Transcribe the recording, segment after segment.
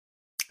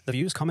The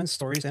views, comments,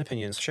 stories, and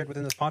opinions shared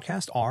within this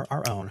podcast are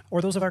our own,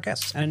 or those of our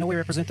guests, and in no way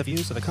represent the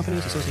views of the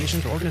companies,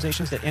 associations, or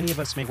organizations that any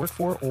of us may work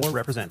for or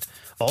represent.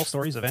 All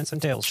stories, events,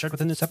 and tales shared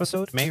within this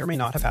episode may or may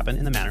not have happened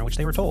in the manner in which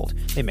they were told.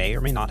 They may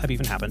or may not have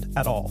even happened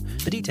at all.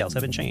 The details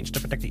have been changed to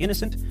protect the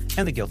innocent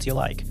and the guilty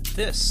alike.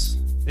 This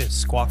is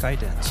Squawk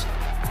Ident.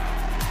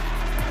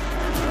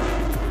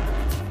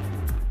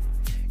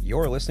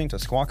 You're listening to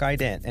Squawk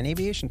Ident, an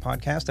aviation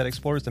podcast that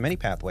explores the many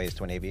pathways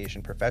to an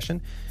aviation profession,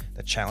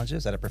 the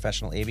challenges that a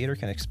professional aviator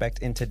can expect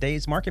in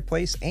today's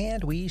marketplace,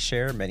 and we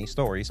share many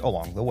stories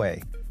along the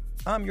way.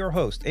 I'm your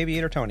host,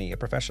 Aviator Tony, a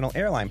professional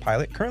airline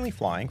pilot currently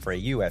flying for a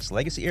U.S.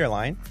 legacy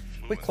airline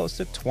with close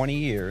to 20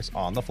 years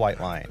on the flight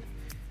line.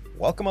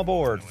 Welcome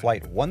aboard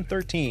Flight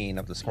 113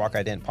 of the Squawk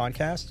Ident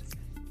podcast,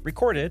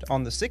 recorded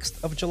on the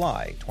 6th of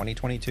July,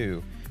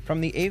 2022. From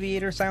the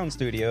Aviator Sound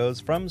Studios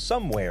from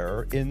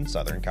somewhere in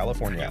Southern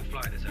California.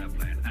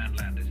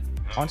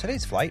 On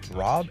today's flight,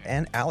 Rob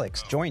and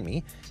Alex join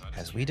me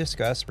as we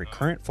discuss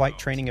recurrent flight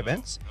training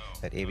events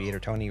that Aviator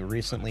Tony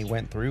recently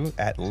went through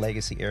at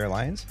Legacy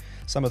Airlines,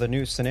 some of the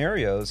new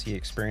scenarios he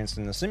experienced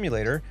in the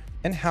simulator,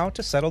 and how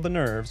to settle the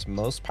nerves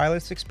most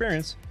pilots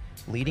experience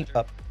leading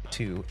up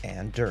to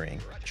and during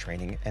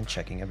training and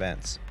checking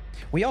events.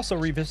 We also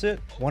revisit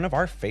one of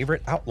our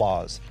favorite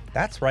outlaws.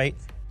 That's right,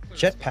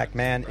 Jetpack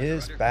Man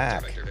is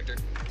back.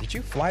 Did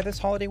you fly this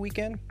holiday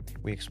weekend?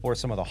 We explore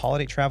some of the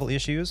holiday travel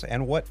issues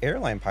and what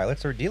airline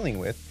pilots are dealing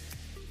with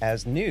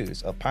as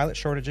news of pilot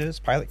shortages,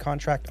 pilot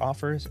contract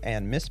offers,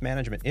 and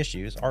mismanagement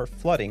issues are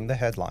flooding the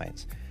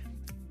headlines.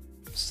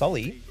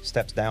 Sully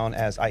steps down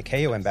as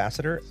ICAO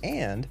ambassador,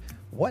 and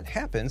what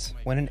happens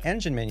when an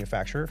engine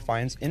manufacturer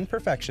finds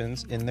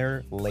imperfections in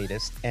their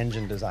latest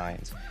engine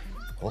designs?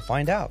 We'll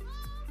find out.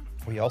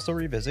 We also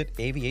revisit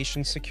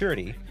aviation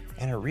security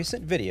and a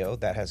recent video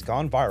that has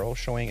gone viral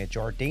showing a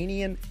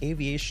Jordanian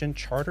aviation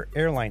charter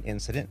airline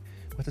incident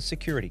with a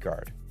security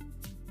guard.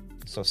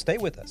 So stay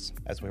with us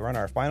as we run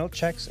our final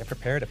checks and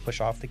prepare to push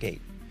off the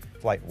gate.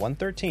 Flight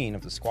 113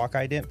 of the Squawk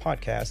Ident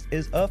podcast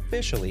is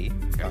officially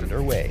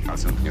underway. How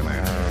soon can you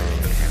land?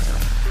 I can't tell.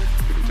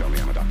 You can tell me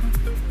I'm a doctor.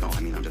 No,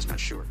 I mean, I'm just not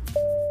sure.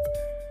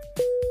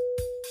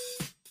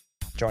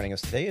 Joining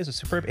us today is a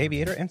superb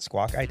aviator and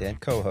Squawk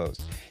Ident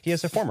co-host. He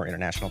is a former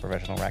international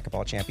professional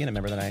racquetball champion, a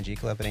member of the 9G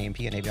Club, an AMP,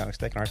 an avionics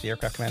tech, an RC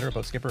aircraft commander, a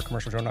boat skipper, a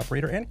commercial drone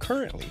operator, and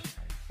currently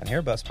an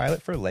Airbus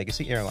pilot for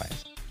Legacy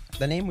Airlines.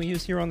 The name we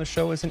use here on the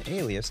show is an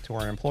alias to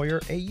our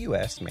employer, a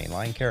U.S.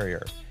 mainline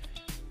carrier.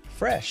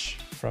 Fresh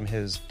from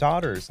his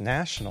daughter's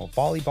national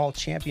volleyball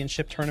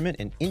championship tournament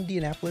in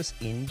Indianapolis,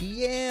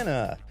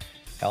 Indiana.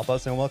 Help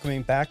us in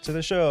welcoming back to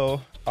the show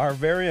our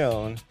very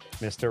own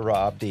Mr.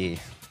 Rob D.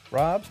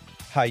 Rob,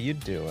 how you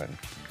doing?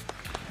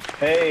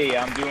 Hey,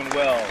 I'm doing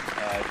well.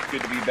 It's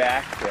good to be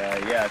back.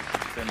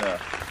 It's been a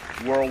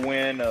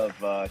whirlwind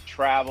of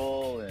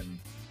travel and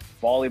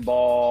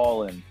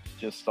volleyball and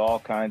just all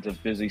kinds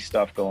of busy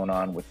stuff going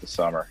on with the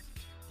summer.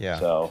 Yeah.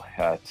 So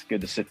it's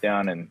good to sit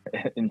down and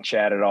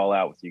chat it all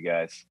out with you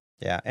guys.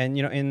 Yeah, and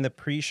in the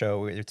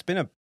pre-show, it's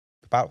been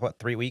about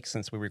 3 weeks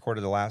since we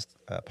recorded the last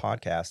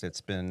podcast.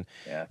 It's been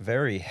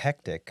very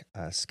hectic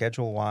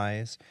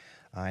schedule-wise.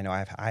 I know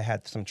I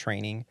had some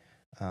training.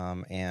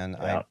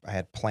 I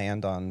had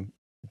planned on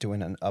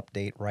doing an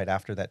update right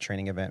after that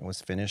training event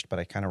was finished, but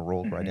I kind of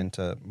rolled right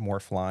into more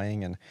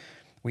flying, and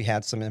we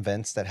had some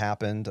events that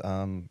happened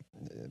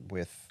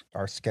with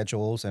our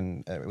schedules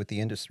and with the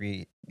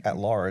industry at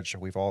large.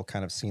 We've all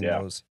kind of seen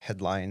those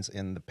headlines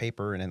in the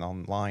paper and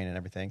online and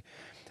everything.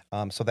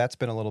 So that's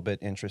been a little bit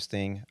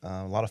interesting.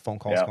 A lot of phone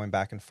calls going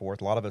back and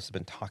forth. A lot of us have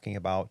been talking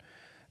about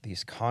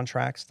these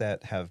contracts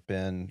that have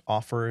been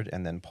offered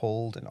and then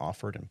pulled and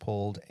offered and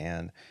pulled,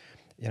 and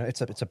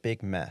it's a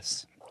big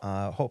mess.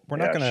 Hope we're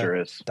not going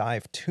to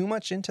dive too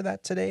much into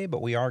that today,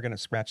 but we are going to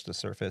scratch the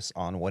surface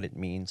on what it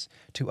means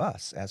to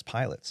us as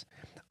pilots.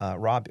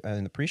 Rob,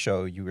 in the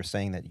pre-show, you were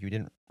saying that you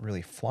didn't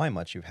really fly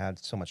much. You've had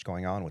so much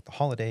going on with the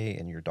holiday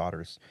and your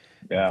daughter's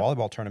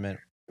volleyball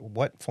tournament.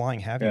 What flying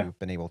have you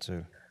been able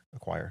to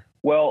acquire?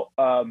 Well,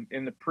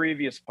 in the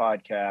previous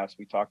podcast,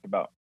 we talked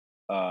about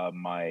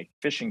my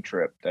fishing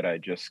trip that I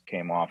just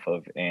came off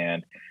of,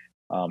 and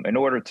in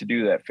order to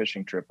do that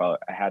fishing trip, I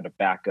had to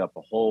back up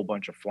a whole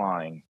bunch of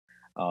flying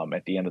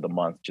at the end of the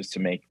month just to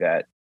make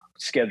that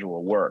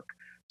schedule work.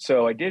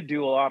 So I did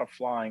do a lot of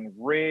flying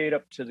right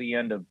up to the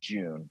end of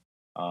June.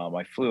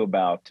 I flew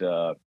about,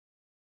 I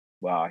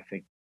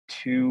think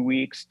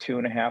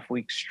 2.5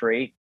 weeks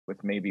straight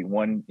with maybe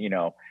one,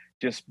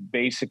 just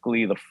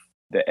basically the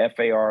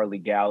FAR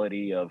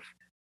legality of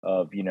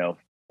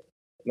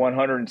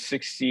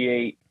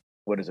 168,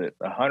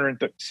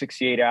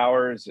 168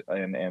 hours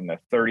and a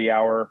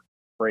 30-hour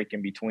break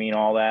in between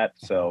all that.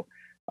 So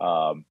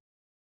I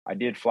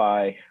did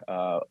fly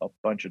a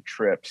bunch of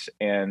trips,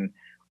 and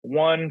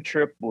one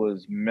trip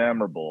was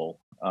memorable.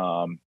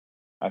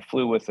 I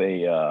flew with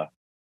a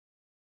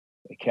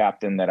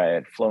captain that I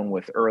had flown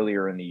with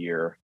earlier in the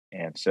year,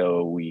 and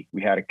so we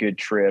had a good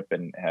trip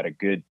and had a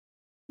good,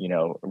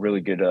 a really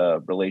good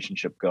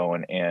relationship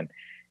going. And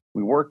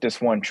we worked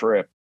this one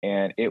trip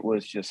and it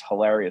was just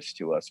hilarious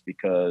to us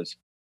because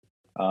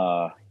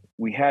uh,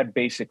 we had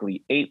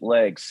basically 8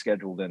 legs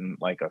scheduled in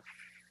like a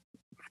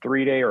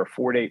 3 day or a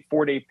 4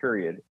 day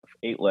period of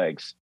 8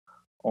 legs.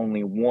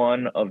 Only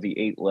one of the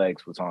 8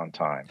 legs was on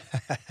time,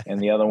 and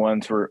the other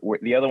ones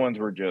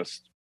were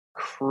just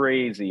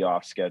crazy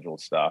off schedule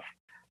stuff.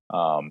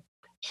 Um,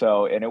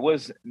 so, and it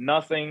was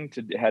nothing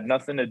to had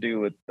nothing to do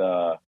with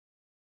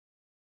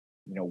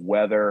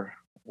weather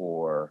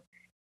or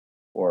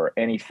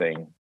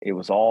anything. It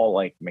was all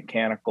like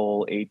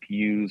mechanical.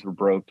 APUs were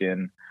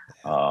broken.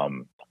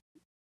 Um,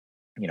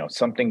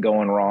 something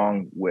going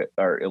wrong with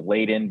or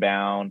late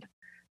inbound,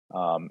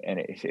 and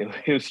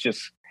it was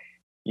just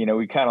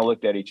we kind of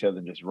looked at each other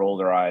and just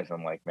rolled our eyes.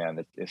 I'm like,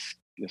 man, this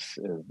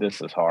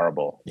is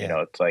horrible.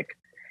 Yeah. It's like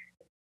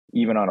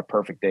even on a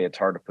perfect day, it's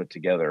hard to put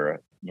together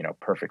a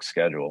perfect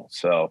schedule.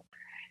 So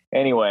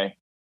anyway,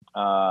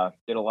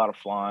 did a lot of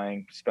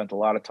flying, spent a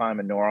lot of time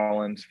in New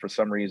Orleans. For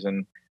some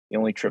reason, the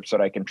only trips that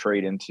I can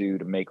trade into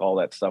to make all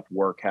that stuff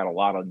work had a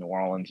lot of New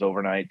Orleans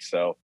overnight.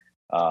 So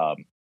um,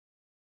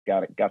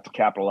 got to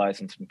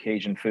capitalize on some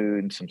Cajun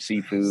food and some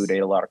seafood.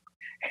 Ate a lot of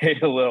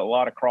ate a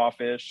lot of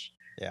crawfish.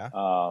 Yeah.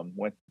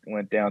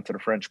 Went down to the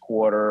French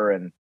Quarter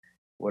and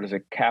what is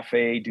it,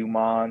 Cafe Du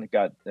Monde?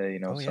 Got Some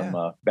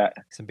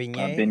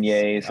beignets,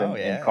 beignets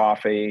and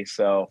coffee.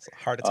 So it's a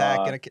heart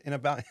attack in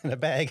a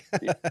bag.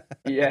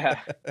 yeah,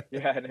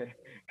 yeah.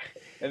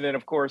 And then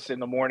of course in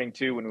the morning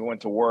too, when we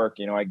went to work,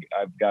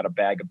 I've got a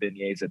bag of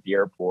beignets at the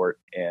airport,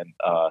 and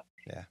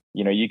Yeah.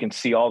 you can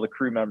see all the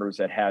crew members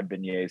that had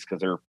beignets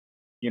because their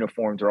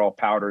uniforms are all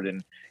powdered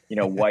in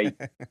white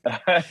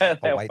A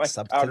white powdered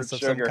substance of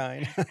some sugar.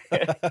 kind.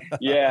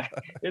 Yeah,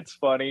 it's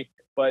funny,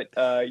 but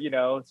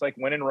it's like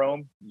when in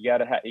Rome, you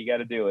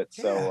gotta do it.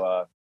 Yeah.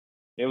 So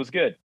it was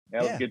good.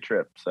 That was a Yeah. good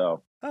trip.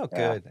 So Oh,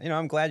 yeah, good.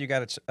 I'm glad you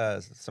got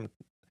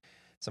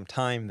some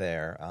time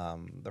there.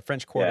 The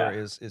French Quarter yeah,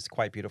 is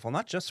quite beautiful,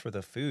 not just for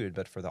the food,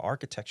 but for the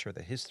architecture,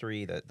 the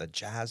history, the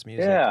jazz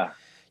music. yeah.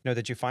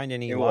 Did you find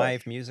any It was.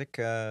 live music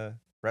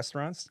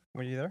restaurants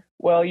when you there?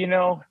 Well,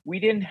 we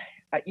didn't.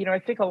 I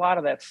think a lot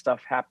of that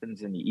stuff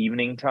happens in the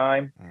evening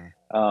time.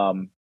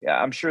 Mm, Yeah,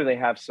 I'm sure they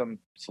have some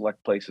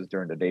select places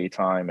during the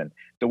daytime. And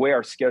the way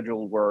our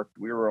schedule worked,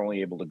 we were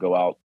only able to go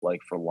out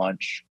like for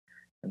lunch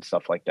and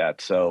stuff like that.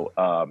 oh,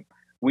 So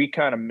we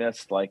kind of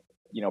missed like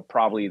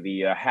probably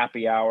the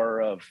happy hour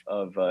of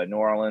New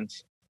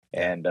Orleans,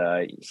 yeah, and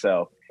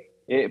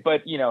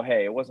but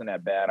hey, it wasn't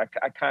that bad.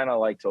 I kind of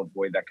like to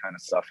avoid that kind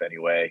of stuff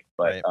anyway.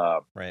 But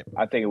right, right.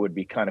 I think it would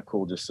be kind of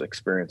cool just to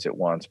experience it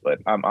once. But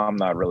I'm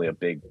not really a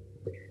big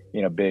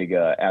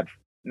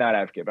not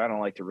advocate, but I don't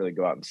like to really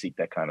go out and seek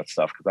that kind of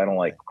stuff because I don't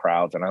like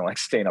crowds and I like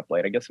staying up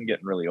late. I guess I'm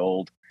getting really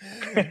old.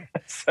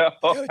 So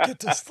Gotta get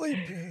to sleep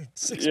at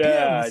 6 p.m.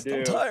 yeah, I I'm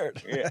do.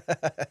 tired. Yeah,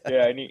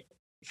 yeah, I need.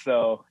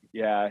 So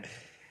yeah,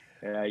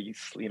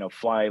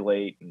 fly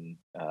late and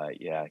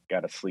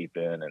got to sleep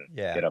in and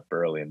Yeah, get up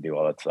early and do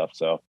all that stuff.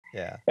 So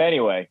yeah.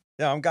 anyway,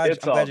 Yeah, I'm glad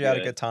it's I'm all glad you had a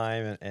good. good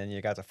time and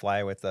you got to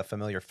fly with a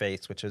familiar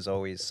face, which is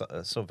always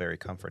so very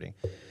comforting.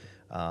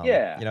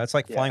 Yeah, It's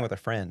like flying yeah, with a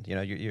friend. You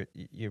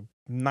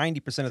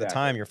 90% of the time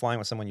exactly. you're flying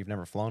with someone you've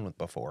never flown with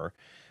before.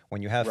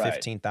 When you have Right,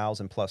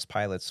 15,000 plus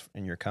pilots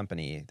in your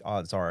company,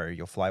 odds are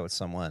you'll fly with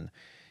someone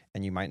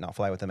and you might not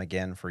fly with them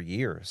again for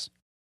years.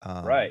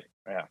 Um, right.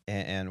 Yeah.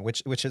 and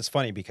which is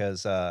funny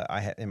because I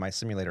had in my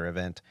simulator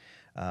event,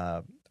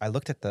 I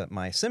looked at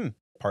my sim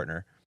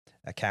partner,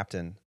 a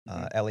captain,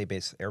 Hmm. LA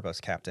based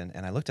Airbus captain,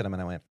 and I looked at him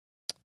and I went,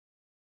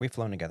 "We've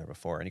flown together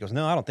before." And he goes,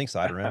 "No, I don't think so.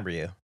 I remember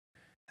you."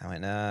 I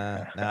went,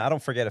 nah, I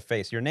don't forget a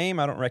face. Your name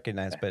I don't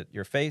recognize, but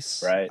your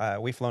face, Right.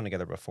 we've flown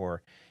together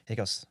before. He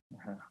goes,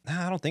 Uh-huh.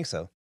 nah, I don't think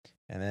so.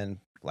 And then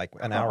like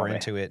an Oh hour man.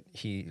 into it,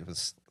 it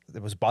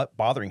was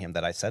bothering him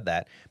that I said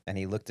that, and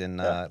he looked in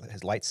Yeah.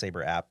 his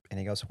lightsaber app, and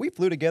he goes, "We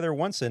flew together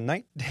once in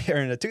or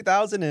in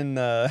 2000 and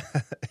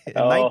in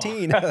Oh.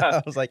 19."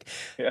 I was like,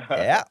 Yeah.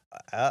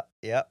 "Yeah,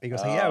 yeah." He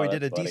goes, "Hey, yeah, Oh, we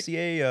did that's a funny.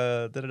 DCA,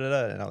 da da da,"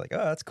 da," and I'm like,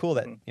 "Oh, that's cool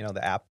that Mhm.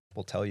 the app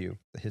will tell you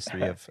the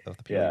history of the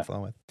people Yeah. you've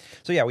flown with."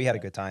 So yeah, we had a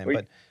Yeah. good time, We.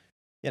 but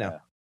you know,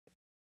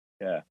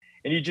 Yeah. Yeah.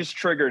 And you just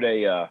triggered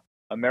a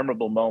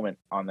memorable moment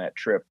on that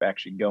trip.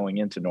 Actually, going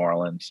into New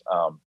Orleans,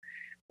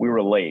 we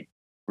were late.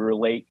 We were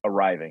late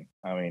arriving.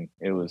 I mean,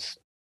 it was.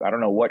 I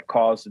don't know what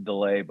caused the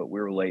delay, but we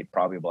were late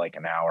probably like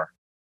an hour.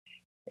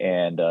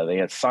 And they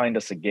had signed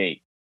us a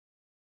gate,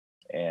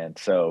 and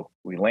so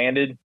we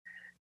landed,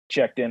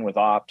 checked in with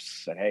ops,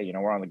 said, "Hey,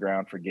 we're on the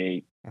ground for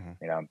gate."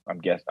 mhm,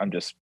 I'm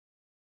just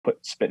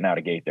spitting out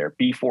a gate there.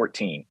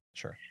 B14.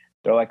 sure.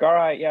 They're like, "All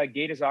right, yeah,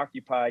 gate is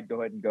occupied.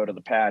 Go ahead and go to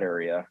the pad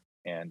area,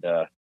 and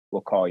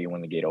we'll call you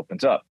when the gate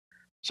opens up."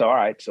 So, all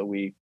right, so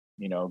we,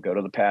 go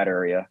to the pad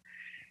area,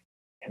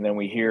 and then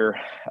we hear,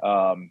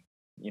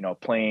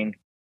 plane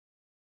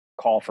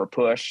call for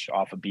push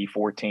off of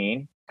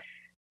B14,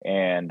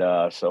 and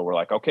so we're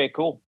like, "Okay,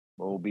 cool.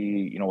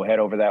 We'll head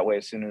over that way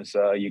as soon as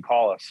you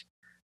call us."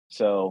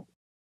 So,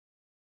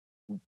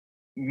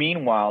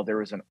 meanwhile, there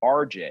was an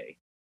RJ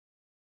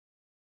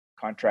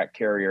contract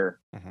carrier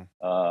Mhm.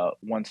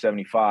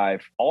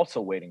 175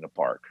 also waiting to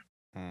park.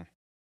 Mm.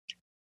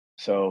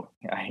 So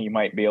you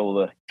might be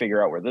able to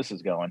figure out where this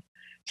is going.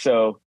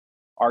 So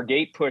our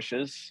gate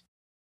pushes,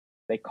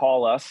 they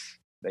call us,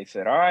 they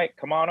said, all right,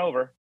 come on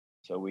over.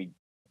 So we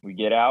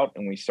get out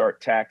and we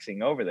start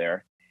taxiing over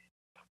there.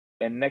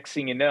 And next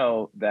thing you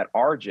know, that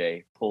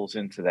RJ pulls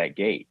into that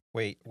gate.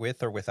 Wait,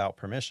 with or without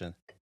permission?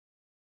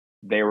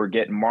 They were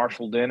getting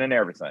marshaled in and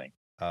everything.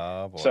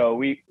 Oh boy.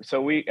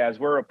 So we as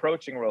we're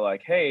approaching, we're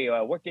like, hey,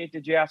 what gate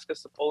did you ask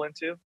us to pull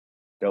into?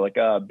 They're like,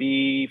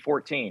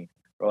 B14.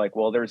 We're like,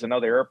 well, there's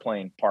another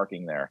airplane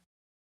parking there.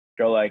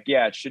 They're like,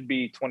 yeah, it should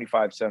be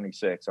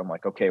 2576. I'm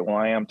like, okay, well,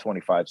 I am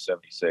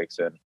 2576,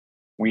 and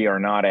we are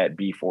not at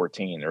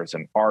B14. There's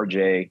an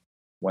RJ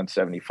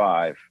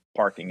 175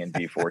 parking in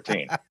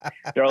B14.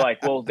 They're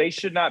like, well, they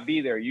should not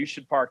be there. You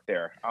should park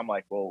there. I'm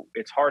like, well,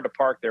 it's hard to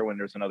park there when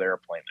there's another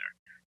airplane there.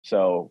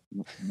 So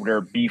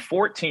they're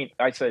B14.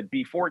 I said,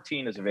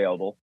 B14 is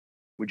available.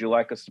 Would you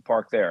like us to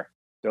park there?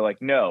 They're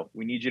like, no,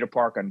 we need you to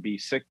park on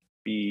B6,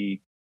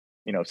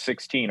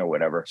 16 or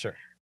whatever. Sure.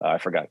 I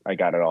forgot. I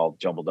got it all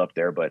jumbled up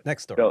there, but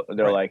Next door.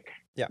 they're Right. like,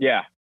 Yeah.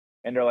 yeah.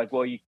 And they're like,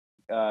 well,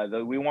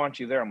 we want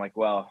you there. I'm like,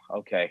 well,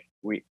 okay,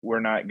 we're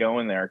not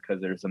going there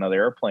because there's another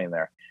airplane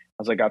there. I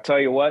was like, I'll tell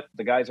you what,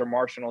 the guys are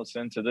marshaling us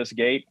into this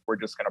gate. We're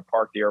just going to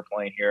park the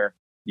airplane here.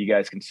 You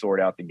guys can sort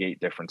out the gate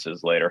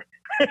differences later.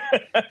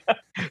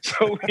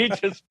 So we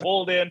just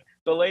pulled in.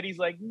 The lady's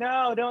like,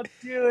 no, don't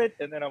do it.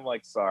 And then I'm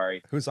like,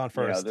 sorry. Who's on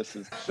You know, first? this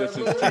is too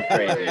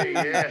crazy.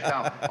 Yes,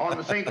 now, on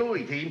the St.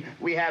 Louis team,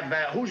 we have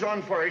who's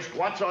on first,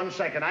 what's on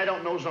second, I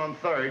don't know's on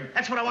third.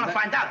 That's what I want to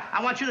find out.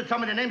 I want you to tell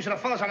me the names of the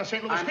fellas on the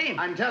St. Louis team.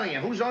 I'm telling you,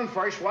 who's on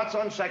first, what's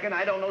on second,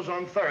 I don't know's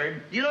on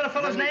third. Do you know the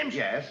fellas' names?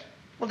 Yes.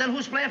 Well, then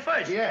who's playing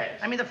first? Yes.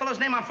 I mean, the fellow's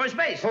name on first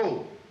base.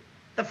 Who?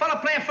 The fellow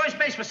playing first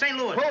base for St.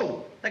 Louis.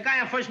 Who? The guy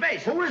on first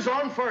base. Who is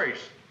on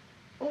first?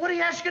 Well, what are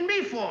you asking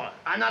me for?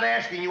 I'm not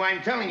asking you,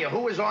 I'm telling you,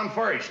 who is on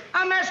first?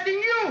 I'm asking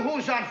you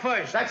who's on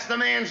first. That's the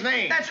man's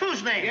name. That's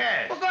whose name?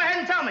 Yes. Well, go ahead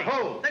and tell me.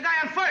 Who? The guy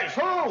on first.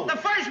 Who? The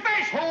first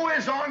baseman. Who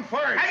is on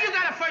first? Have you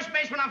got a first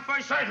baseman on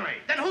first? Certainly.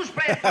 Then who's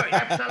playing first?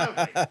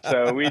 Absolutely.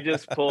 So we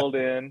just pulled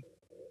in.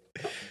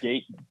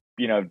 Gate,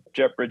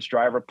 jet bridge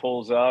driver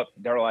pulls up.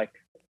 They're like,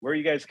 where are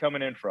you guys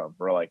coming in from?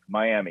 We're like,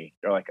 Miami.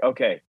 They're like,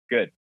 okay,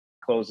 good.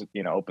 Close it,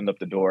 opened up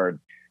the door.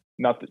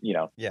 Nothing,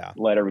 Yeah.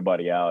 let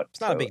everybody out.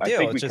 It's not a So big I deal.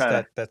 think It's we just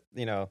kinda- that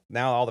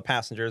now all the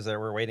passengers that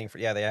were waiting for,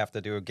 they have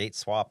to do a gate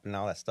swap and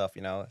all that stuff,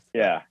 Yeah.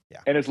 Yeah.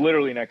 And it's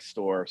literally next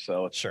door.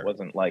 So it Sure.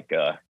 wasn't like,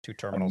 two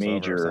terminals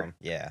major- over or something.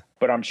 Yeah.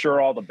 but I'm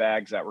sure all the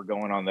bags that were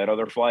going on that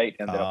other flight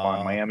ended up on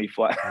Oh. Miami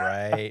flight.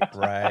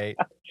 Right.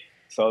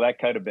 So that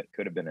could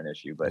have been an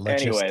issue. But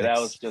anyway, that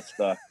was Logistics. just,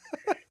 that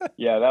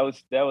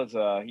was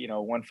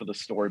one for the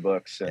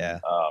storybooks.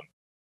 And,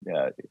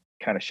 Yeah.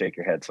 kind of shake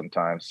your head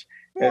sometimes.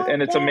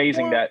 And it's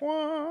amazing that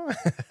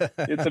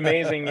it's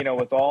amazing,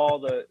 with all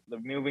the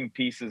moving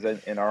pieces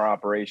in our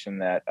operation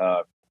that,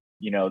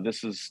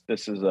 this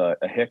is a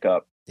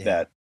hiccup Yeah.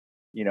 that,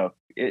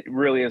 it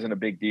really isn't a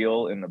big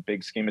deal in the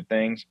big scheme of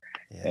things.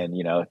 Yeah.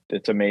 And,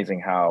 it's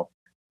amazing how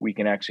we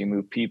can actually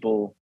move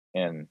people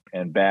and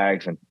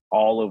bags and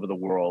all over the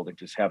world and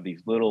just have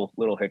these little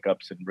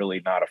hiccups and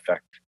really not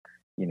affect,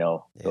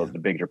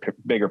 the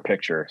bigger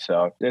picture.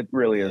 So it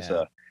really is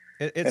Yeah.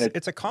 It's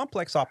It's a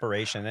complex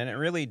operation, and it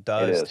really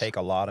does is. take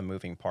a lot of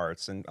moving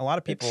parts. And a lot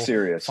of people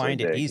seriously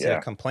find it big, easy yeah.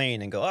 to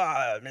complain and go,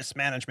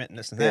 mismanagement and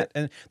this and Yeah, that.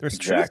 And there's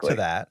truth exactly. to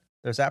that.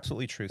 There's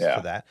absolutely truth Yeah.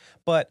 to that.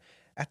 But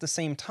at the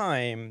same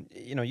time,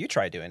 you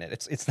try doing it.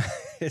 It's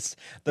it's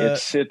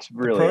the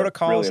really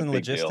protocols really and a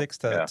big deal. logistics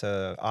Yeah.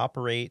 to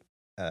operate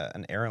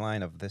an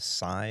airline of this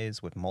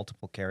size with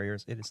multiple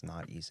carriers. It is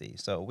not easy.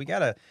 So we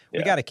gotta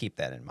Yeah. keep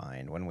that in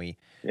mind when we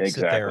Yeah, sit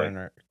there exactly. and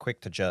are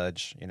quick to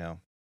judge.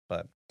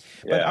 But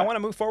Yeah. I want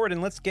to move forward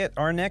and let's get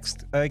our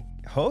next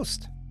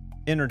host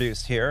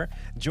introduced here.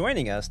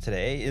 Joining us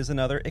today is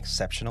another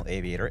exceptional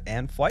aviator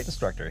and flight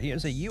instructor. He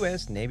is a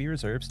U.S. Navy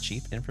Reserve's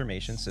Chief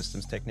Information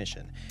Systems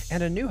Technician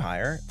and a new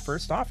hire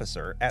first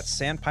officer at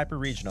Sandpiper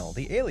Regional,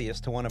 the alias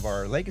to one of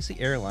our legacy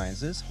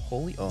airlines'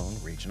 wholly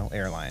owned regional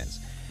airlines.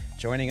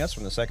 Joining us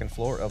from the second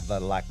floor of the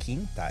La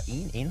Quinta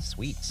Inn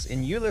Suites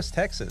in Euless,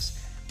 Texas,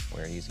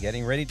 where he's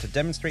getting ready to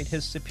demonstrate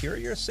his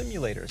superior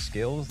simulator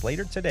skills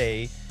later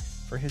today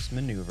for his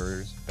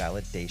maneuvers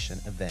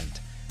validation event.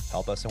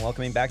 Help us in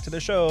welcoming back to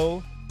the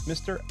show,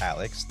 Mr.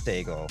 Alex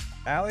Daigle.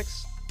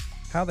 Alex,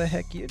 how the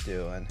heck you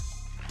doing?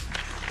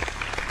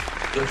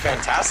 Doing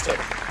fantastic.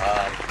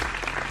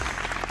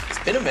 It's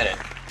been a minute.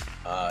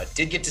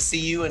 Did get to see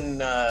you in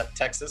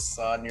Texas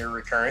on your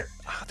recurrent.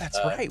 Oh, that's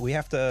right. We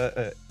have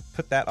to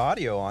put that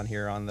audio on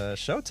here on the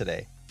show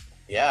today.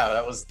 Yeah,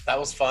 that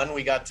was fun.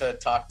 We got to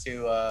talk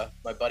to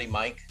my buddy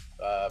Mike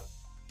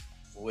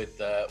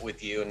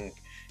with you and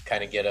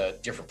kind of get a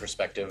different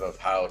perspective of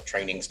how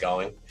training's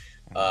going.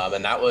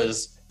 And that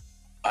was,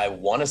 I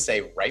want to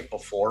say, right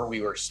before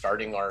we were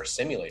starting our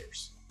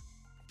simulators.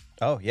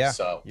 Oh yeah.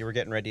 So you were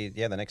getting ready.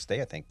 Yeah, the next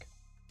day I think.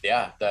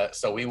 yeah,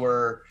 so we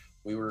were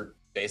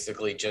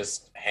basically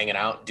just hanging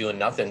out, doing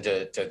nothing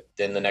to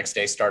then the next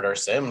day start our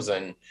sims.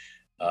 And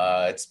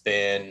it's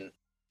been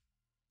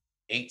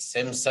 8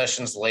 sim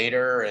sessions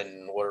later,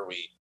 and what are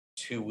we,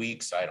 2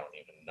 weeks? I don't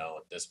even know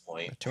at this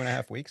point.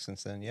 2.5 weeks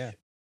since then. Yeah.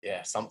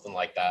 Yeah, something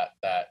like that,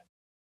 that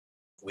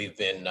we've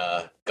been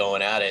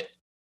going at it.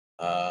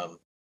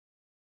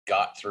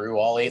 Got through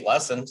all 8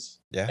 lessons.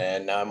 Yeah.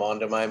 And now I'm on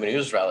to my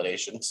maneuvers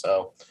validation.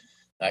 So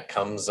that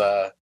comes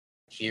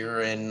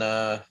here in,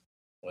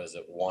 what is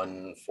it,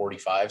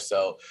 1:45.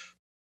 So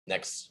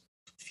next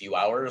few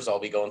hours, I'll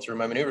be going through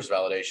my maneuvers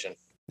validation.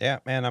 Yeah,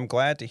 man, I'm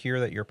glad to hear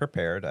that you're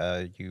prepared.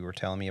 You were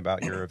telling me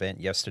about your event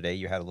yesterday.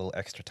 You had a little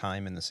extra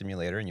time in the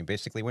simulator, and you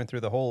basically went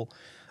through the whole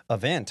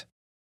event.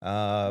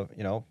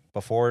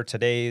 Before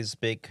today's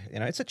big,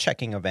 it's a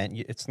checking event.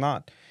 It's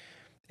not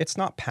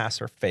pass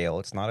or fail.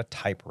 It's not a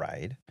type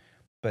ride,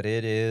 but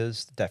it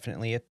is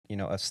definitely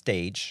a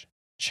stage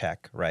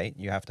check, right?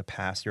 You have to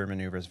pass your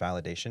maneuvers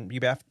validation.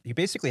 You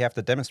basically have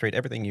to demonstrate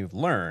everything you've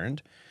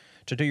learned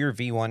to do your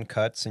V1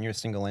 cuts and your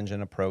single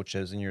engine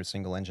approaches and your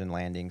single engine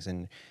landings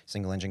and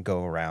single engine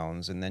go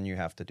arounds. And then you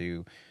have to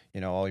do,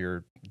 all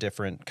your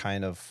different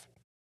kind of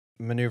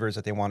maneuvers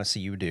that they want to see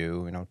you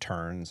do,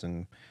 turns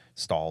and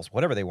stalls,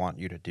 whatever they want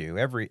you to do.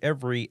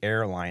 Every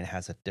airline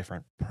has a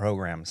different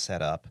program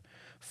set up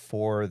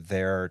for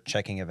their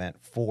checking event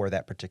for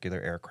that particular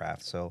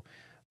aircraft. So,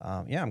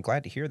 I'm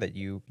glad to hear that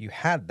you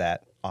had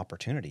that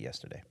opportunity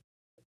yesterday.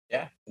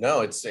 Yeah,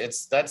 no, it's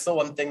that's the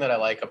one thing that I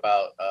like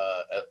about,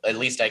 at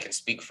least I can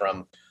speak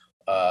from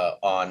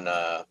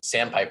on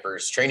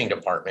Sandpiper's training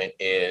department,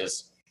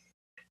 is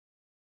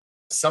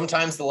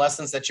sometimes the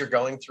lessons that you're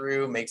going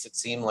through makes it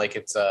seem like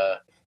it's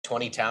a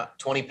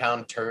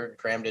 20-pound turd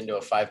crammed into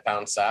a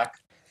 5-pound sack.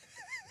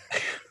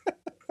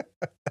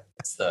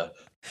 It's the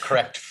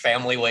correct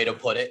family way to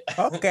put it.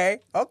 Okay,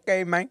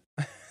 man.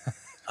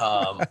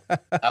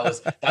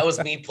 That was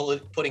me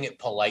putting it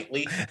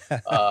politely.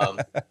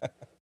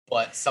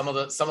 But some of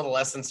the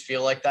lessons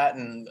feel like that,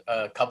 and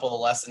a couple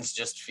of lessons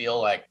just feel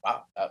like,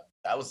 wow,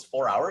 that was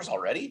 4 hours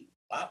already.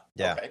 Wow.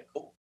 Yeah. Okay,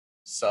 cool.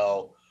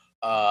 So,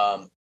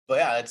 but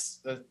yeah,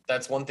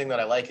 that's one thing that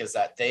I like, is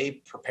that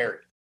they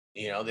prepare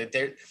you.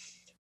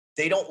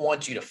 They don't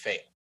want you to fail,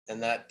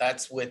 and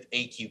that's with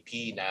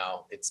AQP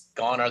now. It's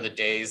gone are the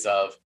days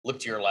of look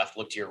to your left,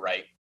 look to your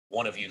right,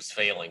 one of you's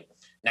failing.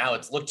 Now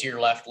it's look to your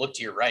left, look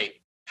to your right.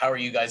 How are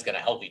you guys going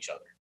to help each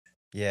other?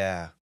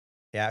 Yeah.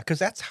 Yeah, because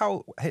that's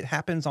how it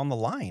happens on the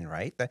line,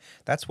 right?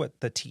 That's what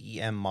the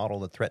TEM model,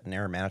 the threat and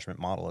error management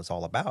model, is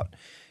all about.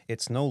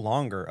 It's no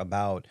longer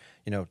about,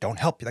 don't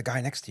help the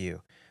guy next to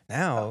you.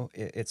 Now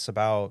it's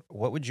about,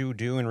 what would you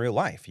do in real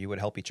life? You would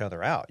help each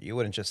other out. You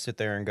wouldn't just sit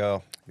there and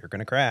go, you're going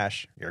to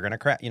crash. You're going to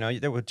crash.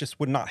 That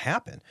would not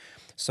happen.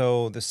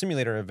 So the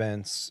simulator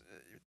events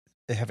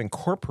have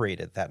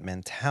incorporated that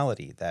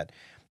mentality that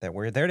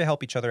we're there to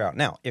help each other out.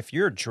 Now, if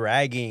you're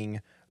dragging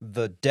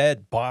the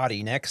dead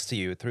body next to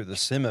you through the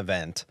sim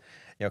event,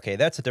 okay,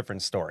 that's a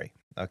different story.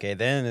 Okay,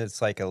 then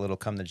it's like a little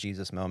come to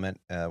Jesus moment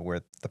where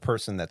the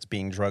person that's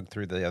being drugged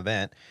through the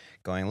event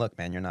going, look,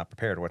 man, you're not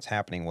prepared. What's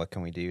happening? What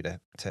can we do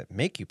to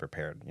make you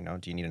prepared?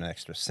 Do you need an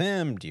extra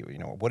sim? Do you,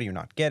 what are you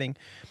not getting?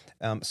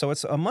 So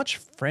it's a much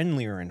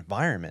friendlier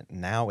environment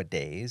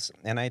nowadays.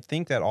 And I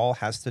think that all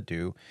has to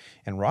do,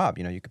 and Rob,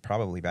 you could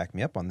probably back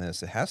me up on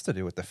this. It has to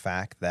do with the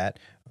fact that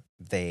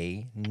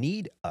they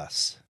need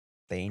us.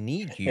 They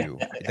need you.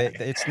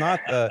 It's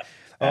not.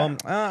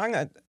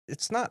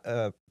 It's not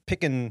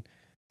picking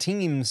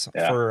teams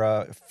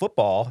for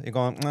football. You're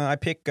going. I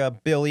pick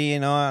Billy,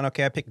 and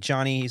okay, I pick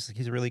Johnny.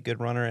 He's a really good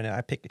runner, and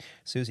I pick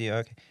Susie.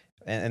 Okay,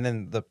 and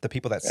then the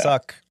people that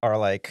suck are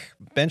like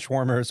bench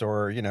warmers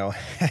or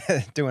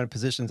doing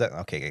positions that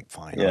okay,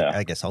 fine. Yeah.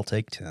 I guess I'll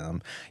take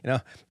Tim.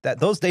 That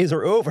those days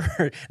are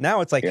over.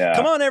 Now it's like,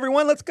 come on,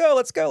 everyone, let's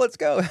go.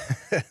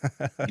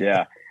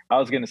 Yeah, I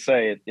was gonna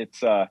say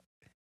it's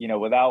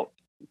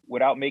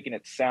without making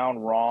it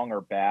sound wrong or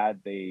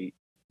bad, the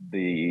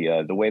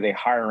way they're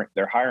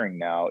hiring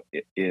now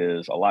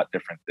is a lot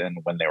different than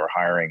when they were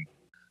hiring,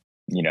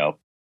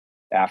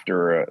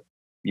 after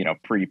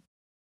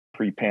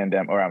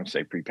pre-pandemic, or I'm gonna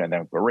say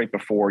pre-pandemic, but right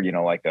before,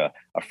 like a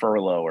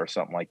furlough or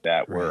something like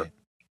that, where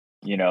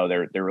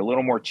they were a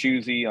little more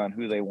choosy on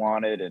who they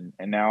wanted, and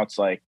now it's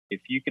like,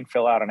 if you can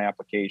fill out an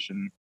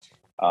application,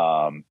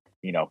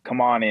 come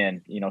on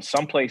in.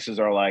 Some places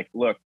are like,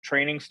 look,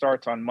 training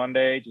starts on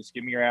Monday. Just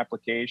give me your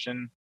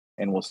application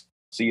and we'll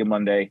see you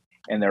Monday.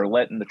 And they're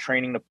letting the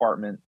training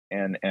department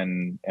and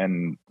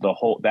the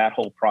whole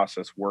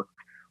process work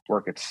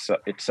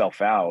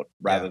itself out,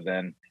 rather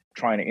than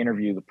trying to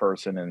interview the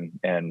person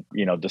and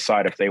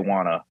decide if they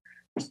want to,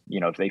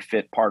 if they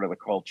fit part of the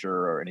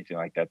culture or anything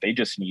like that. They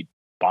just need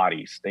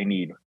bodies. They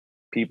need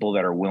people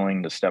that are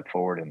willing to step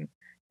forward and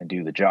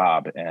do the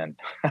job. And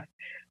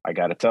I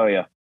got to tell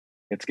you,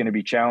 it's going to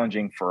be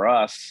challenging for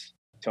us,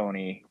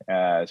 Tony,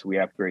 as we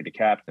upgrade to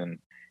captain,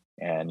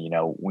 and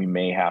we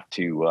may have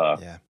to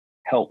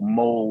help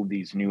mold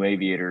these new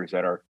aviators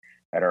at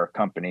our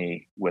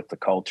company with the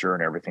culture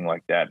and everything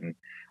like that. And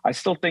I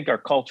still think our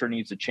culture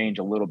needs to change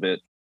a little bit.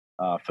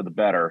 for the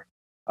better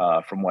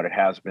from what it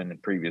has been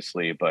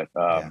previously. But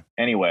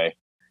anyway,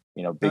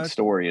 big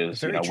story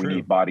is, we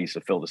need bodies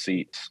to fill the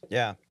seats.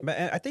 Yeah.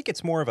 But I think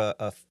it's more of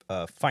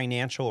a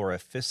financial or a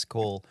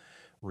fiscal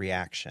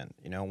reaction.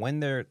 When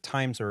their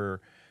times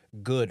are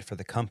good for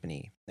the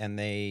company and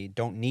they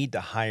don't need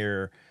to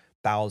hire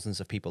thousands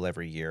of people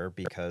every year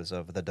because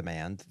of the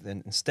demand,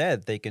 then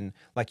instead they can,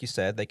 like you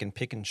said, they can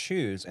pick and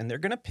choose, and they're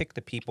going to pick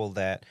the people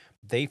that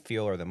they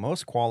feel are the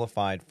most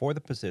qualified for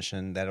the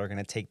position, that are going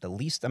to take the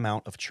least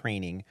amount of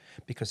training,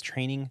 because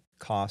training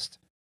costs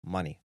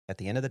money. At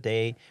the end of the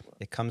day,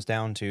 it comes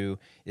down to,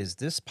 is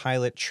this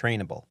pilot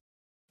trainable?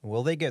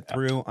 Will they get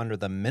through under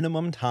the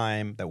minimum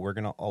time that we're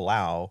going to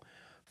allow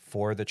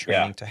for the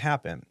training to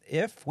happen?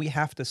 If we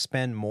have to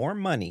spend more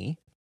money,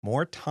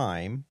 more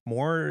time,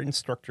 more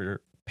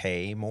instructor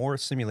pay, more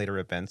simulator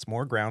events,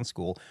 more ground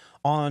school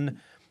on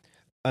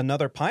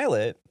another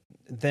pilot,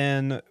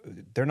 then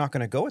they're not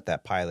going to go with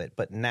that pilot.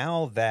 But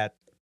now that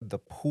the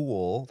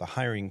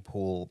hiring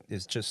pool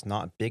is just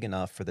not big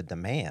enough for the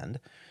demand,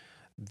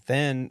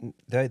 then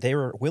they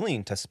were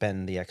willing to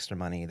spend the extra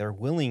money. They're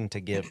willing to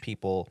give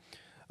people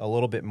a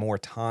little bit more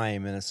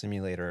time in a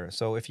simulator.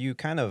 So if you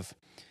kind of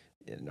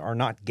are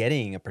not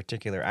getting a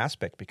particular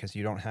aspect because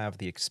you don't have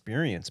the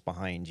experience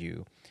behind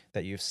you,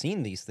 that you've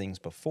seen these things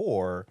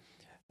before,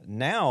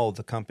 now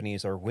the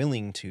companies are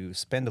willing to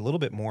spend a little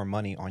bit more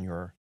money on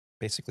your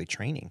basically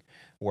training.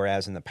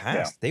 Whereas in the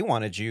past, they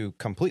wanted you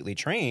completely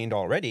trained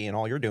already, and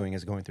all you're doing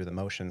is going through the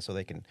motion so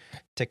they can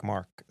tick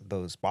mark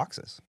those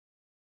boxes.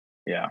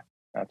 Yeah,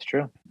 that's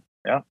true.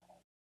 Yeah.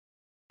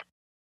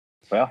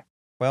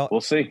 Well, we'll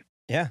see.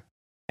 Yeah.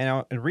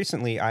 And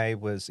recently I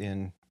was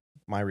in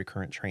my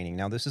recurrent training.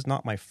 Now, this is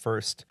not my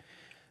first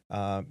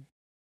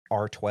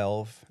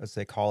R12, as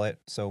they call it.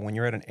 So when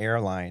you're at an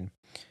airline,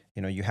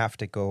 you have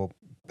to go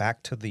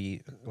back to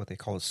what they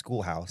call a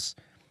schoolhouse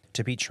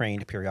to be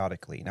trained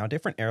periodically. Now,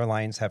 different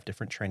airlines have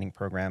different training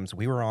programs.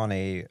 We were on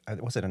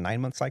was it a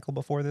 9-month cycle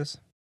before this,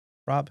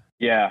 Rob?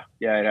 Yeah.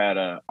 It had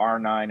a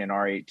R9 and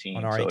R18.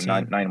 On R18. So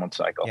a 9-month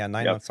cycle. Yeah,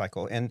 9-month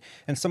cycle. And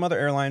some other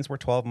airlines were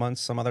 12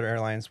 months. Some other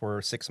airlines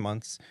were 6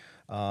 months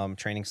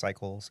training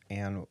cycles.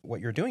 And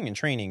what you're doing in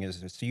training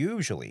is, it's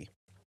usually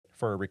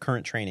for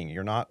recurrent training.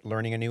 You're not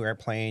learning a new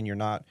airplane. You're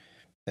not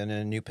in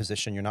a new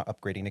position. You're not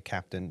upgrading to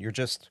captain. You're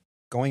just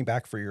going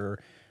back for your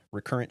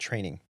recurrent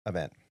training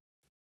event,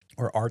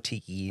 or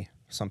RTE,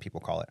 some people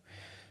call it.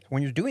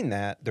 When you're doing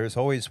that, there's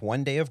always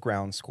 1 day of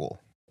ground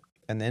school.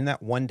 And then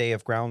that 1 day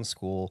of ground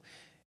school,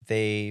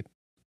 they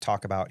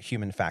talk about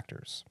human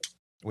factors,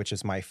 which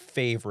is my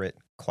favorite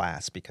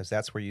class, because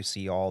that's where you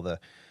see all the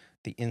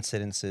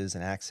incidences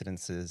and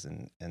accidences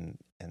and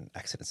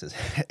accidences.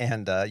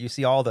 And you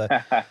see all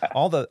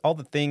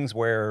the things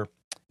where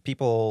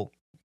people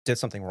did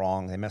something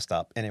wrong, they messed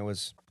up, and it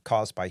was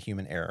caused by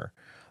human error.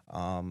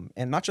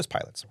 And not just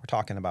pilots. We're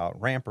talking about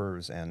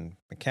rampers and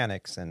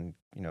mechanics and,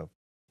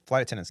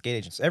 flight attendants, gate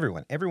agents,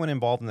 everyone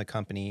involved in the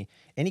company.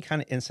 Any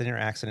kind of incident or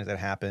accident that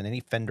happened, any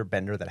fender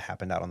bender that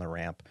happened out on the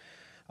ramp,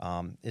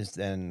 is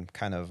then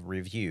kind of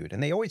reviewed.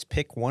 And they always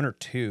pick 1 or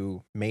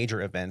 2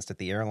 major events that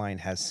the airline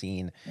has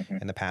seen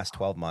in the past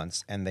 12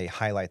 months. And they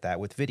highlight that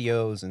with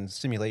videos and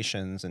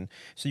simulations. And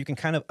so you can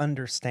kind of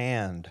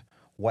understand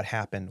what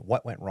happened,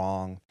 what went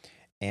wrong.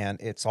 And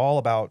it's all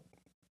about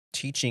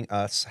teaching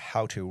us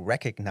how to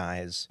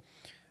recognize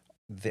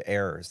the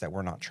errors, that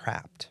we're not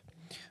trapped.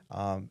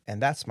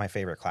 And that's my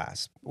favorite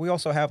class. We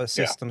also have a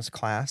systems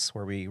class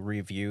where we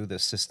review the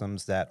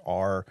systems that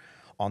are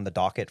on the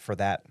docket for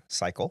that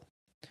cycle.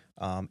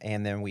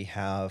 And then we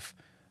have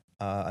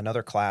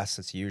another class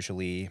that's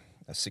usually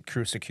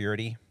crew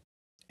security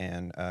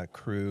and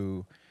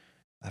crew,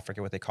 I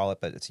forget what they call it,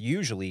 but it's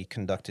usually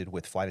conducted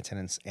with flight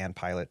attendants and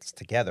pilots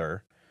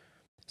together,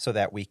 so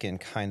that we can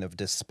kind of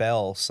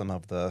dispel some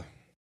of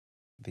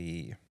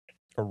the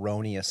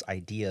erroneous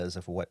ideas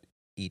of what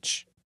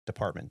each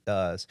department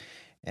does.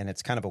 And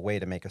it's kind of a way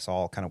to make us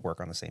all kind of work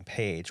on the same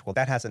page. Well,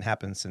 that hasn't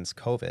happened since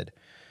COVID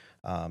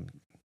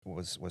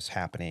was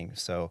happening.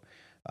 So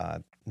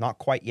not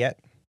quite yet.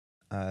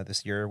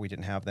 This year we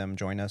didn't have them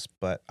join us,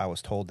 but I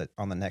was told that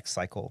on the next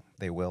cycle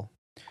they will.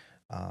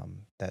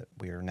 That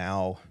we are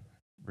now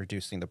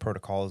reducing the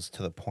protocols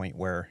to the point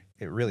where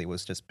it really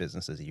was just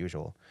business as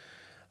usual.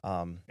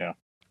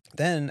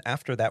 Then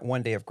after that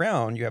 1 day of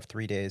ground, you have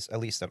 3 days, at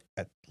least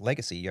at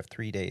Legacy, you have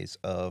 3 days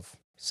of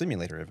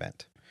simulator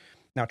event.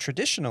 Now,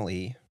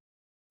 traditionally,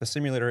 the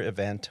simulator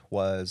event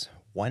was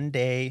 1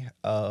 day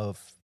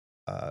of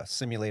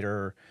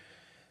simulator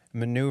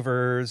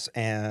maneuvers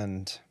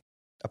and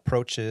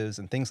approaches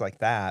and things like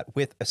that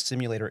with a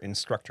simulator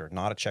instructor,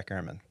 not a check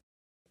airman.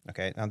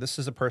 Okay, now this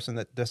is a person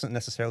that doesn't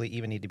necessarily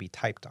even need to be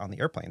typed on the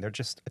airplane. They're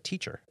just a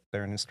teacher.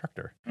 They're an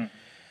instructor.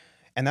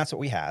 And that's what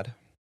we had.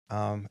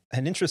 An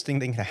interesting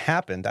thing that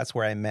happened, that's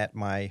where I met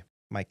my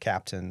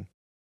captain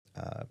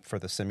for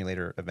the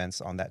simulator events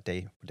on that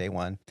day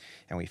 1.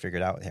 And we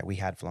figured out that we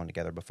had flown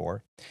together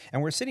before.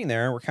 And we're sitting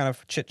there, we're kind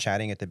of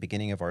chit-chatting at the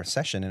beginning of our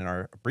session in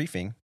our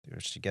briefing. You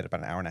should get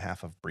about an hour and a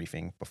half of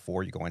briefing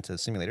before you go into the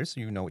simulators,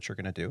 so you know what you're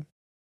going to do.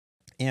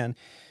 And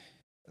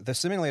the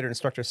simulator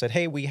instructor said,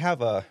 hey, we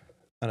have an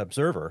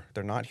observer.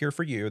 They're not here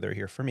for you. They're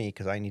here for me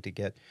because I need to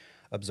get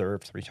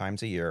observed 3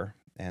 times a year.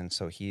 And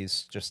so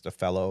he's just a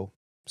fellow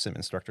sim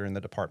instructor in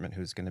the department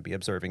who's going to be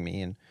observing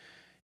me. And,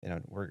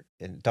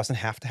 it doesn't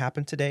have to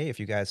happen today. If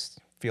you guys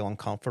feel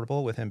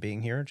uncomfortable with him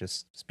being here,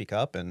 just speak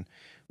up and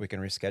we can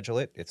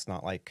reschedule it. It's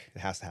not like it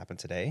has to happen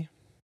today.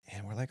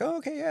 And we're like, oh,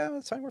 okay, yeah,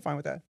 that's fine. We're fine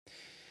with that.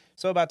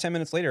 So about 10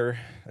 minutes later,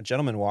 a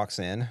gentleman walks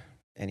in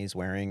and he's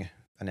wearing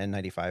an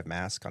N95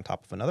 mask on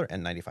top of another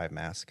N95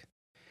 mask.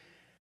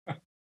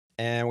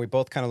 And we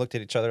both kind of looked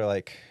at each other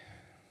like,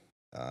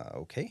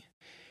 okay.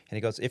 And he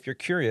goes, if you're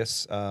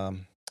curious,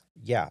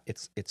 yeah,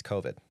 it's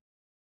COVID.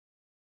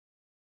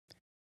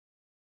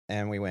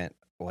 And we went,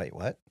 wait,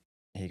 what?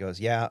 He goes,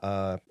 yeah,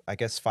 I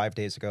guess 5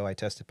 days ago I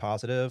tested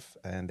positive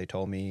and they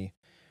told me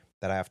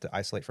that I have to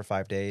isolate for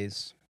 5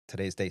 days.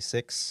 Today's day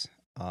 6.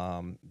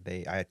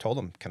 I told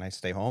them, can I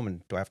stay home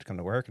and do I have to come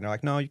to work? And they're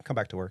like, no, you can come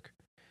back to work.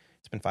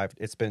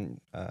 It's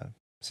been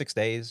 6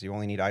 days. You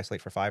only need to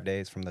isolate for 5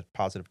 days from the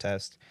positive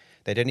test.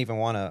 They didn't even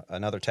want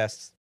another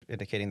test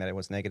indicating that it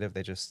was negative.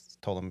 They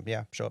just told them,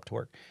 yeah, show up to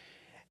work.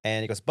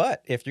 And he goes,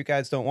 but if you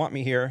guys don't want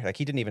me here, like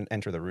he didn't even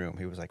enter the room.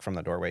 He was like from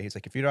the doorway. He's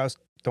like, if you guys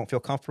don't feel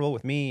comfortable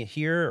with me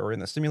here or in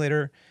the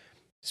simulator,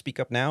 speak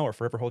up now or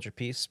forever hold your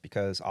peace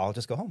because I'll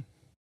just go home.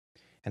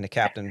 And the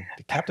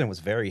captain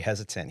was very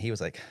hesitant. He was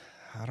like,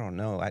 I don't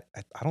know. I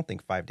don't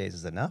think 5 days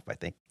is enough. I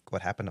think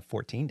what happened to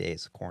 14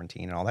 days of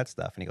quarantine and all that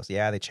stuff. And he goes,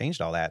 yeah, they changed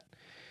all that.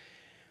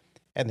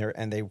 And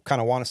they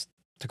kind of want us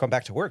to come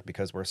back to work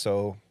because we're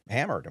so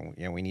hammered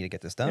and we need to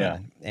get this done. Yeah.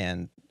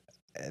 And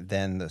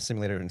then the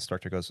simulator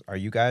instructor goes, are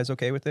you guys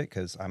okay with it?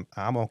 Because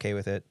I'm okay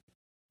with it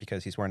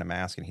because he's wearing a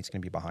mask and he's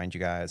going to be behind you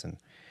guys. And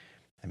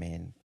I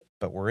mean,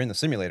 but we're in the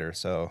simulator,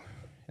 so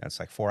it's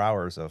like 4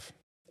 hours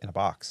in a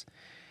box.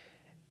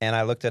 And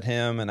I looked at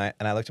him and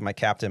I looked at my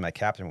captain. My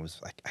captain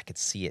was like, I could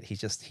see it.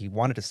 He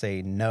wanted to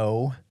say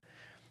no,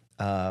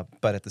 but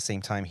at the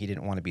same time, he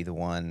didn't want to be the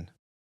one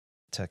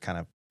to kind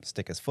of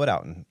stick his foot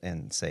out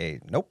and say,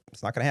 nope,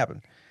 it's not going to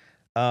happen.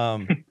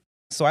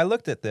 So I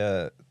looked at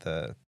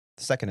the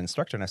second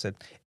instructor and I said,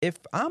 if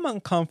I'm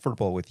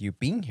uncomfortable with you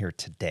being here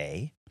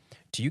today,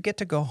 do you get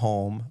to go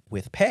home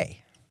with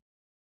pay?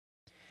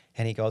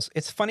 And he goes,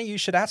 it's funny you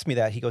should ask me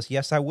that. He goes,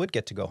 yes, I would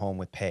get to go home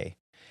with pay.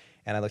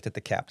 And I looked at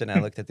the captain, and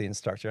I looked at the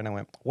instructor, and I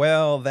went,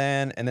 well,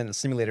 then, and then the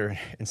simulator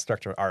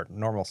instructor, our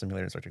normal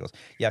simulator instructor goes,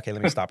 yeah, okay,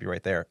 let me stop you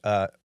right there.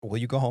 Will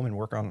you go home and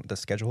work on the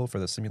schedule for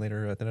the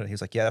simulator? He's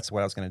like, yeah, that's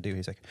what I was going to do.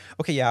 He's like,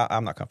 okay, yeah,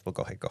 I'm not comfortable.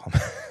 Go ahead, go home.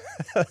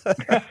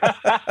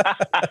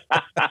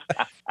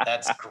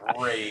 That's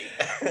great.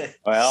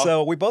 Well,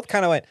 so we both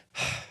kind of went,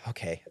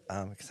 okay,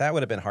 because that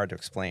would have been hard to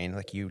explain.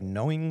 Like you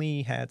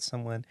knowingly had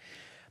someone,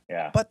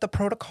 yeah, but the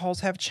protocols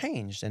have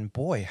changed, and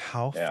boy,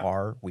 how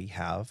far we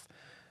have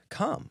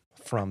come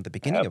from the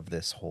beginning of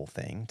this whole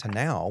thing to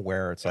now,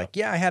 where it's like,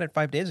 yeah, I had it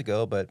 5 days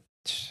ago, but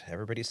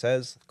everybody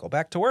says go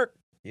back to work.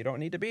 You don't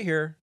need to be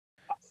here.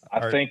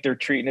 I think they're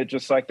treating it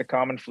just like the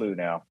common flu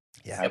now.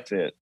 Yeah, that's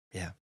it.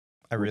 Yeah,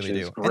 I really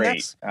do.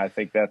 Great. I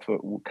think that's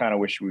what we kind of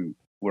wish we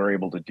were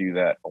able to do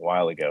that a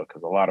while ago,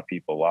 because a lot of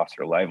people lost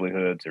their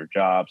livelihoods, their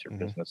jobs, their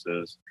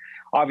businesses,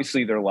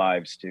 obviously their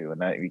lives too,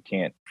 and that we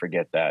can't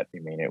forget that. I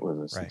mean,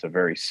 it's a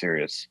very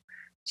serious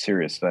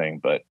thing,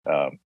 but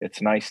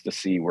it's nice to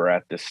see we're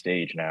at this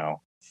stage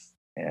now,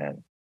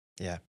 and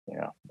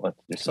let's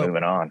just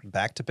moving on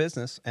back to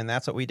business. And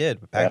that's what we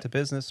did. Back to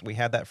business. We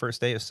had that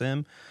first day of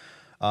sim,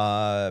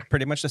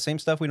 pretty much the same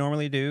stuff we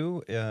normally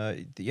do.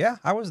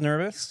 I was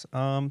nervous,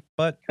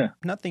 but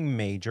nothing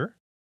major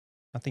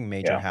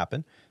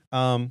happened.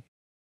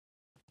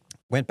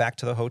 Went back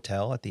to the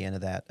hotel at the end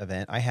of that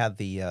event. I had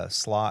the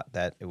slot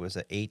that it was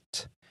at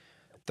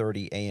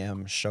 8:30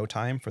 a.m.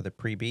 showtime for the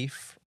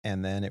pre-beef,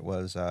 and then it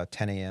was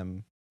 10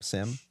 a.m.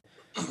 sim.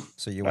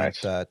 So you went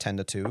 10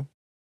 to 2,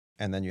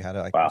 and then you had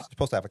you're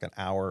supposed to have like an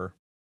hour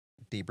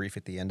debrief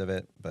at the end of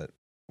it, but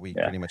we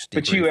pretty much debriefed.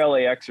 But you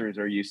LAXers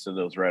are used to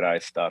those red eye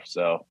stuff,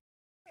 so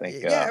I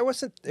think it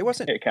wasn't.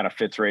 It kind of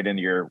fits right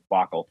into your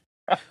buckle.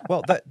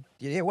 Well,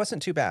 it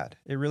wasn't too bad.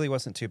 It really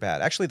wasn't too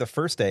bad. Actually, the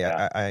first day,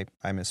 I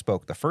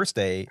misspoke. The first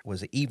day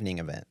was an evening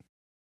event.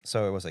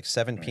 So it was like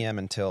 7 p.m.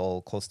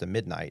 until close to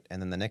midnight.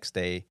 And then the next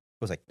day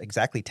was like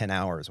exactly 10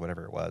 hours,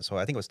 whatever it was. So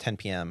I think it was 10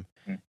 p.m.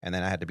 And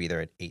then I had to be there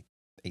at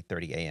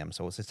 8:30 a.m.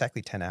 So it was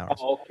exactly 10 hours.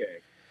 Oh, okay.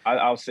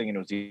 I was thinking it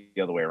was the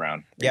other way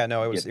around. Yeah,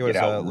 no, it was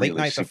late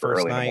night the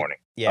first night.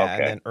 Yeah,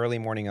 and then early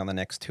morning on the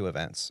next 2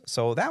 events.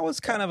 So that was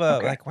kind of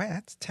like, wow,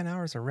 that's 10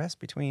 hours of rest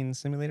between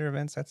simulator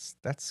events.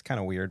 That's kind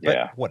of weird,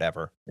 but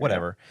whatever.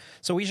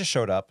 So we just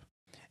showed up,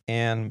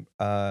 and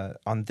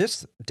on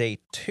this day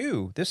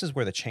 2, this is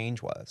where the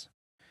change was.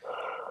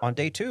 On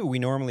day 2, we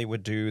normally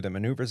would do the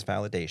maneuvers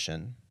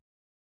validation,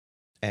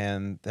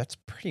 and that's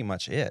pretty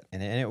much it.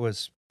 And it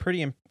was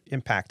pretty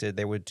impacted.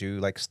 They would do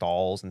like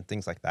stalls and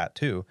things like that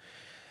too.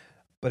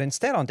 But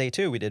instead, on day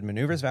 2, we did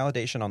maneuvers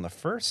validation on the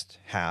first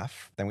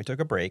half. Then we took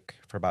a break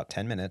for about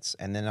 10 minutes.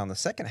 And then on the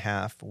second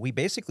half, we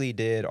basically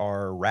did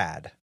our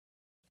RAD,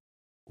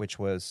 which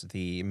was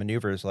the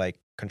maneuvers like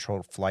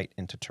controlled flight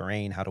into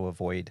terrain, how to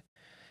avoid,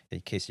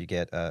 in case you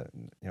get,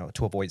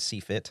 to avoid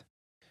CFIT.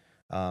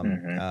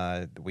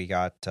 We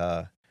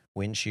got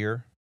wind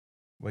shear.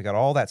 We got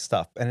all that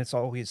stuff. And it's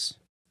always,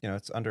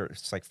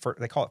 it's like,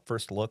 they call it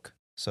first look.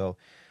 So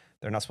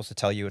they're not supposed to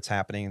tell you what's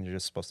happening. And you're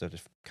just supposed to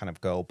just kind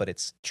of go, but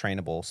it's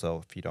trainable.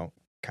 So if you don't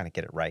kind of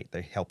get it right,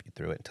 they help you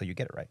through it until you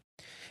get it right.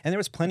 And there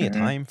was plenty of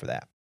time for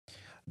that.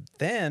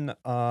 Then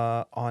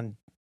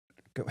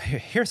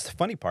here's the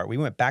funny part. We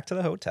went back to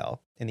the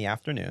hotel in the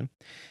afternoon,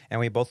 and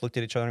we both looked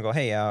at each other and go,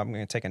 hey, I'm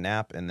going to take a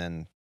nap, and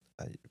then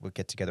we'll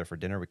get together for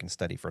dinner. We can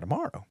study for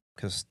tomorrow,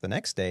 because the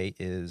next day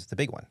is the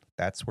big one.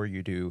 That's where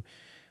you do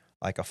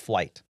like a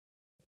flight,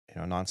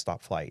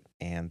 nonstop flight,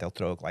 and they'll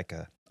throw like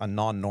a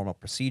non-normal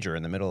procedure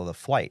in the middle of the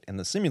flight. And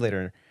the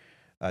simulator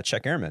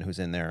check airman who's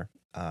in there,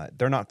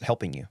 they're not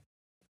helping you.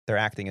 They're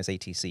acting as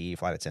ATC,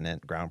 flight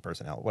attendant, ground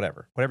personnel,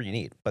 whatever you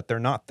need. But they're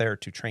not there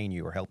to train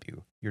you or help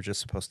you. You're just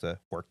supposed to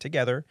work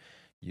together,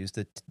 use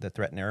the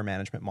threat and error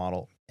management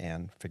model,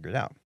 and figure it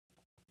out.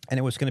 And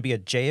it was going to be a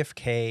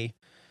JFK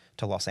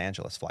to Los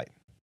Angeles flight.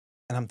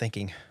 And I'm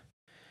thinking,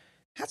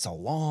 that's a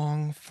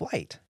long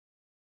flight.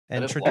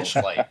 And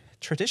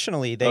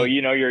traditionally, they. Oh,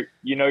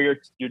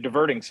 you're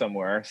diverting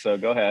somewhere. So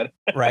go ahead.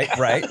 Right.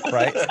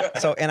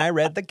 So, and I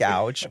read the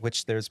gouge,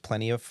 which there's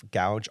plenty of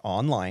gouge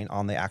online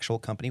on the actual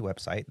company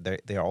website.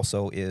 There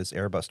also is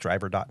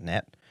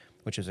airbusdriver.net,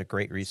 which is a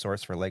great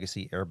resource for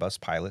legacy Airbus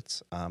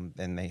pilots.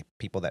 And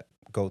people that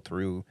go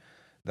through,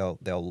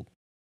 they'll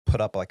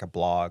put up like a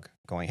blog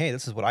going, hey,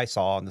 this is what I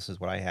saw and this is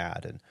what I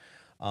had.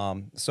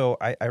 And so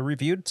I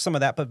reviewed some of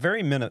that, but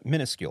very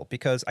minuscule,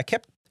 because I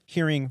kept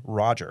hearing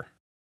Roger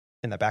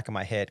in the back of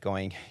my head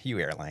going, you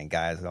airline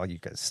guys, all you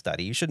guys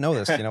study. You should know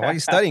this. What are you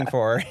studying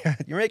for?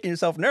 You're making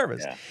yourself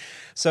nervous. Yeah.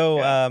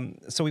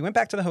 So we went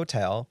back to the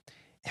hotel,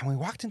 and we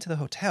walked into the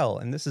hotel,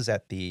 and this is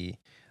at I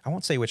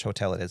won't say which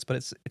hotel it is, but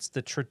it's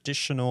the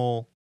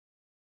traditional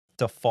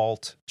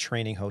default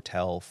training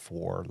hotel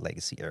for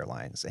legacy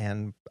airlines.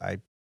 And I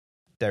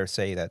dare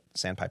say that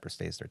Sandpiper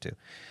stays there too.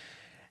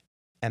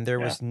 And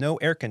there was no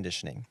air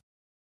conditioning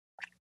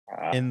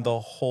in the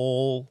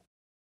whole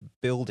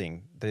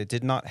building. They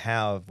did not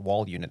have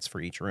wall units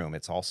for each room.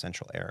 It's all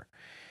central air.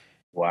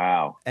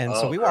 Wow. And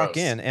so we walk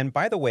in, and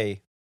by the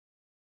way,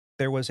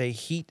 there was a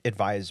heat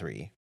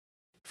advisory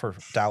for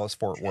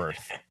Dallas-Fort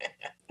Worth.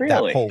 Really?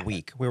 That whole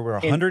week. We were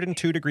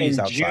 102 degrees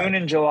outside. June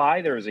and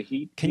July, there was a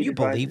heat. Can you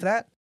believe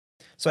that?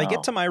 So I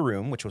get to my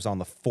room, which was on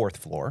the 4th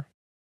floor,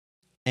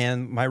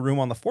 and my room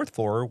on the 4th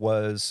floor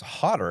was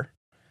hotter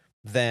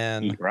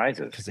than heat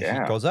rises, because the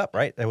heat goes up,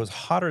 right? It was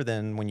hotter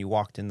than when you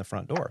walked in the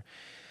front door.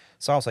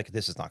 So I was like,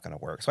 this is not going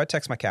to work. So I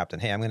text my captain,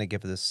 hey, I'm going to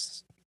give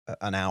this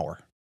an hour.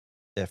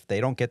 If they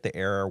don't get the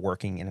air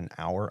working in an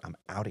hour, I'm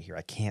out of here.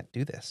 I can't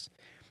do this.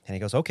 And he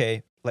goes,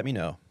 okay, let me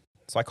know.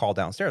 So I called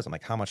downstairs. I'm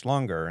like, how much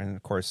longer? And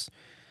of course,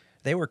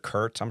 they were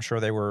curt. I'm sure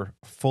they were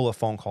full of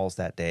phone calls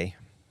that day.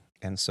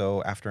 And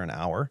so after an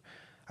hour,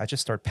 I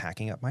just started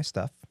packing up my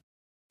stuff,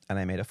 and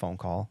I made a phone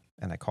call,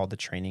 and I called the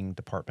training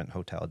department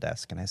hotel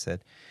desk, and I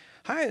said,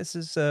 hi, this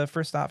is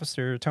First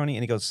Officer Tony.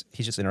 And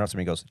he just interrupts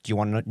me. He goes, do you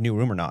want a new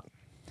room or not?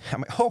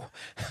 I'm like, oh,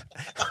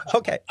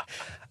 okay.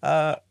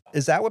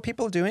 Is that what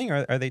people are doing?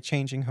 Are they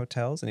changing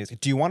hotels? And he's like,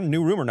 do you want a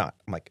new room or not?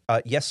 I'm like,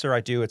 yes, sir, I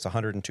do. It's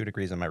 102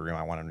 degrees in my room.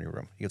 I want a new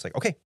room. He was like,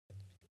 okay,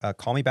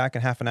 call me back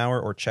in half an hour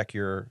or check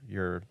your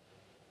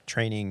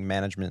training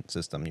management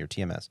system, your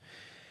TMS,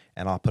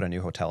 and I'll put a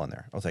new hotel in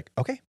there. I was like,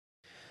 okay.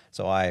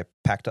 So I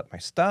packed up my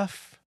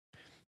stuff,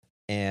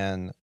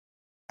 and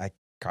I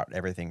got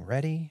everything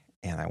ready,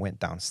 and I went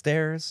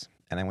downstairs,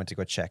 and I went to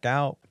go check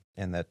out,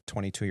 and the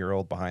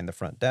 22-year-old behind the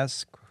front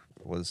desk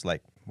was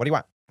like, what do you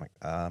want?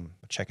 I'm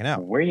like, checking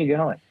out. Where are you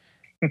going?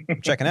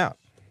 I'm checking out.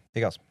 He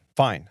goes,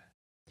 fine.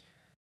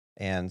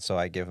 And so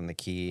I give him the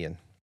key, and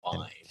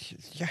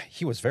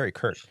he was very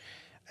curt.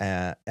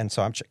 And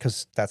so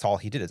because that's all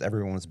he did, is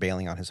everyone was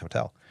bailing on his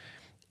hotel.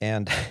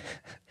 And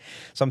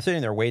so I'm sitting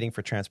there waiting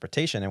for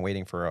transportation and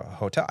waiting for a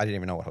hotel. I didn't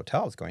even know what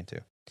hotel I was going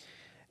to.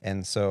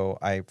 And so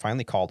I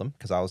finally called him,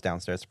 because I was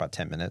downstairs for about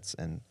 10 minutes.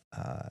 And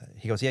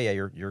he goes, yeah,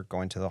 you're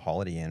going to the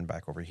Holiday Inn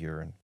back over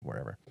here and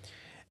wherever.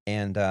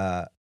 And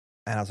I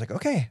was like,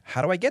 okay,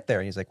 how do I get there?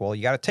 And he's like, well,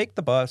 you got to take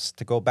the bus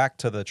to go back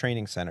to the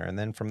training center. And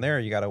then from there,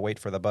 you got to wait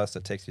for the bus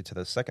that takes you to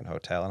the second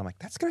hotel. And I'm like,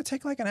 that's going to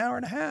take like an hour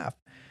and a half.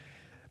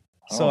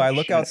 So I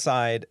look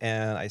outside,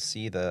 and I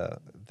see the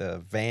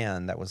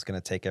van that was going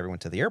to take everyone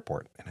to the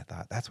airport. And I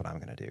thought, that's what I'm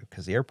going to do,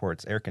 because the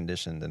airport's air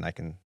conditioned, and I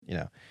can,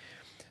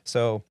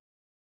 So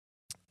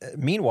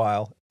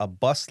meanwhile, a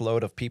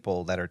busload of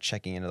people that are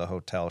checking into the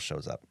hotel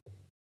shows up.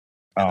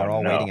 And they're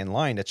all waiting in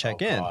line to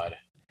check in. God.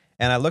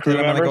 And I look at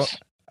them and I go,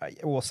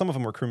 well, some of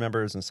them were crew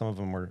members and some of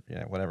them were,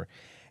 whatever.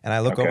 And I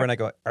look over and I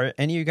go, are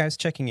any of you guys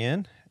checking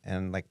in?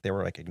 And like, they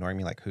were like ignoring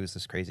me, like, who's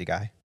this crazy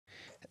guy?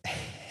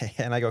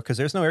 And I go, because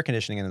there's no air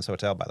conditioning in this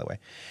hotel, by the way.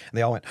 And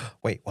they all went,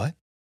 wait, what?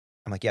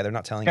 I'm like, yeah, they're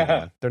not telling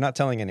anyone. They're not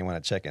telling anyone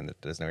at check-in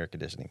that there's no air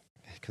conditioning.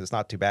 because it's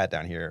not too bad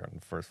down here on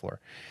the first floor.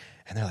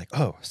 And they're like,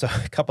 oh, so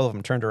a couple of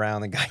them turned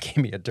around. The guy gave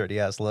me a dirty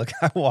ass look.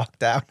 I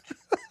walked out.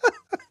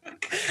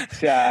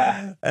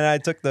 Yeah. And I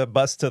took the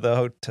bus to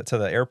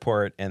the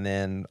airport, and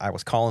then I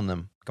was calling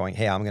them, going,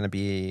 "Hey, I'm going to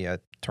be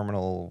at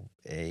Terminal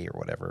A or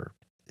whatever.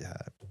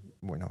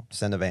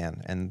 Send a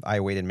van." And I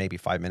waited maybe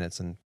 5 minutes,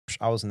 and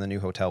I was in the new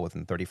hotel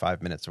within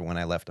 35 minutes of when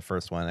I left the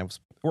first one. It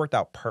worked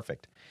out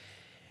perfect.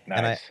 Nice.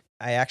 And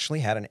I actually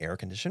had an air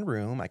conditioned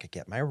room. I could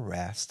get my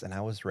rest, and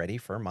I was ready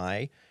for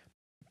my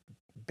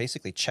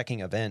basically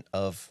checking event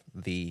of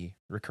the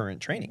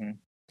recurrent training.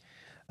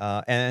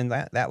 And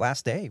that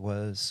last day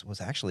was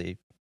actually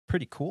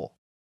pretty cool.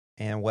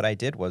 And what I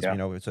did was,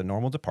 it's a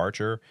normal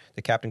departure.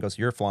 The captain goes,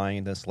 "You're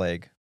flying this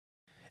leg."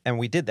 And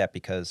we did that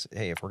because,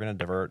 hey, if we're going to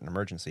divert an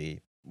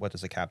emergency, what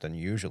does the captain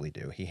usually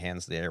do? He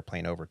hands the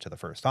airplane over to the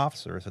first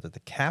officer so that the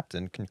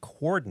captain can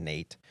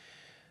coordinate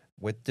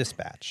with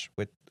dispatch,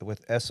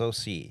 with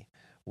SOC,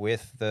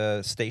 with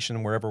the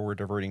station wherever we're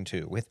diverting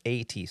to, with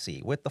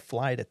ATC, with the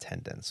flight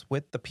attendants,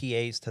 with the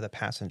PAs to the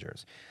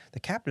passengers.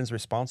 The captain's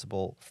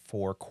responsible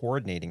for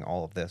coordinating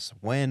all of this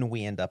when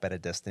we end up at a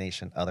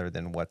destination other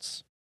than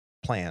what's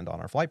planned on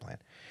our flight plan.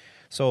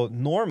 So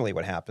normally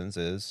what happens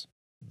is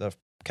the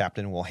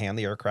captain will hand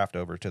the aircraft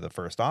over to the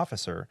first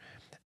officer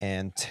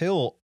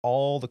until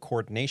all the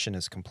coordination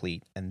is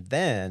complete, and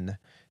then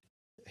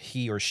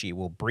he or she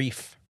will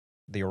brief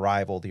the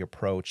arrival, the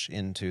approach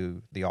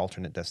into the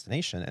alternate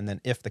destination. And then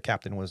if the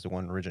captain was the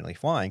one originally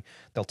flying,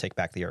 they'll take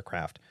back the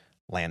aircraft,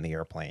 land the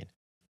airplane,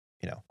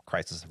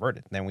 crisis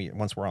averted. Then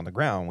once we're on the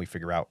ground, we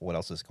figure out what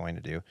else is going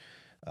to do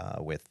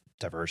with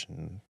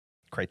diversion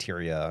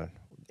criteria,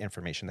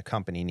 information the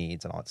company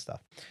needs, and all that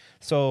stuff.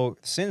 So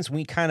since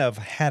we kind of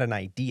had an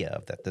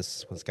idea that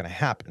this was going to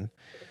happen,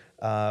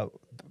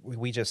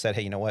 we just said,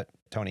 "Hey, you know what,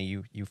 Tony,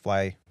 you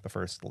fly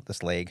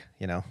this leg,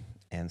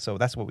 And so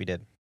that's what we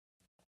did.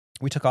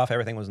 We took off,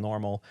 everything was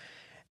normal,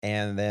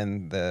 and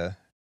then the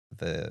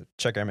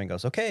check airman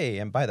goes, "Okay,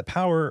 and by the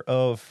power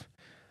of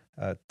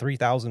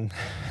 3,000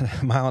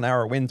 mile an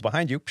hour winds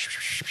behind you,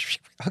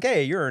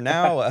 okay, you're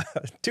now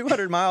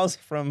 200 miles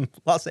from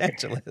Los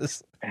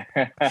Angeles."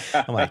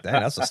 I'm like,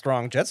 "Dang, that's a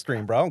strong jet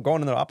stream, bro. I'm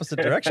going in the opposite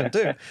direction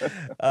too."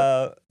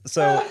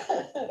 So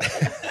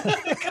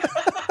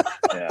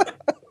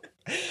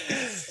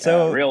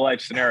real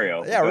life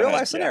scenario. Yeah, real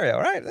life scenario,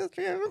 right? That's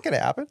gonna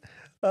happen.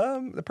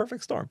 The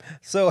perfect storm.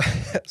 So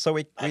That's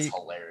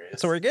hilarious.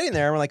 So we're getting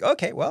there, and we're like,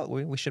 okay, well,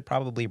 we should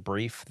probably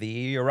brief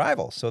the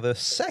arrival. So the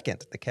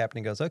second the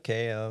captain goes,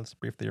 "Okay, let's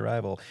brief the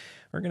arrival.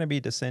 We're going to be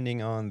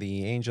descending on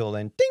the Angel,"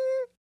 and ding!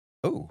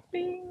 Oh,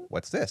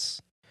 what's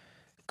this?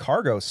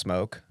 Cargo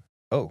smoke.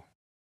 Oh,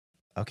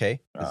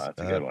 okay. That's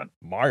a good one.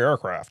 My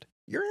aircraft.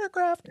 Your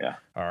aircraft? Yeah.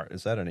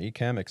 Is that an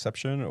ECAM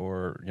exception,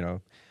 or,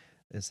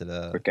 is it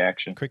a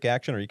quick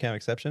action or ECAM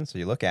exception? So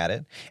you look at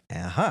it.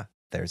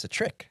 There's a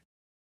trick.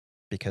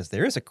 Because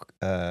there is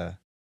a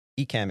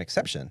ECAM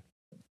exception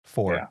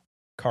for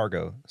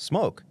cargo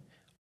smoke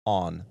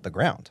on the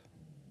ground.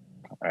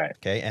 All right.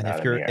 Okay.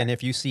 And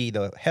if you see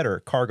the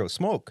header cargo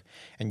smoke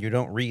and you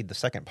don't read the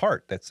second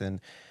part that's in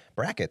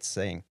brackets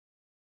saying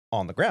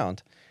on the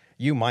ground,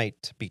 you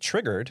might be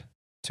triggered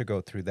to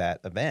go through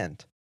that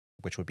event,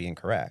 which would be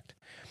incorrect.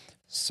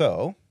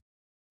 So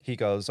he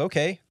goes,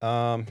 "Okay,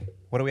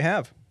 what do we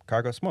have?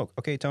 Cargo smoke.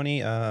 Okay,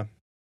 Tony,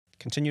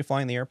 continue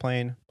flying the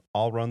airplane.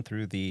 I'll run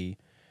through the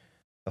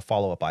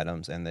follow-up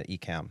items and the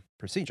ECAM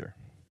procedure."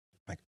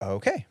 I'm like,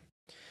 okay.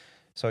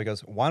 So he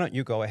goes, "Why don't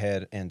you go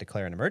ahead and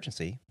declare an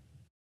emergency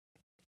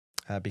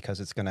because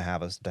it's going to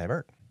have us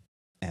divert?"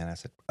 And I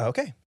said,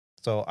 okay.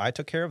 So I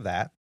took care of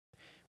that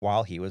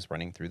while he was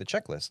running through the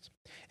checklist.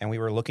 And we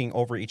were looking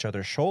over each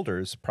other's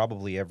shoulders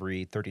probably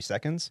every 30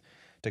 seconds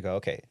to go,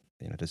 okay,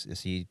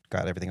 is he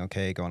got everything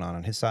okay going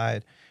on his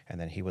side? And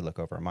then he would look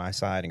over on my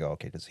side and go,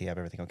 okay, does he have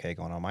everything okay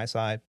going on my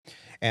side?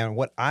 And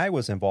what I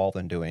was involved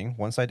in doing,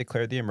 once I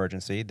declared the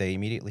emergency, they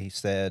immediately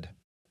said,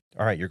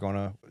 "All right,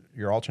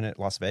 you're alternate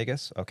Las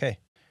Vegas. Okay,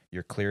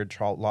 you're cleared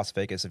to Las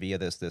Vegas via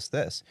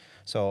this.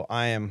 So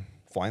I am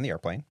flying the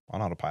airplane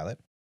on autopilot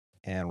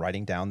and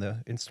writing down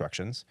the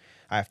instructions.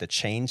 I have to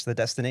change the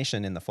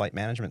destination in the flight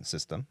management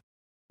system,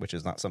 which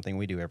is not something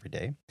we do every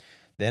day.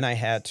 Then I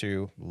had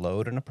to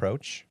load an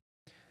approach.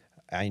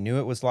 I knew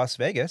it was Las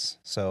Vegas,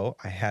 so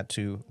I had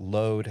to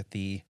load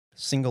the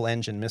single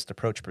engine missed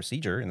approach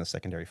procedure in the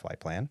secondary flight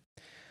plan.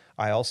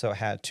 I also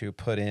had to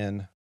put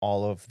in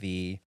all of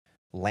the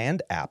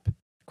land app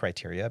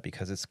criteria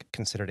because it's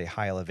considered a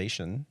high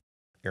elevation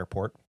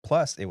airport.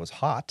 Plus, it was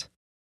hot.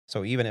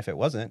 So even if it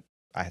wasn't,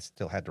 I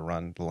still had to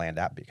run the land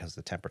app because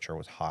the temperature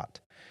was hot.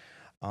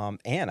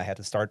 And I had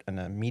to start an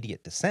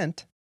immediate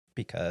descent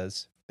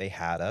because they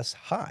had us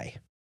high.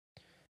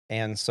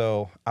 And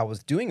so I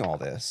was doing all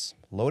this,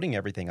 loading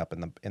everything up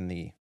in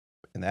the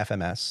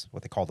FMS,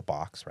 what they call the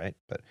box, right?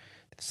 But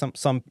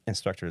some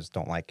instructors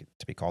don't like it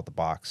to be called the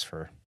box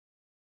for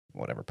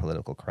whatever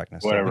political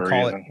correctness. Whatever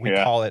so we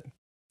call it,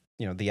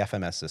 the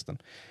FMS system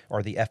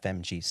or the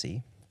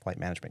FMGC, Flight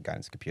Management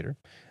Guidance Computer.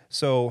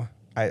 So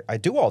I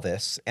do all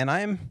this, and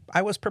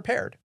I was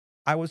prepared.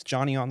 I was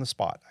Johnny on the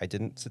spot. I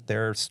didn't sit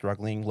there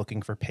struggling,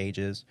 looking for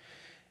pages.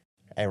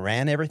 I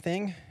ran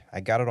everything.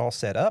 I got it all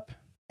set up.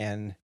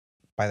 And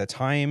by the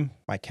time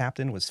my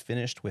captain was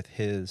finished with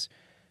his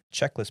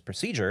checklist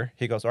procedure,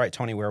 he goes, all right,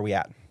 Tony, where are we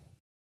at?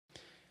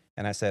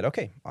 And I said,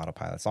 okay,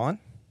 autopilot's on.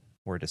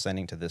 We're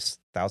descending to this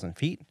 1,000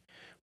 feet.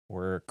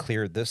 We're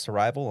cleared this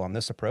arrival on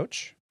this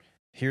approach.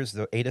 Here's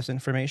the ATIS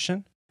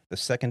information. The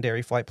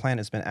secondary flight plan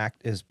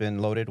has been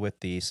loaded with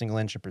the single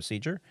engine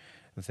procedure.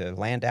 The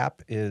land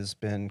app has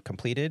been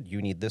completed.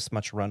 You need this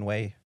much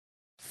runway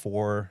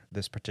for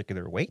this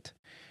particular weight.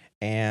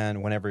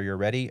 And whenever you're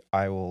ready,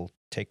 I will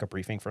take a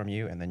briefing from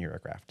you and then your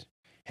aircraft.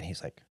 And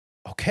he's like,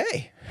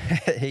 okay.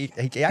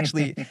 he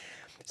actually,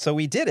 so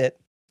we did it.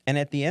 And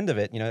at the end of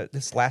it,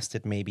 this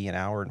lasted maybe an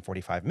hour and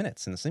 45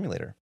 minutes in the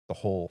simulator, the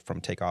whole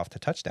from takeoff to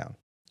touchdown.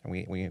 And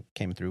we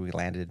came through, we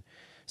landed.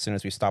 As soon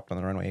as we stopped on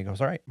the runway, he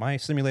goes, all right, my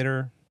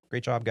simulator,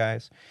 great job,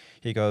 guys.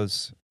 He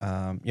goes,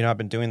 I've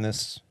been doing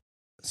this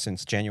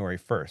since January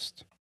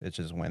 1st,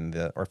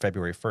 or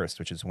February 1st,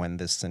 which is when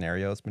this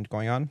scenario has been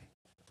going on.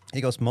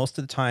 He goes, most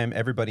of the time,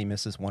 everybody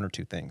misses one or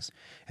two things,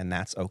 and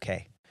that's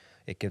okay.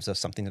 It gives us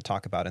something to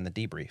talk about in the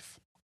debrief.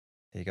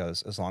 He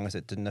goes, as long as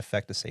it didn't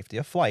affect the safety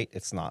of flight,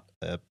 it's not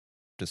a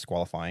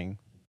disqualifying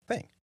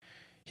thing.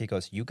 He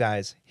goes, you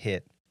guys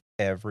hit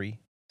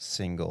every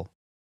single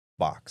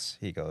box.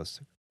 He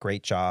goes,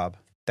 great job.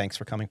 Thanks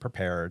for coming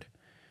prepared.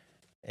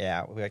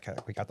 Yeah, we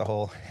got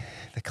the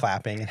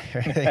clapping and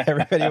everything.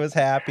 Everybody was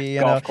happy.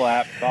 Golf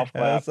clap.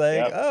 It's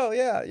like, oh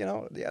yeah,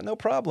 no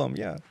problem.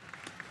 Yeah.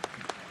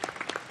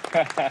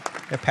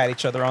 We pat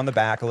each other on the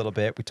back a little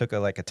bit. We took a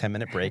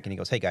 10-minute break, and he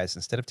goes, hey guys,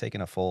 instead of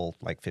taking a full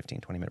 15,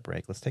 20-minute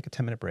break, let's take a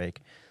 10-minute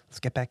break. Let's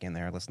get back in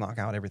there. Let's knock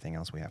out everything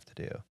else we have to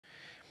do.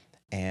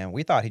 And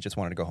we thought he just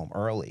wanted to go home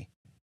early.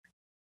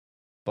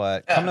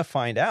 But come to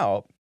find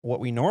out, what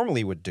we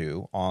normally would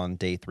do on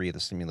day 3 of the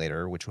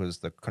simulator, which was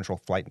the control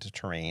flight into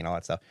terrain, all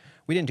that stuff,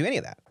 we didn't do any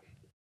of that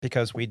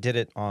because we did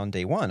it on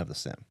day 1 of the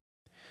sim.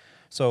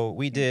 So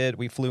we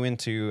flew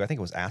into, I think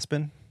it was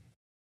Aspen.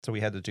 So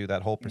we had to do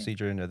that whole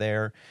procedure into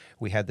there.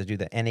 We had to do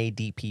the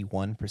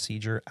NADP1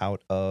 procedure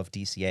out of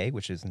DCA,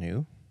 which is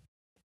new.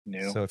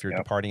 So if you're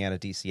departing out of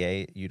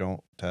DCA, you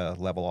don't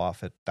level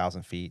off at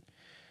 1,000 feet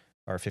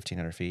or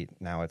 1,500 feet.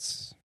 Now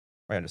it's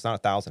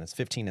not 1,000, it's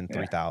 15 and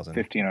 3,000.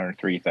 1,500,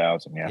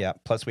 3,000, yeah. Yeah,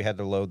 plus we had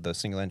to load the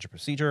single engine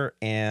procedure,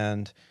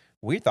 and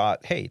we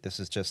thought, hey, this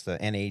is just the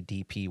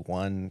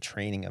NADP1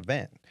 training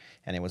event.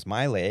 And it was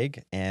my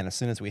leg, and as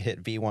soon as we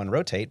hit V1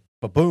 rotate,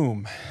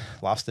 ba-boom,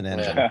 lost an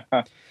engine.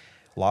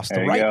 Lost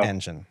the right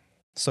engine.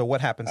 So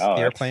what happens to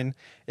the airplane?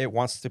 It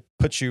wants to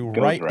put you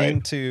right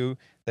into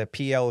the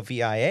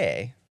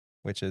PLVIA,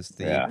 which is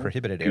the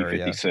prohibited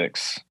area.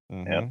 P56.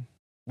 Mm-hmm. Yep.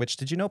 Which,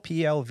 did you know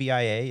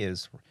PLVIA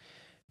is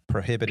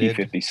prohibited?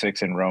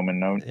 P56 in Roman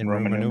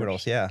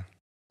numerals. Yeah.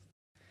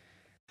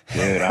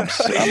 Dude, I'm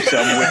wicked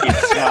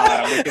smart.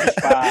 I'm wicked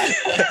spot.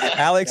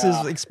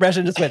 Alex's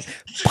expression just went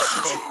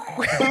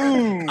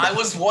boom. I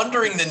was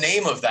wondering the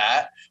name of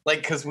that,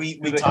 because we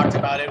talked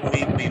about it.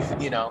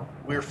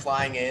 We were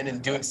flying in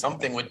and doing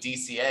something with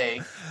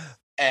DCA,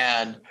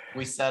 and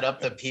we set up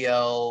the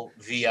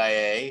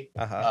PLVIA,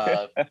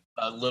 a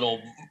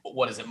little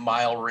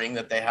mile ring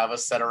that they have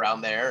us set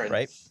around there, and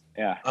right.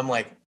 Yeah, I'm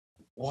like,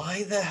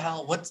 why the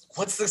hell?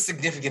 What's the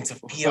significance of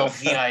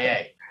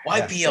PLVIA?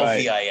 Why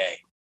PLVIA?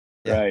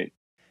 Yeah. Right.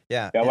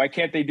 Yeah. Why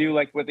can't they do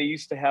like what they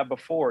used to have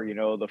before?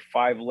 The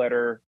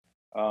 5-letter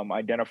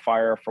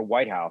identifier for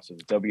White House,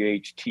 is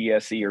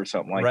WHTSE or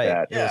something like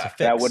that. Yeah.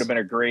 That would have been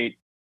a great,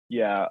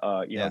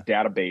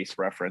 database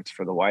reference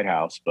for the White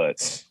House.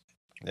 But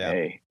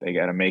hey, they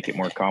got to make it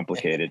more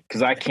complicated,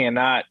 because I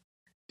cannot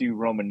do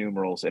Roman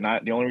numerals, and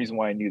the only reason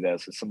why I knew that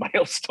is because somebody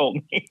else told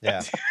me.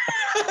 Yeah.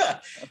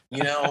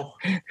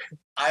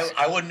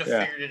 I wouldn't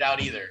have figured it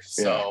out either.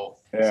 So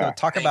So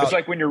talk about, it's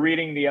like when you're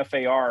reading the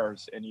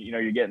FARs and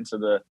you're getting to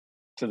the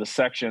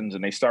sections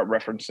and they start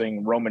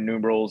referencing Roman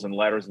numerals and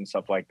letters and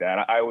stuff like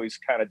that. I always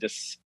kind of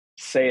just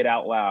say it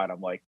out loud. I'm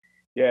like,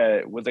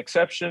 with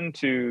exception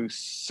to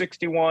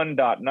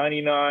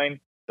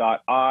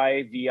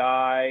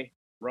 61.99.IVI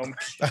Roman.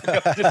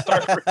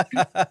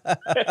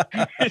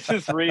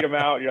 Just read them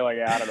out. And you're like,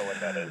 I don't know what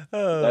that is.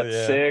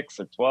 That's 6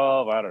 or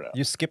 12. I don't know.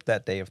 You skipped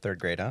that day of 3rd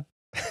grade, huh?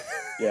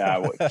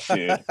 Yeah,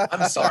 dude.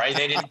 I'm sorry,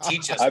 they didn't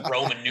teach us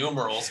Roman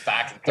numerals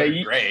back in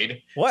 3rd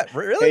grade. What?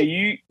 Really?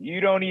 Hey,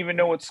 you don't even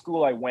know what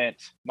school I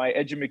went. My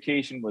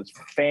education was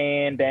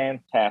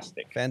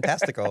fantastic.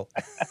 Fantastical.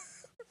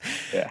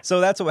 Yeah.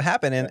 So that's what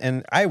happened,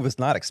 and I was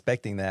not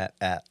expecting that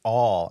at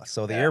all.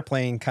 So the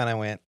airplane kind of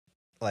went,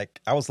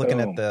 I was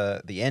looking at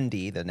the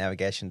ND, the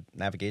navigation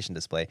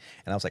display,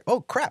 and I was like,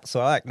 oh crap. So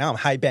now I'm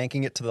high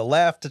banking it to the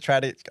left to try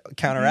to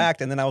counteract.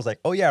 Mm-hmm. And then I was like,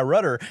 oh yeah,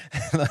 rudder.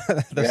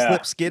 the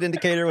slip skid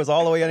indicator was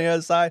all the way on the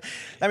other side.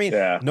 I mean,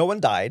 no one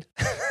died.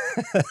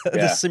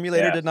 The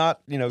simulator did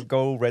not,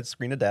 go red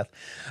screen of death.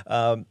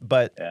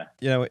 But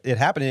it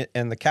happened,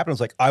 and the captain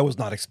was like, "I was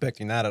not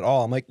expecting that at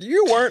all." I'm like,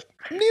 "You weren't.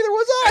 Neither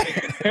was I."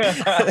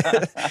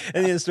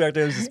 And the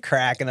instructor was just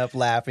cracking up,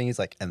 laughing. He's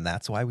like, "And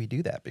that's why we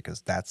do that,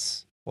 because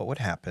that's what would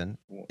happen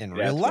in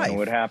real life. What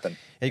would happen?"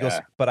 And he goes,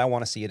 "But I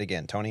want to see it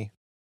again, Tony.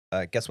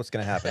 Guess what's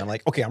going to happen?" I'm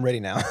like, "Okay, I'm ready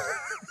now."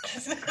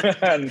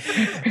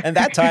 And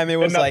that time it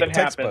was like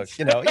textbook,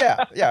 it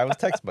was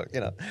textbook,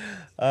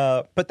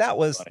 but that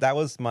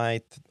was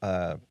my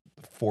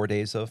 4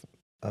 days of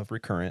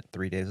recurrent,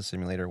 3 days of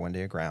simulator, 1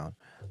 day of ground.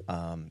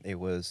 It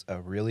was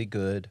a really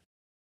good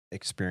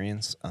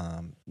experience.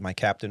 My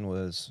captain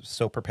was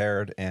so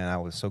prepared, and I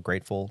was so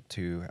grateful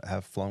to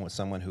have flown with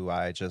someone who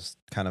I just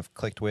kind of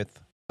clicked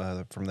with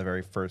from the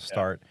very first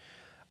start.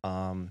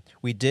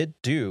 We did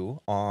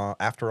do,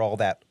 after all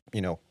that,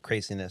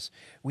 craziness,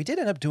 we did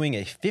end up doing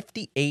a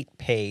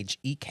 58-page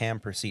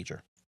ECAM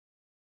procedure.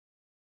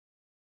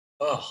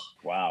 Oh,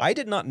 wow. I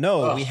did not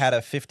know we had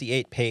a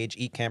 58-page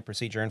ECAM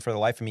procedure, and for the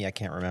life of me, I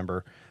can't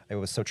remember. It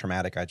was so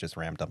traumatic, I just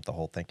rammed up the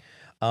whole thing.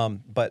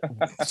 But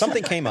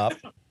something came up,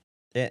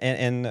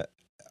 and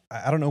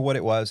I don't know what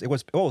it was. It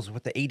was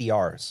with the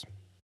ADRs.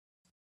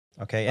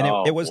 Okay,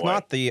 and it was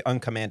not the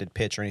uncommanded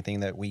pitch or anything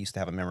that we used to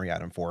have a memory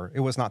item for. It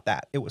was not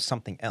that. It was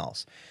something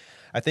else.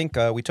 I think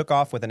we took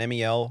off with an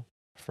MEL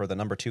for the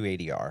number 2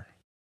 ADR,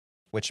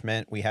 which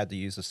meant we had to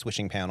use the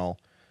switching panel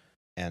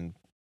and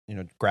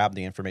grab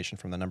the information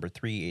from the number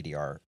 3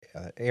 ADR,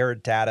 air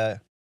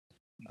data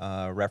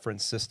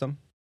reference system,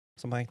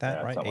 something like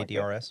that, right?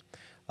 ADRS.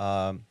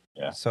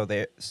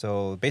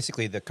 So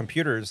basically the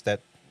computers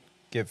that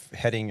give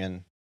heading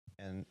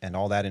and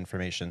all that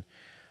information.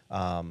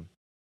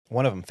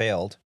 One of them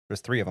failed.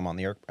 There's 3 of them on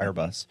the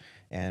Airbus,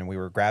 and we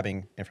were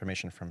grabbing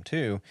information from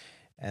 2.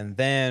 And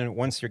then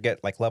once you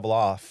get level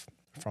off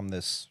from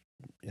this,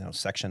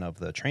 section of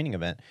the training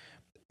event,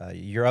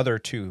 your other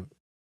 2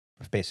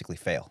 basically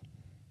fail.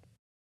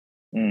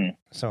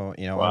 So,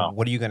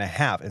 what are you going to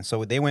have? And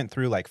so they went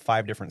through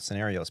 5 different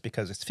scenarios,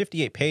 because it's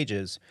 58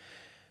 pages,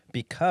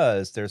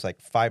 because there's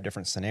 5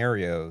 different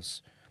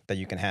scenarios that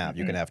you can have.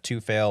 You can have 2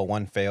 fail,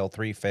 1 fail,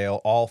 3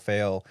 fail, all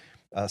fail,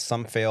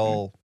 some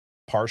fail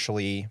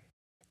partially.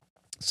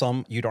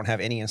 Some you don't have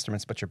any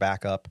instruments but your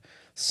backup.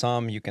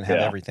 Some you can have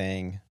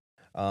everything.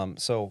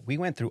 So we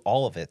went through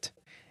all of it.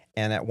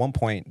 And at one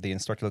point, the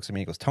instructor looks at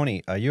me and goes,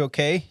 "Tony, are you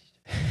okay?"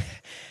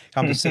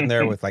 I'm just sitting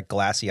there with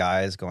glassy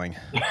eyes going,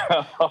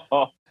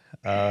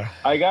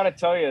 I got to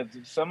tell you,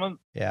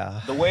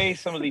 the way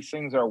some of these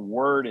things are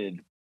worded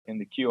in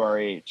the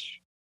QRH,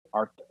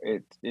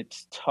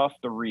 it's tough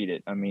to read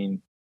it. I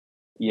mean,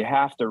 you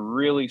have to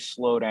really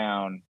slow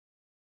down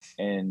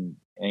and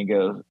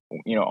go,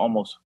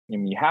 almost,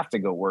 you have to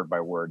go word by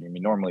word.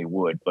 Normally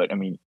would, but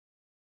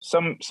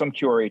some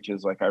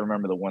QRHs, I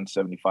remember the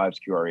 175's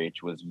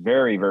QRH was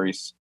very, very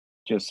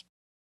just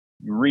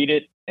read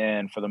it.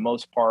 And for the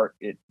most part,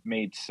 it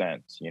made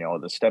sense.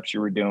 The steps you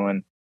were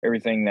doing,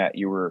 everything that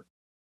you were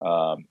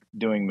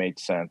doing made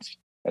sense.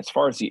 As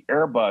far as the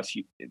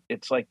Airbus,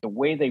 it's the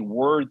way they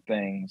word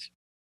things,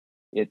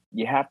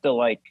 you have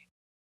to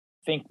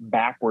think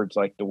backwards,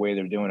 the way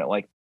they're doing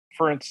it.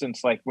 For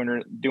instance, when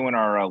we're doing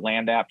our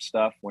land app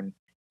stuff, when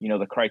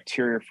the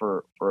criteria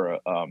for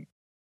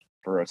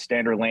a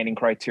standard landing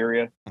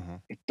criteria,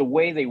 the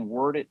way they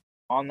word it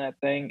on that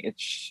thing,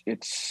 it's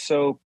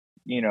so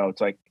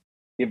it's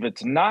if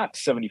it's not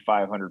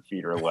 7,500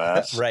 feet or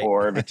less, right.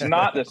 Or if it's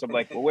not this, I'm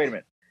like, well, wait a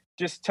minute,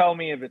 just tell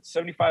me if it's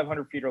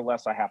 7,500 feet or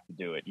less, I have to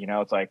do it.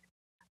 It's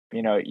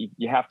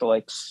you have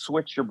to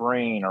switch your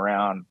brain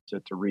around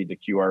to read the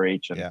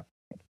QRH and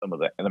some of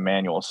the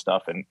manual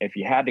stuff. And if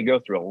you had to go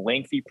through a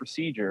lengthy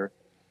procedure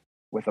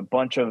with a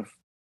bunch of,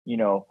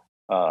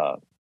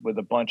 with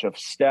a bunch of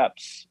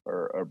steps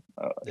or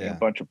a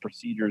bunch of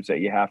procedures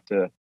that you have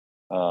to,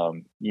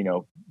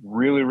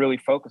 really, really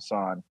focus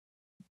on,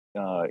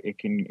 it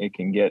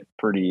can get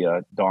pretty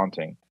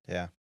daunting.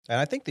 Yeah. And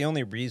I think the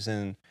only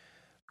reason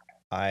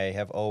I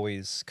have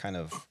always kind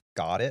of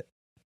got it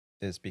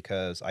is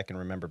because I can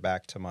remember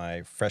back to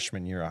my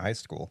freshman year of high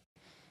school,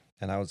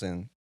 and I was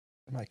in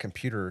my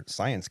computer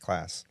science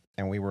class,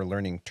 and we were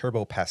learning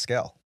Turbo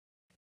Pascal.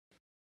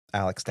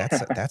 Alex,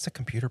 that's a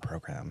computer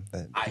program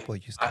that people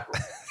used to.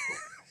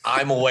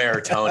 I'm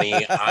aware, Tony.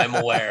 I'm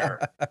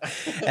aware.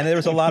 And there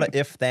was a lot of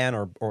if then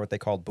or what they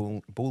called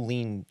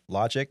Boolean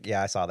logic.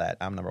 Yeah, I saw that.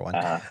 I'm number 1.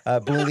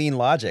 Boolean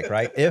logic,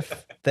 right?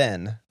 If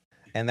then,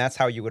 and that's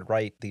how you would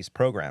write these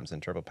programs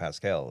in Turbo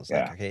Pascal. It's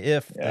okay,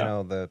 if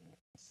the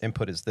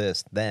input is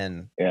this,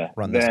 then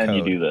run this code. Then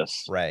you do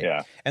this. Right.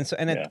 Yeah. And so,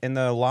 and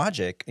the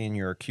logic in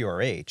your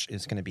QRH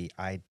is going to be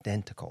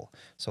identical.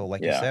 So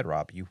like you said,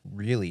 Rob, you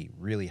really,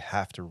 really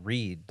have to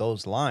read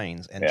those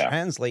lines and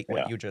translate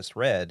what you just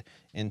read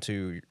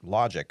into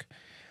logic,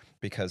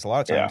 because a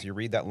lot of times you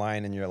read that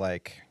line and you're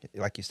like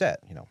you said,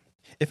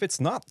 if it's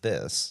not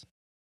this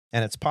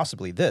and it's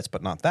possibly this,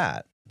 but not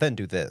that, then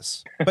do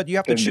this. But you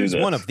have to choose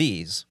one of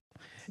these.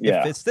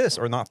 If it's this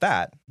or not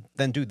that,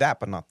 then do that,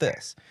 but not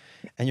this.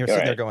 And you're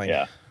sitting there going,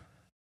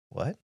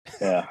 What?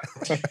 Yeah.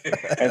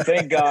 And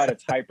thank God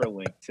it's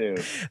hyperlink too.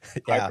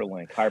 Yeah.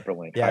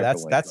 Hyperlink. Yeah,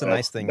 that's a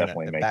nice thing.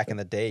 Definitely makes Back sense. in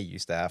the day, you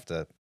used to have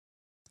to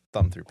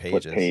thumb through Flip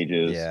pages.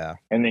 pages. Yeah.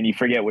 And then you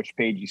forget which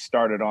page you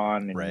started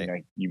on, and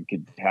Right. you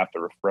could have to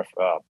refresh.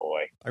 Oh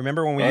boy. I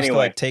remember when we used to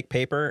Anyway. like take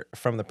paper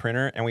from the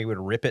printer and we would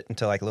rip it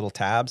into like little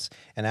tabs,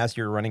 and as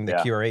you're running the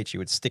Yeah. QRH, you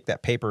would stick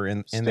that paper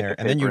in Stick there, the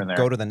and then paper you in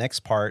go there. to the next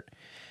part,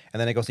 and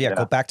then it goes, Yeah.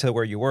 go back to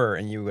where you were,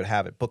 and you would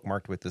have it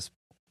bookmarked with this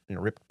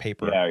ripped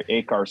paper. Yeah,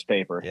 ACARS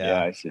paper. Yeah.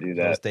 Yeah, I used to do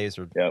Those that. days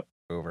are Yep.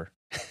 over.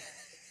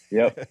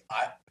 Yep.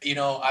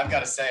 I've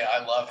got to say,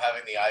 I love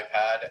having the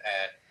iPad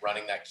and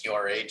running that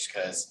QRH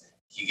because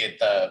you get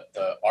the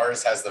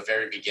ours has the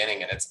very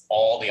beginning and it's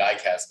all the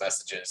ICAST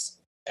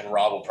messages. And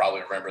Rob will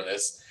probably remember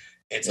this.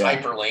 It's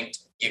hyperlinked.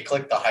 You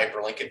click the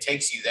hyperlink, it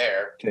takes you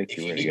there. If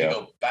you need to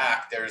go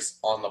back, there's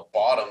on the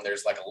bottom,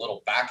 there's like a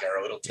little back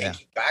arrow. It'll take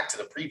you back to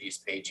the previous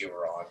page you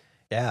were on.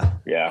 Yeah.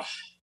 Yeah.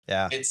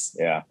 Yeah. It's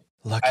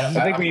lucky. I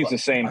think we use the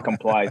same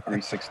Comply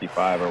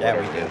 365 or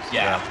whatever it is.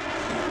 Yeah,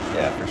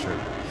 for sure.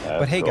 That's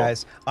but hey, cool.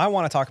 guys, I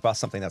want to talk about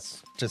something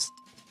that's just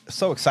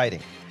so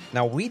exciting.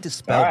 Now, we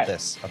dispelled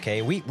this,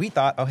 okay? We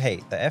thought, oh,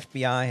 hey, the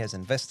FBI has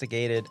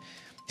investigated.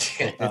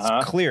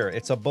 It's clear.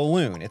 It's a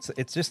balloon.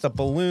 It's just a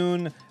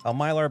balloon, a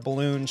Mylar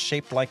balloon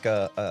shaped like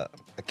a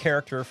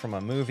character from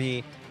a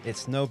movie.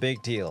 It's no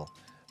big deal.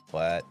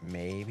 But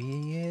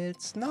maybe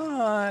it's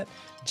not.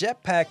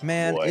 Jetpack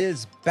Man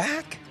is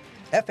back.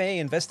 FAA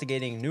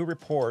investigating new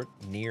report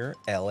near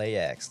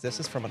LAX. This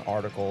is from an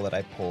article that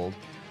I pulled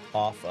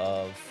off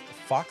of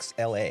Fox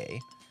LA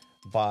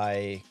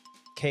by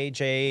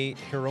KJ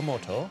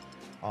Hiromoto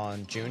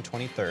on June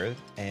 23rd.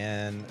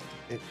 And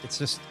it's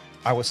just,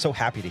 I was so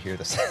happy to hear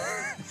this.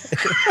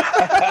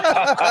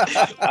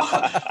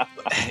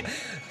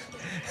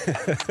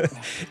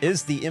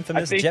 Is the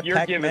infamous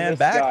Jetpack Man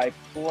back? Guy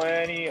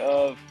plenty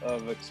of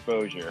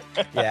exposure.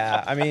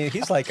 Yeah, I mean,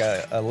 he's like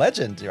a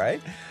legend,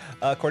 right?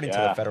 According to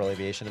the Federal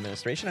Aviation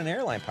Administration, an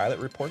airline pilot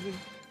reported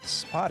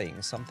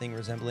spotting something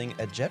resembling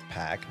a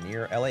jetpack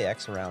near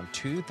LAX around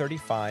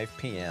 2:35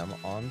 p.m.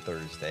 on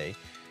Thursday.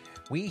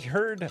 We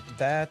heard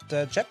that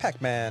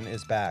Jetpack Man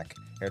is back,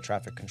 Air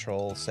Traffic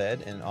Control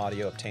said in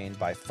audio obtained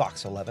by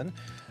Fox 11.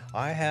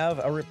 I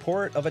have a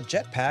report of a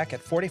jetpack at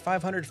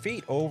 4,500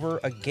 feet over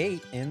a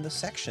gate in the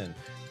section,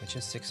 which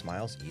is 6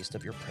 miles east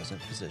of your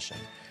present position.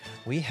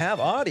 We have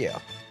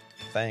audio.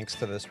 Thanks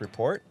to this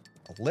report,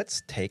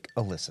 let's take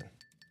a listen.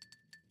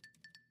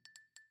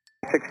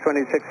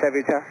 626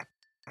 Heavy Tower.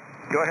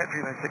 Go ahead,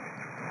 396.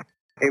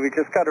 Hey, we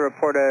just got a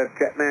report of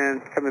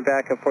Jetman coming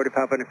back at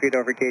 4,500 feet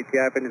over gate. Do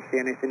you happen to see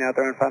anything out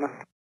there on final?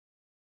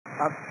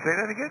 Say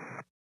that again?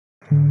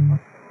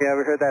 Yeah,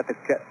 we heard that the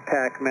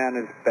Jetpack Man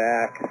is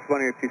back. Just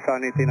wondering if you saw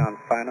anything on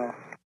final.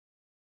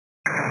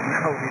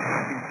 No, we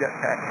didn't see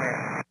Jetpack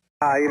Man.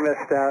 Ah, you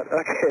missed out.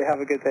 Okay,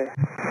 have a good day.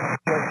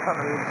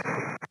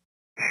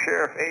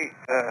 Sheriff 8,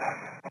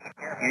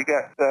 you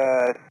got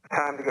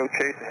time to go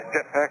chase a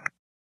jetpack?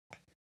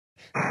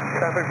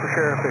 Traffic for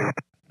Sheriff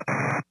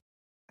 8.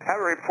 Have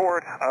a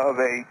report of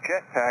a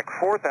jetpack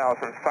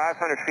 4,500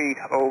 feet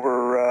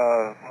over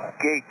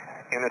gate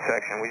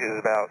intersection, which is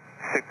about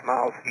 6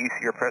 miles east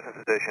of your present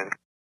position.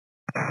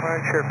 All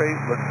right, Sheriff 8,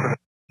 look for the...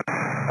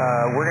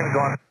 we're going to go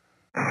on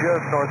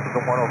just north of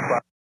the 105,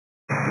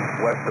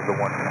 west of the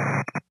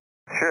 1.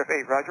 Sheriff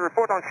 8, Roger.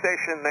 Report on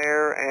station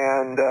there,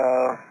 and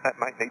that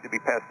might need to be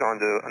passed on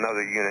to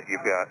another unit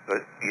you've got,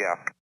 but yeah.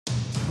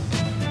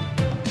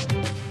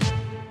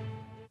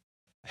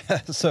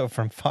 So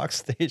from Fox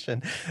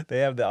Station, they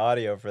have the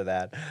audio for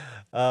that.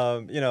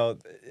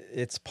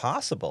 It's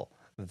possible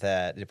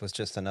that it was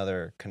just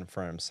another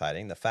confirmed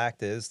sighting. The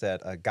fact is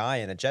that a guy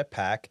in a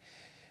jetpack,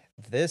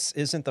 this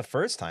isn't the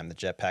first time the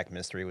jetpack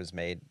mystery was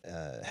made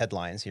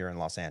headlines here in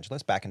Los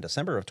Angeles. Back in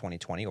December of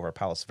 2020 over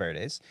Palos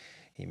Verdes,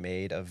 he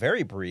made a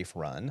very brief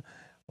run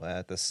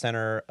at the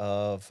center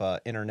of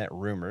internet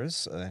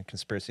rumors and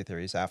conspiracy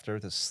theories after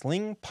the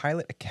Sling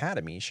Pilot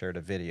Academy shared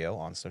a video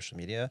on social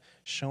media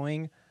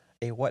showing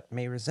what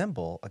may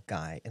resemble a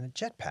guy in a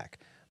jetpack.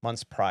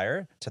 Months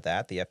prior to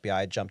that, the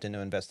FBI jumped into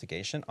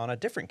investigation on a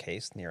different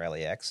case near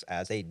LAX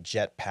as a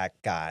jetpack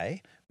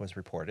guy was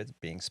reported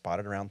being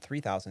spotted around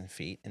 3,000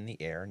 feet in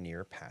the air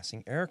near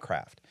passing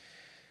aircraft.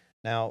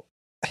 Now,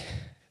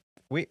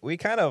 we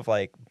kind of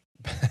like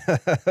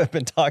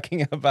been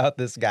talking about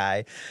this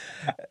guy,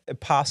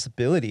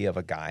 possibility of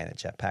a guy in a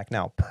jetpack.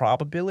 Now,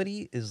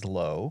 probability is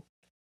low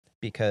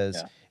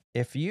because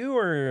if you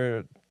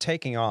were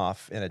taking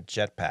off in a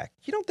jetpack,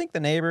 you don't think the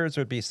neighbors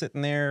would be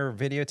sitting there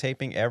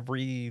videotaping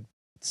every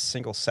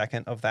single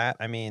second of that?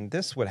 I mean,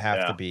 this would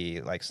have to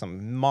be like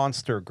some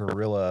monster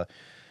gorilla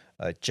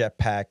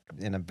jetpack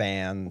in a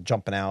van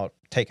jumping out,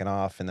 taking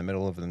off in the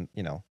middle of the,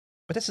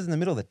 but this is in the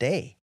middle of the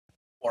day.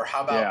 Or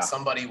how about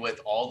somebody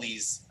with all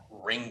these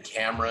Ring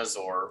cameras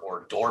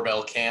or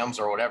doorbell cams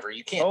or whatever?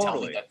 You can't tell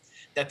me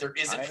that there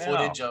isn't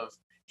footage of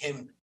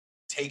him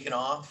taking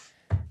off.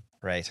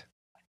 Right.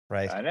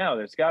 I know.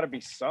 There's got to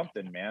be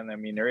something, man. I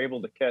mean, they're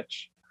able to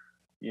catch,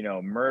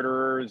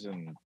 murderers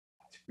and,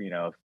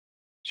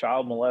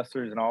 child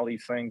molesters and all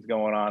these things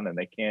going on, and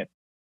they can't.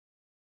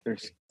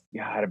 There's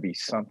got to be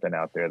something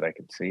out there that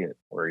could see it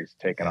where he's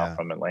taking off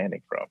from and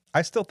landing from.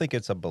 I still think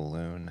it's a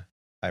balloon.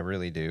 I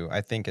really do.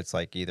 I think it's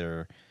like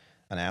either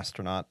an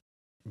astronaut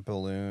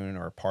balloon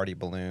or a party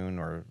balloon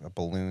or a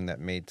balloon that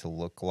made to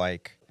look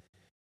like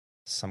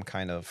some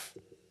kind of,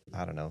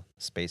 I don't know,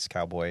 space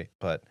cowboy.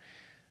 But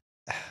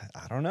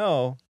I don't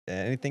know.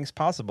 Anything's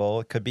possible.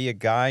 It could be a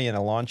guy in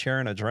a lawn chair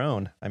and a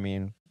drone. I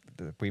mean,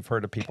 we've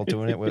heard of people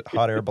doing it with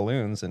hot air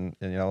balloons and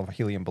you know,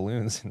 helium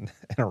balloons and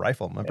a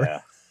rifle. Remember?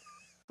 Yeah.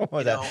 What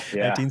was that?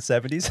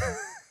 1970s?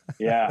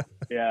 Yeah.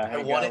 I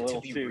want it to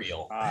be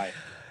real. High.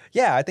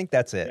 Yeah, I think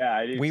that's it. Yeah,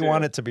 I do we too.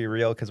 want it to be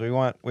real because we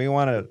want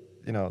to,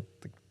 you know,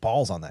 the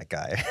balls on that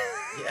guy.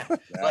 Yeah,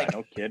 like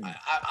no kidding.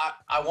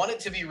 I want it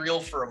to be real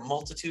for a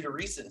multitude of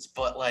reasons,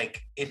 but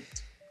like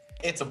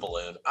it's a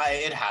balloon.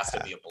 It has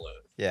to be a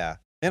balloon. Yeah.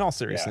 In all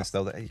seriousness,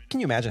 though, can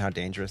you imagine how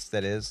dangerous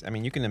that is? I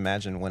mean, you can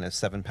imagine when a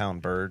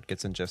 7-pound bird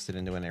gets ingested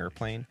into an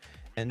airplane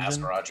engine.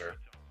 Ask Roger.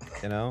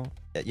 You know?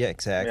 Yeah,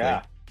 exactly.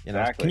 Yeah, you know,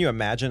 exactly. Can you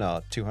imagine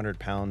a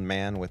 200-pound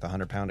man with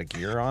 100-pound of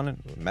gear on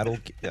it? Metal?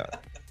 Yeah.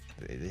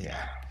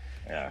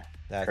 Yeah.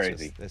 That's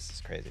crazy. This is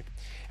crazy.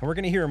 And we're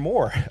going to hear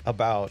more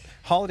about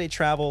holiday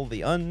travel,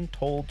 the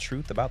untold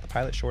truth about the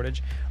pilot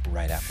shortage,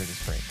 right after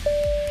this break.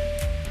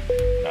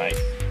 Nice.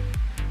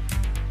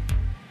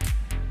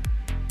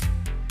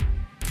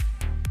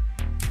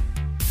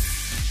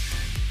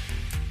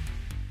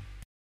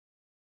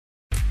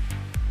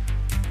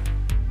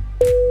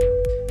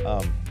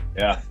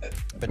 Yeah.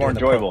 Been More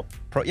doing the enjoyable.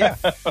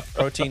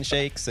 Protein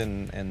shakes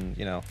and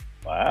you know.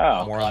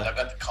 Wow. More I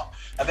bet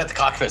the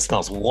cockpit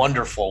smells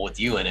wonderful with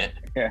you in it.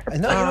 Yeah. No, you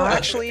know,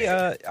 actually,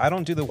 I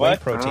don't do the whey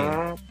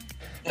protein.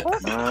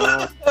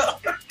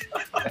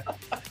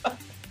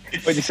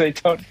 What'd you say,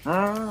 Tony?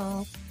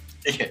 No,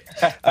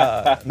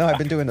 I've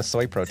been doing the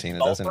soy protein. It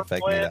doesn't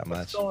affect me that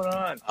much. What's going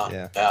on?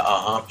 Yeah.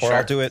 Uh-huh.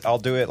 Or Sure. I'll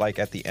do it like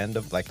at the end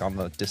of like on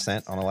the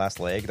descent on the last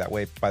leg. That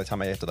way, by the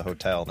time I get to the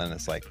hotel, then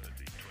it's like.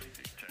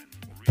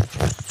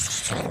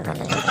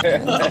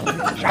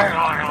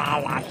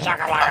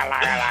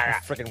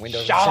 Freaking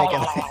windows are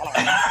shaking.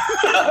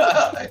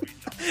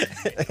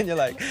 And you're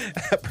like,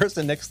 a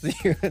person next to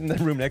you in the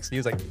room next to you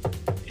is like,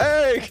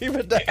 hey, keep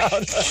it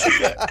down.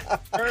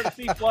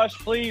 Courtesy flush,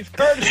 please.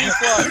 Courtesy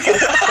flush.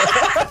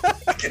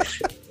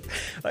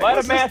 Like,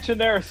 Light a match in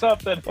there or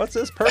something. What's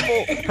this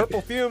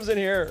purple fumes in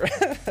here?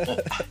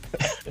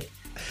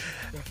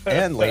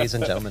 And ladies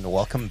and gentlemen,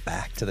 welcome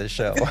back to the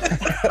show.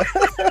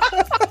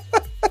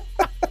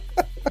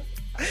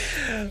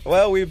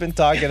 Well, we've been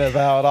talking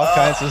about all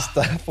kinds of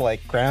stuff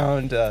like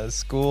ground,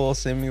 school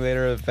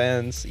simulator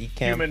events, ECAM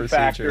Human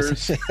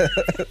procedures,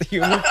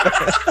 human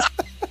factors.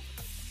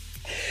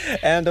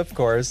 And of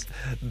course,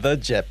 the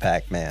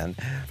Jetpack Man.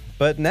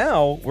 But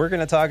now we're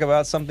going to talk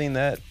about something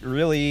that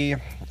really,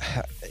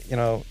 you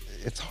know,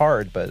 it's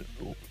hard, but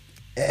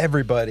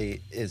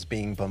everybody is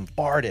being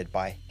bombarded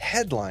by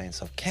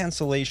headlines of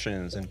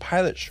cancellations and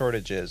pilot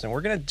shortages. And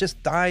we're going to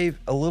just dive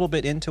a little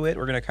bit into it.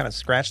 We're going to kind of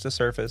scratch the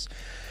surface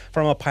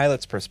from a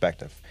pilot's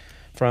perspective,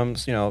 from,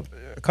 you know,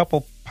 a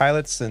couple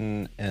pilots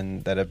and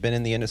that have been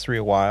in the industry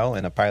a while,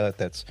 and a pilot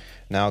that's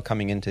now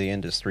coming into the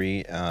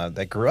industry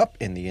that grew up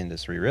in the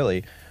industry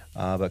really,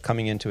 but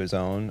coming into his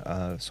own.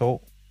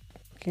 So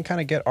we can kind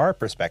of get our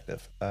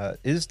perspective.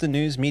 Is the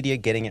news media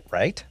getting it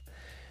right?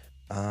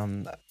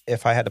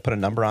 If I had to put a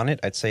number on it,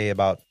 I'd say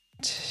about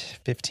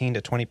 15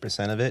 to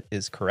 20% of it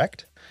is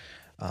correct.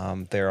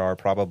 There are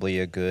probably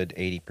a good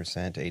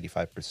 80% to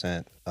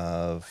 85%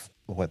 of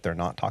what they're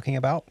not talking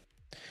about.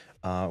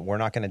 We're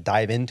not going to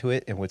dive into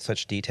it and with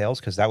such details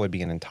because that would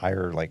be an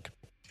entire like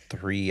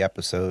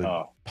 3-episode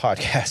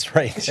podcast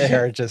right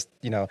there. Just,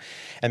 you know,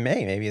 and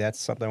maybe that's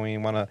something we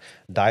want to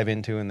dive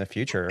into in the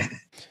future.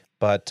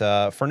 But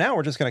for now,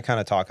 we're just going to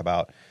kind of talk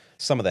about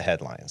some of the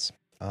headlines.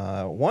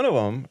 One of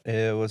them,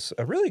 it was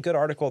a really good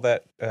article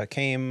that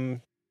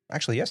came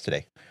actually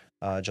yesterday,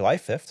 July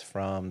 5th,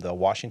 from the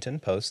Washington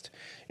Post,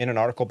 in an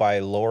article by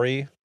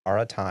Lori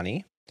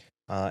Aratani.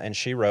 And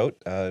she wrote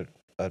a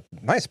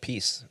nice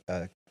piece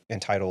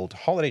entitled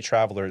 "Holiday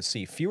Travelers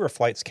See Fewer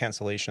Flights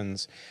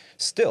Cancellations,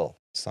 Still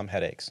Some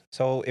Headaches."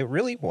 So it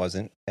really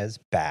wasn't as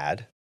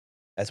bad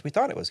as we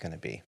thought it was going to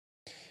be.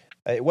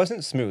 It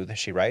wasn't smooth,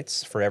 she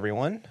writes, for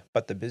everyone,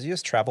 but the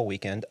busiest travel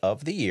weekend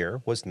of the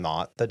year was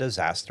not the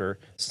disaster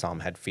some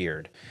had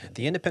feared.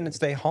 The Independence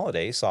Day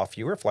holiday saw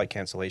fewer flight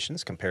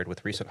cancellations compared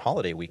with recent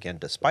holiday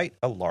weekend, despite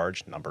a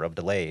large number of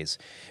delays.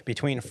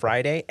 Between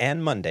Friday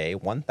and Monday,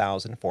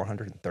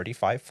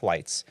 1,435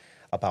 flights,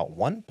 about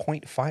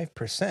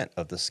 1.5%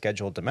 of the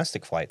scheduled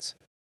domestic flights,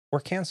 were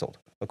canceled,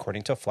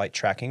 according to flight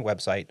tracking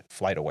website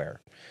FlightAware.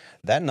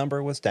 That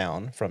number was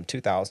down from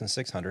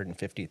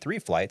 2,653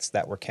 flights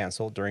that were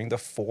canceled during the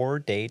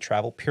 4-day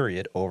travel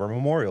period over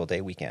Memorial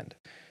Day weekend.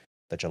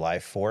 The July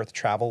 4th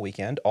travel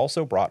weekend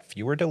also brought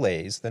fewer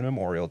delays than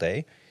Memorial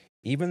Day,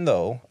 even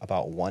though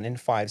about 1 in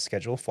 5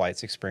 scheduled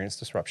flights experienced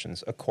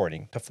disruptions,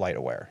 according to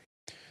FlightAware.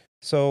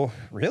 So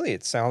really,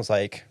 it sounds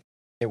like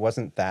it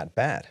wasn't that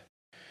bad.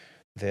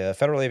 The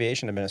Federal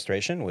Aviation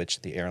Administration,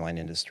 which the airline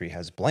industry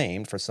has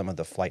blamed for some of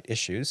the flight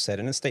issues, said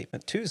in a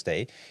statement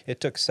Tuesday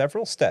it took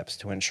several steps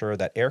to ensure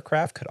that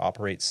aircraft could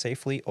operate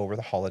safely over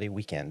the holiday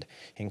weekend,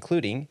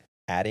 including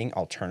adding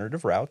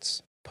alternative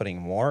routes,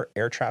 putting more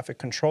air traffic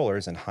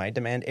controllers in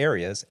high-demand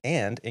areas,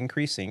 and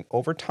increasing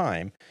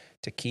overtime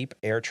to keep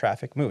air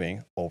traffic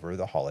moving over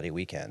the holiday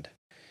weekend.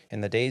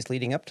 In the days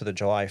leading up to the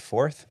July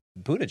 4th,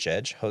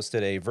 Buttigieg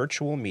hosted a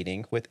virtual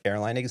meeting with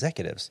airline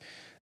executives,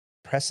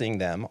 pressing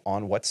them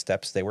on what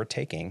steps they were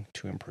taking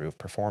to improve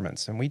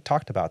performance. And we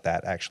talked about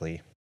that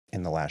actually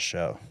in the last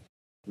show.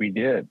 We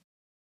did.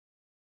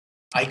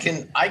 I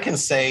can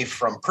say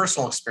from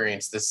personal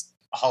experience this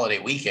holiday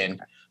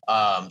weekend.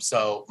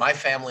 So my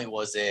family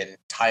was in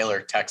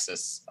Tyler,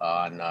 Texas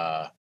on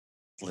the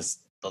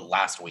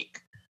last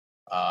week.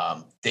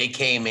 They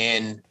came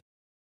in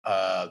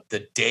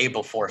the day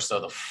before, so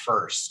the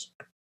 1st.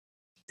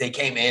 They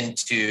came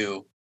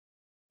into,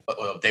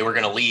 they were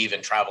going to leave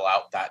and travel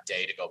out that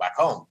day to go back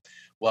home.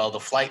 Well, the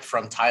flight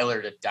from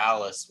Tyler to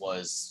Dallas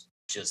was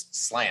just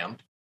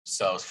slammed.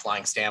 So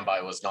flying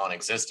standby was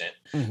non-existent.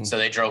 Mm-hmm. So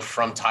they drove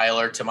from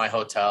Tyler to my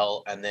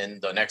hotel. And then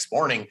the next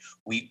morning,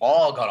 we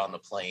all got on the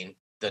plane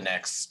the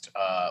next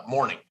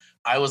morning.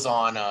 I was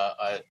on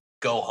a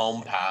go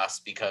home pass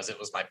because it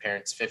was my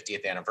parents'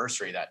 50th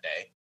anniversary that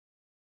day.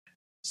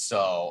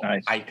 So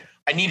nice. I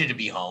needed to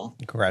be home.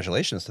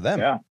 Congratulations to them.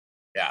 Yeah.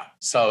 Yeah.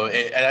 So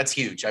that's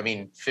huge. I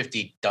mean,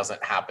 50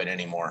 doesn't happen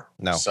anymore.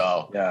 No.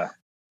 So, yeah.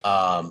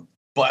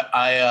 But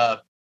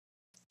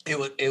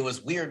it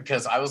was weird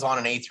because I was on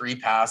an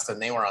A3 pass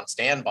and they were on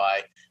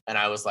standby. And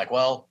I was like,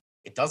 well,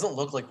 it doesn't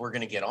look like we're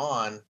going to get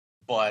on,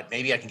 but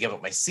maybe I can give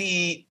up my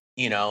seat,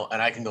 and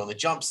I can go in the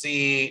jump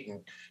seat and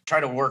try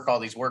to work all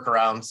these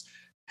workarounds.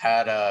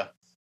 Had a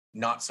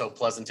not so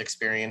pleasant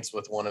experience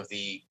with one of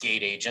the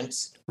gate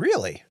agents.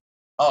 Really?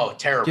 Oh,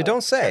 terrible. You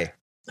don't say.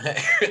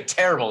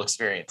 Terrible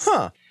experience.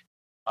 Huh.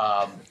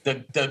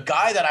 The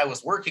guy that I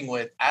was working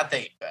with at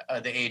the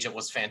agent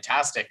was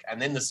fantastic,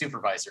 and then the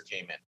supervisor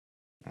came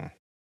in.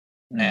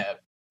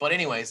 But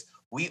anyways,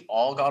 we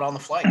all got on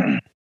the flight.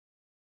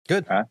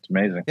 Good. That's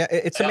amazing. Yeah,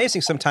 it's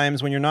amazing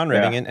sometimes when you're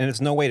non-revving, and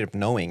it's no way of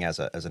knowing as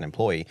an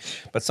employee.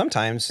 But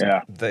sometimes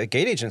the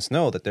gate agents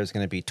know that there's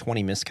going to be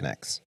 20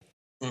 misconnects.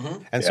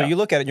 Mm-hmm. And so you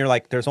look at it and you're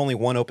like, there's only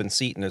one open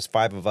seat and there's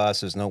 5 of us.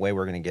 There's no way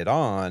we're going to get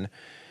on.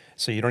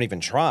 So you don't even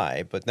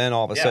try. But then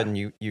all of a sudden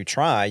you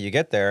try, you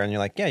get there and you're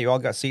like, yeah, you all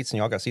got seats and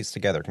you all got seats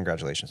together.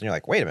 Congratulations. And you're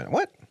like, wait a minute,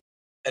 what?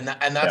 And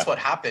that's what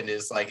happened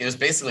is like, it was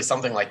basically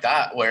something like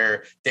that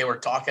where they were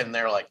talking and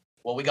they're like,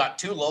 well, we got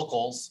 2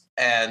 locals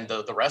and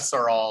the rest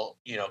are all,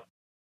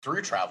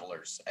 through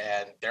travelers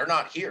and they're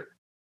not here.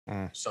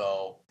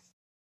 So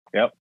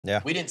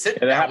we didn't sit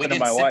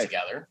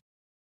together.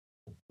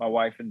 My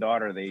wife and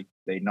daughter, they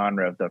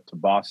non-revved up to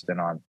Boston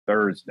on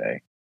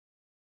Thursday.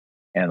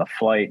 And the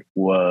flight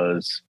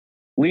was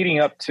leading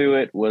up to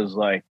it was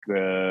like,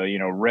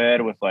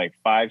 red with like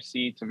 5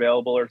 seats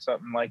available or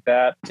something like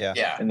that.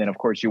 Yeah. And then of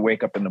course you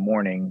wake up in the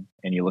morning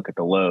and you look at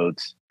the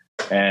loads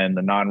and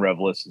the non-rev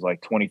list is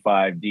like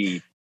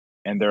 25D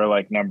and they're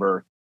like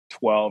number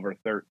 12 or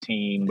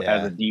 13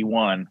 as a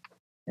D1,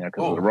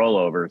 because of the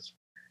rollovers.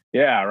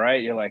 Yeah.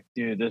 Right. You're like,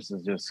 dude, this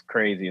is just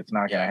crazy. It's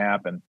not going to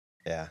happen.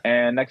 Yeah.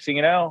 And next thing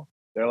you know,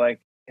 they're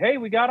like, hey,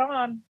 we got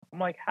on. I'm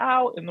like,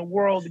 how in the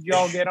world did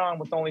y'all get on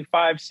with only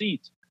 5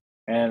 seats?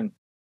 And,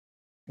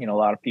 a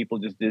lot of people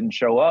just didn't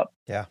show up.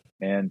 Yeah.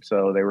 And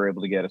so they were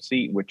able to get a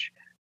seat, which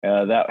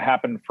that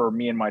happened for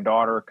me and my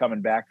daughter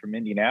coming back from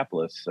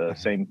Indianapolis.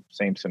 Same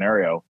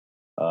scenario.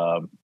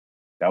 That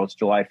was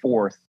July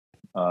 4th.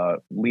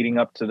 Leading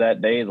up to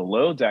that day, the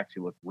loads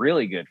actually looked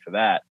really good for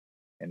that.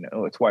 And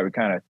it's why we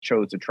kind of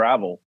chose to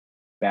travel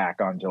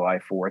back on July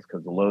 4th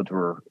because the loads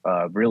were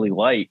really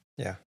light.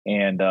 Yeah.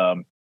 And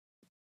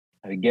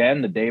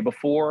again, the day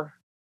before,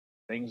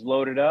 things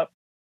loaded up.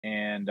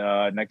 And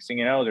next thing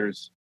you know,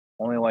 there's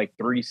only like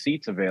 3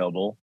 seats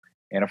available.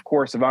 And of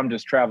course, if I'm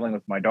just traveling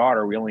with my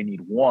daughter, we only need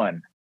 1.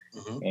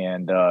 Mm-hmm.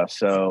 And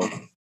so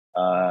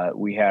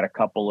we had a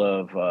couple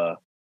of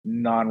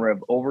non-rev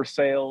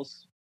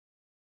oversales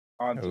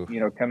on,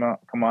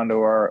 come onto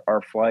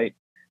our flight.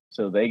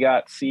 So they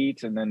got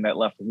seats, and then that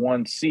left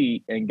 1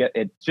 seat, and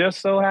it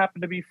just so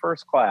happened to be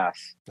first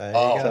class.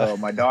 So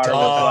my daughter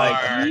was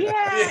like,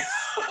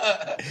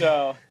 yeah.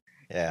 So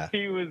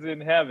he was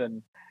in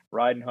heaven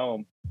riding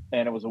home,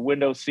 and it was a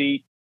window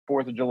seat,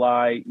 4th of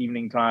July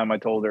evening time. I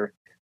told her,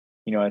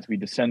 as we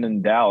descend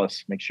in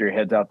Dallas, make sure your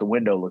head's out the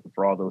window looking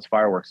for all those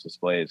fireworks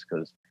displays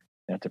because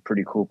that's a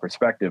pretty cool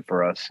perspective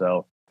for us.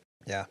 So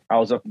I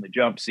was up in the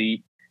jump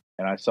seat,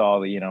 and I saw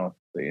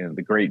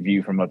the great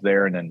view from up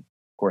there, and then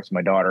of course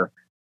my daughter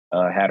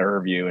had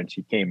her view, and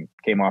she came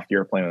off the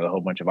airplane with a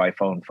whole bunch of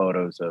iPhone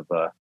photos of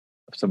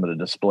some of the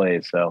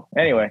displays. So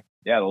anyway,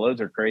 the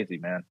loads are crazy,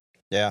 man.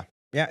 Yeah,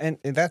 and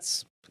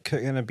that's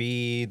going to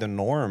be the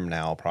norm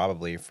now,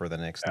 probably for the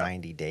next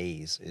 90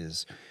 days.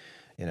 Is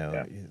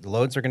the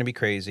loads are going to be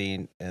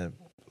crazy.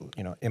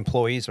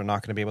 employees are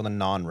not going to be able to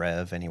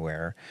non-rev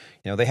anywhere.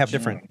 They have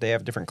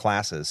different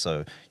classes.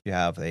 So you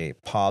have a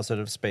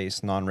positive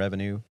space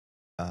non-revenue.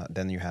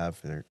 Then you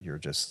have your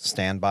just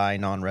standby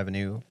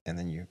non-revenue, and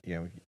then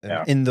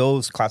in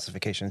those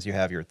classifications you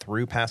have your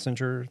through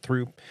passenger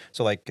through.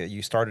 So like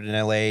you started in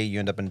LA, you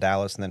end up in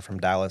Dallas, and then from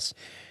Dallas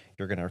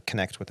you're going to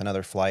connect with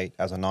another flight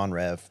as a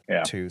non-rev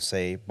to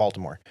say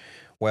Baltimore.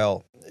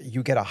 Well,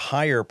 you get a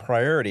higher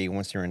priority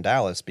once you're in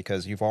Dallas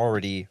because you've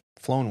already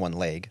flown one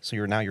leg, so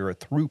you're a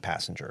through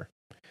passenger.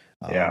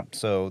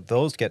 So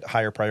those get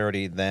higher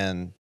priority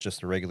than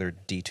just a regular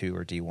D2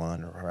 or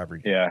D1 or however.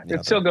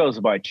 It still goes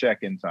by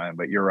check-in time,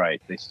 but you're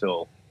right. They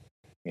still,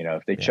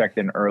 if they checked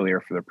in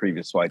earlier for the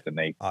previous flight, then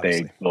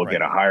they'll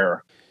get a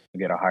higher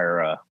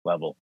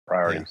level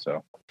priority. Yeah.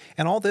 So,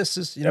 and all this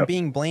is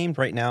being blamed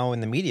right now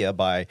in the media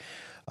by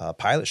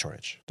pilot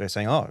shortage. They're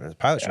saying, "Oh, there's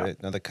pilot shortage."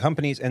 The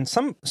companies and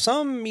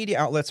some media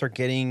outlets are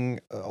getting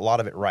a lot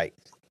of it right.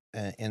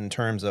 In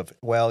terms of,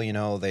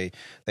 they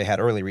had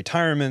early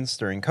retirements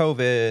during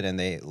COVID and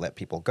they let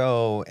people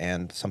go,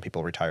 and some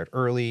people retired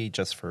early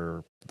just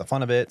for the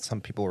fun of it.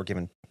 Some people were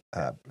given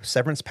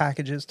severance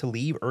packages to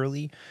leave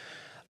early.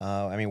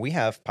 We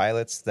have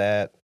pilots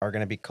that are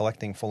going to be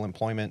collecting full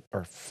employment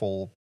or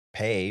full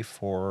pay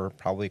for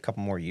probably a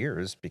couple more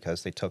years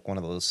because they took one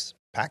of those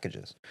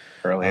packages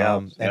early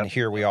out. And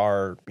here we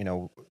are,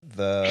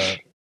 the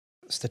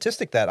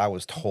statistic that I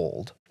was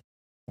told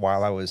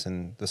while I was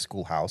in the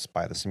schoolhouse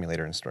by the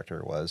simulator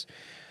instructor was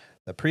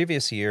the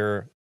previous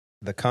year,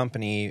 the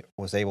company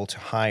was able to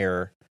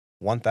hire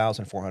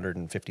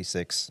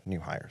 1,456 new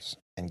hires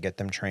and get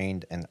them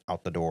trained and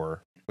out the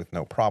door with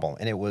no problem.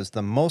 And it was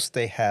the most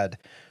they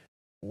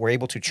were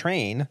able to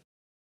train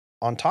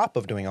on top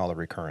of doing all the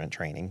recurrent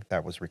training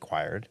that was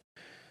required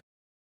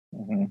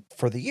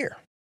for the year.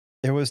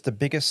 It was the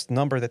biggest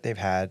number that they've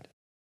had,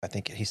 I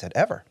think he said,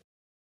 ever.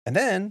 And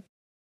then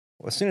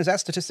as soon as that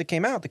statistic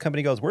came out, the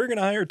company goes, "We're going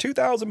to hire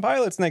 2,000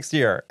 pilots next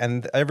year."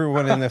 And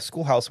everyone in the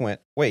schoolhouse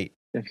went, "Wait,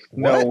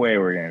 no way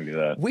we're going to do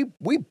that.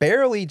 We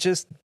barely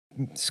just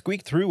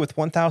squeaked through with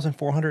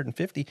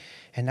 1,450,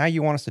 and now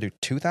you want us to do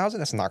 2,000?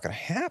 That's not going to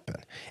happen."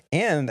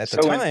 And at the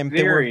time,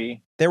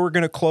 they were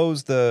going to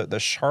close the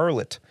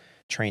Charlotte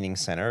training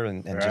center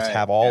and just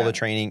have all the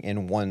training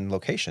in one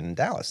location in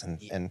Dallas. And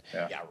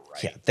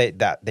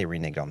they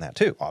reneged on that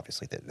too.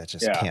 Obviously, that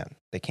just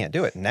can't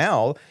do it.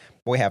 Now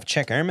we have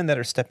check airmen that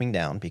are stepping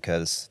down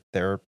because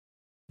they're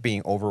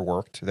being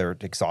overworked, they're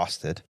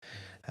exhausted,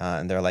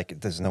 and they're like,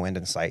 there's no end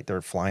in sight.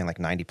 They're flying like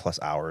 90 plus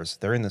hours.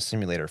 They're in the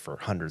simulator for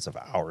hundreds of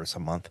hours a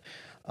month.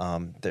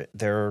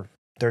 They're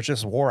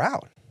just wore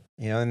out.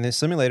 In the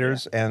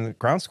simulators and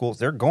ground schools,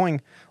 they're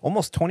going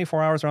almost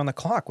 24 hours around the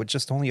clock with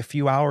just only a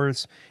few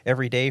hours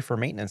every day for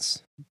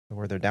maintenance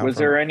where they're down. Was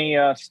there any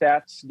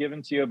stats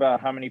given to you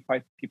about how many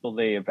people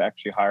they have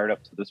actually hired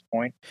up to this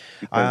point?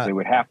 Because it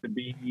would have to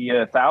be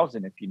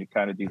 1,000 if you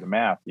kind of do the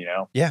math,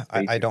 Yeah,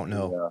 I don't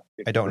know.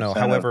 I don't know.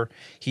 However,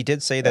 he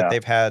did say that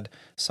they've had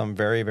some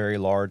very, very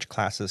large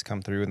classes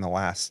come through in the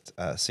last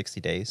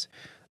 60 days,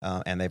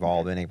 and they've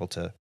all been able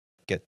to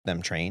get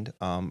them trained.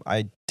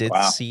 I did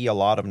see a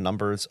lot of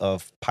numbers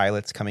of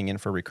pilots coming in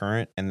for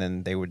recurrent, and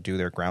then they would do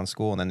their ground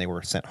school, and then they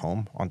were sent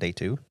home on day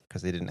 2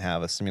 because they didn't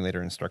have a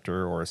simulator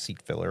instructor or a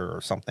seat filler or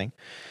something.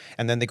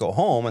 And then they go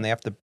home and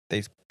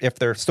if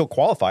they're still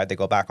qualified, they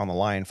go back on the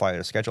line, fly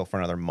their schedule for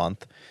another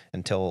month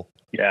until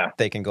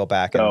they can go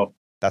back. And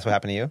that's what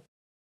happened to you?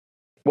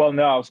 Well,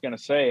 no, I was going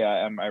to say,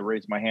 I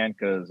raised my hand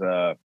because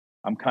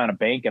I'm kind of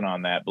banking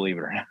on that, believe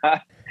it or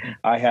not.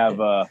 I have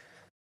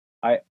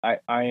I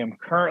am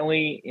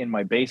currently in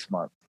my base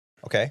month.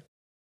 Okay.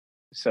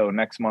 So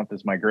next month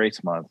is my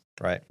grace month.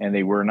 Right. And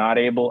they were not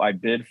able, I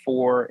bid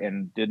for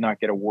and did not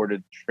get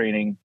awarded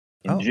training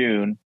in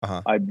June.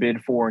 I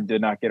bid for and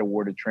did not get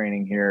awarded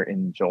training here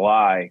in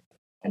July.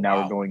 And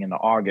now we're going into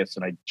August,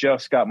 and I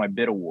just got my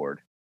bid award.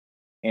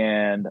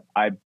 And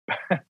I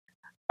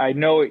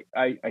know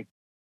I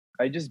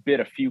just bid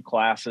a few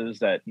classes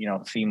that,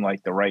 seemed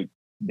like the right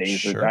days.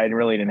 Sure. I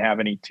really didn't have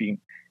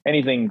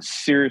anything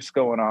serious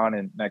going on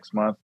in next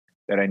month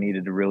that I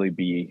needed to really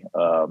be,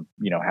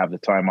 have the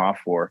time off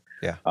for.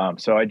 Yeah.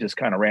 So I just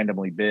kind of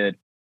randomly bid.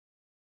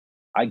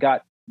 I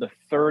got the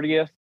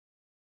 30th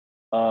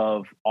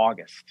of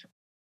August.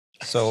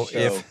 So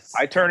if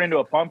I turn into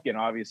a pumpkin,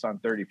 obviously on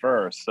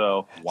 31st.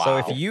 So So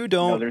if you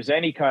don't, there's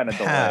any kind of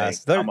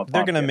pass, delay,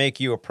 they're going to make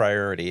you a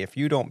priority. If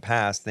you don't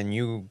pass, then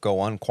you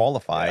go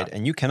unqualified,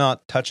 and you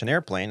cannot touch an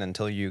airplane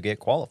until you get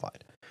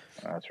qualified.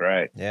 That's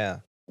right. Yeah.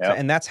 Yep. So,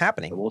 and that's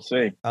happening. So we'll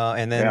see.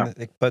 And then,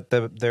 but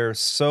they're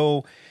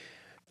so,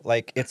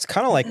 like, it's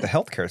kind of like the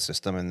healthcare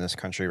system in this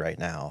country right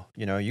now.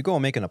 You go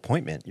and make an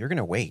appointment, you're going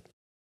to wait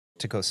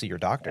to go see your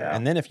doctor.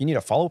 And then if you need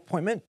a follow-up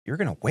appointment, you're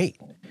going to wait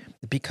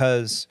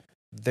because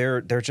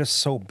they're just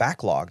so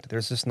backlogged.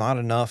 There's just not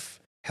enough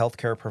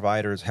healthcare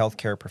providers,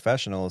 healthcare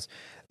professionals.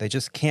 They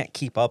just can't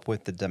keep up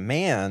with the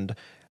demand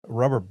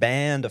rubber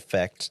band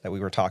effect that we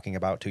were talking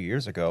about 2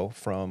 years ago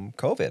from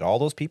COVID. All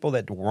those people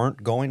that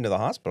weren't going to the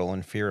hospital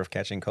in fear of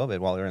catching COVID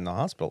while they're in the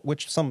hospital,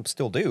 which some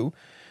still do,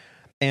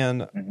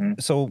 And Mm-hmm.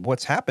 so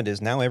what's happened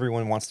is now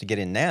everyone wants to get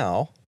in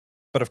now,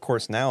 but of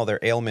course now their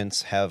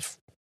ailments have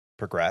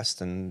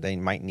progressed and they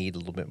might need a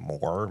little bit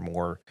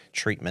more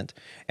treatment.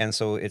 And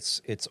so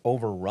it's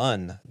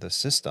overrun the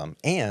system,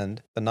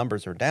 and the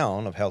numbers are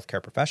down of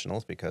healthcare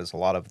professionals because a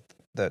lot of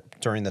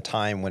during the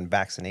time when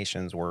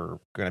vaccinations were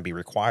going to be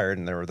required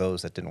and there were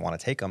those that didn't want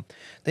to take them,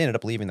 they ended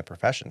up leaving the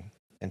profession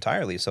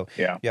entirely. So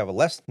Yeah. you have a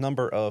less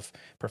number of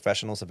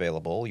professionals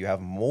available. You have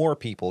more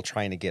people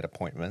trying to get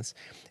appointments,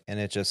 and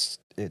it just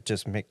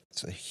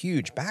makes a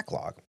huge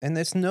backlog. And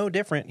it's no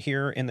different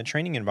here in the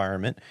training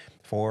environment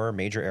for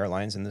major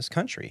airlines in this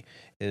country.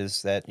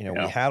 Is that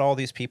we had all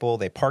these people,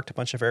 they parked a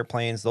bunch of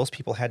airplanes. Those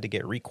people had to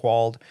get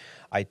requalled.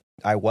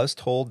 I was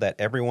told that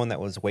everyone that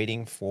was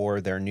waiting for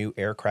their new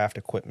aircraft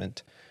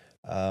equipment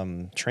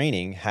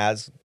training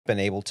has been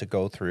able to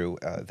go through.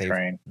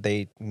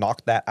 They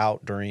knocked that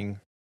out during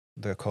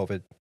the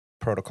COVID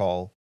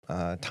protocol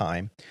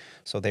time.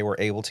 So they were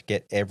able to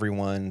get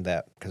everyone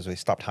because they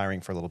stopped hiring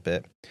for a little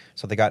bit.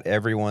 So they got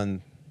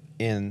everyone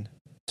in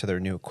to their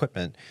new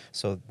equipment.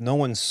 So no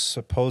one's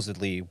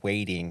supposedly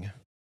waiting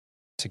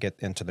to get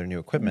into their new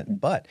equipment. Mm-hmm.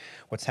 But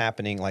what's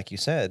happening, like you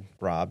said,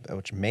 Rob,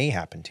 which may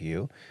happen to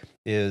you,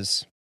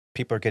 is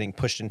people are getting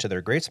pushed into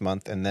their grace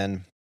month, and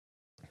then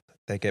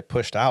they get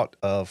pushed out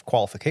of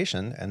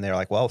qualification, and they're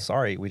like, well,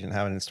 sorry, we didn't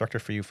have an instructor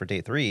for you for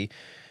day 3.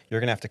 You're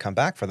going to have to come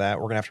back for that.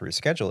 We're going to have to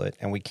reschedule it,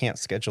 and we can't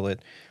schedule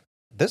it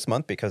this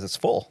month because it's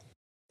full.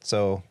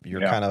 So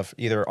you're kind of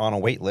either on a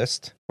wait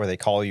list where they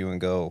call you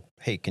and go,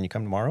 hey, can you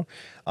come tomorrow?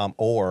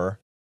 Or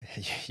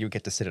you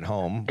get to sit at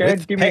home.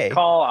 Give me a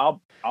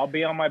call. I'll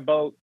be on my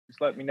boat.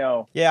 Just let me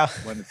know. Yeah.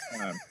 When it's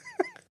time.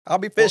 I'll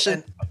be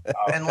fishing.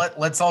 And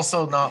let's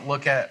also not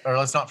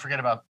let's not forget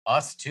about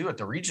us too at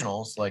the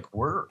regionals. Like,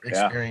 we're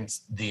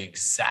experiencing the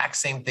exact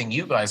same thing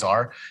you guys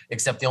are,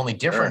 except the only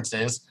difference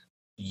is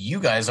you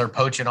guys are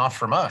poaching off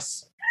from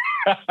us.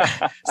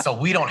 So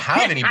we don't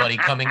have anybody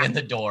coming in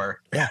the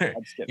door. Yeah.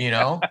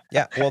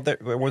 Yeah. Well, there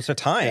was a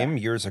time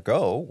years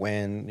ago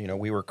when,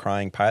 we were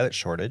crying pilot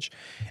shortage,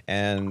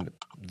 and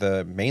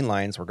the main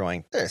lines were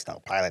going, there's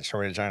no pilot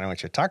shortage. I don't know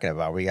what you're talking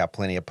about. We got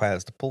plenty of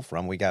pilots to pull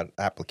from. We got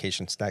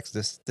application stacks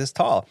this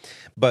tall.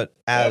 But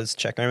as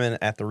checkmen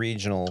at the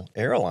regional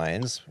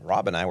airlines,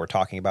 Rob and I were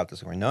talking about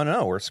this, going,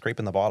 no, we're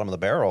scraping the bottom of the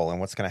barrel. And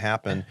what's going to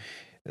happen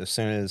as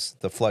soon as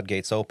the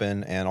floodgates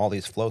open and all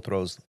these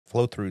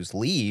flow-throughs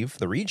leave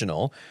the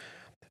regional?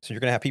 So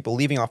you're going to have people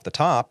leaving off the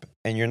top,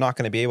 and you're not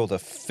going to be able to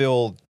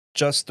fill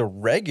just the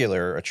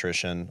regular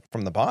attrition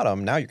from the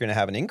bottom. Now you're going to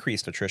have an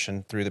increased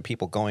attrition through the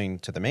people going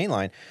to the main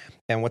line.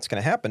 And what's going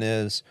to happen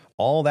is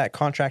all that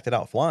contracted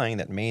out flying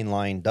that main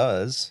line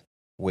does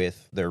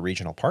with their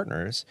regional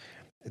partners,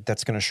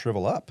 that's going to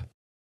shrivel up.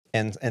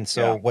 And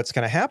so what's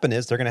going to happen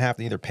is they're going to have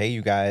to either pay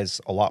you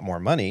guys a lot more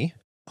money.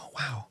 Oh,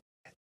 wow.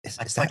 Is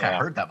that, I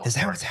heard that before. Is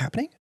that what's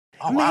happening?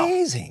 Oh, wow.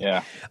 Amazing.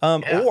 Yeah.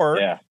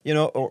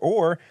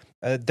 Or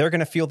they're going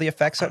to feel the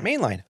effects at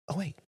mainline. Oh,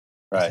 wait.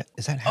 Right.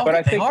 Is that but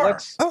I think wow.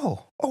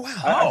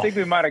 I think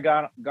we might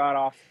have got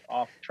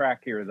off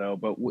track here, though.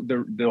 But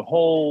the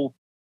whole,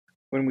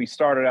 when we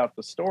started out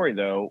the story,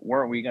 though,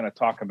 weren't we going to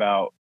talk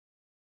about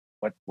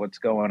what's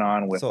going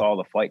on with all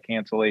the flight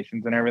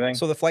cancellations and everything?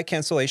 So the flight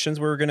cancellations,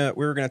 we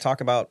were gonna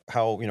talk about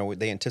how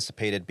they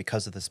anticipated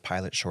because of this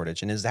pilot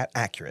shortage, and is that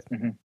accurate?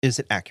 Mm-hmm. Is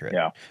it accurate?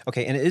 Yeah.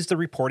 Okay, and is the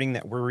reporting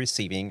that we're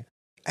receiving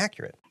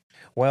accurate?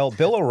 Well,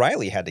 Bill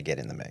O'Reilly had to get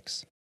in the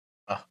mix.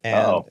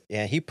 And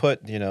he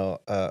put,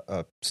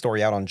 a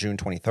story out on June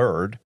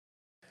 23rd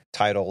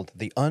titled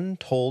 "The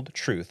Untold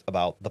Truth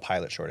About the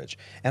Pilot Shortage,"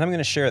 and I'm going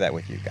to share that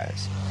with you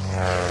guys.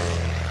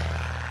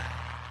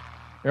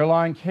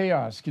 Airline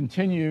chaos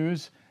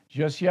continues.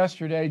 Just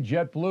yesterday,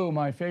 JetBlue,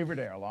 my favorite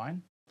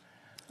airline,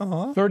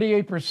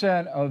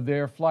 38% of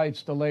their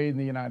flights delayed in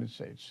the United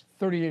States.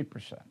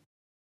 38%.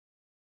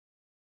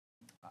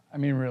 I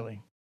mean,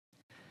 really.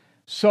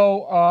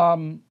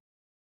 So,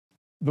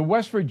 the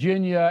West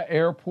Virginia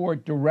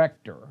airport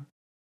director,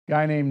 a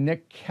guy named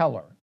Nick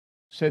Keller,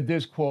 said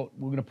this quote.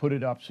 We're going to put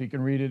it up so you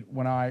can read it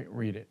when I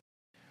read it.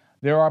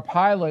 There are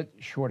pilot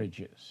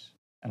shortages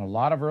and a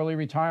lot of early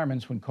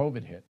retirements when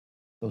COVID hit.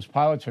 Those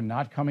pilots are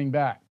not coming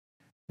back.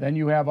 Then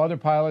you have other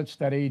pilots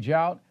that age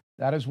out.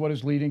 That is what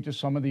is leading to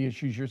some of the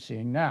issues you're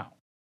seeing now.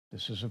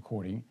 This is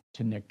according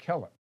to Nick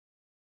Keller.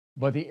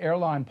 But the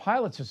Airline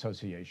Pilots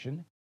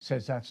Association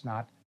says that's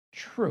not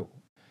true.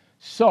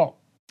 So,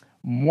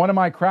 one of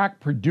my crack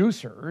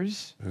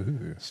producers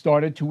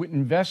started to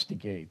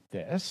investigate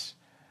this.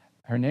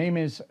 Her name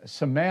is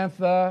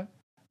Samantha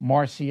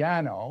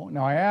Marciano.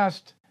 Now, I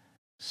asked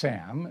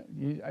Sam,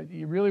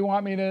 you really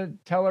want me to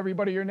tell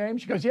everybody your name?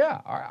 She goes,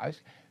 yeah. All right.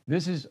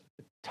 This is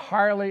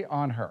entirely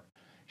on her.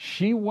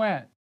 She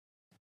went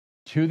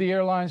to the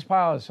Airlines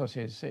Pilots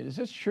Association and said, is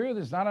this true?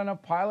 There's not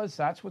enough pilots?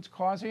 That's what's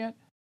causing it?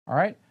 All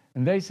right.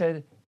 And they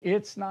said,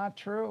 it's not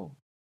true.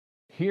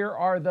 Here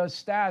are the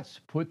stats.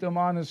 Put them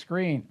on the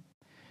screen.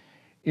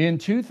 In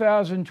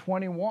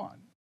 2021,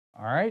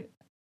 all right,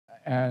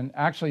 and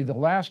actually the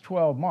last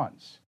 12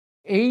 months,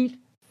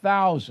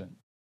 8,000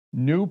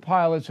 new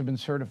pilots have been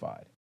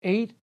certified.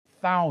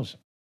 8,000.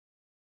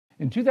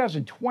 In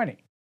 2020,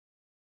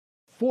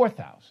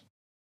 4,000.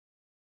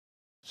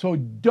 So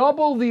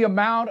double the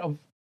amount of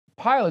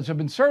pilots have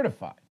been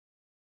certified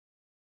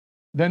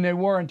than they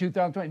were in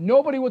 2020.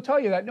 Nobody will tell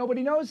you that.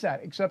 Nobody knows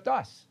that except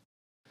us.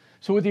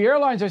 So what the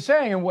airlines are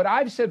saying, and what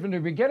I've said from the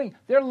beginning,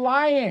 they're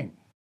lying.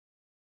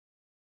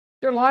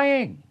 They're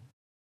lying.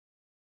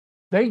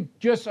 They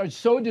just are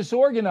so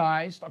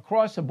disorganized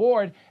across the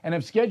board and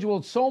have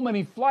scheduled so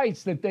many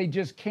flights that they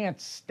just can't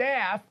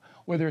staff,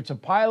 whether it's a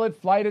pilot,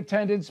 flight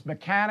attendants,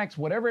 mechanics,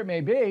 whatever it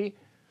may be,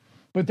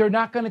 but they're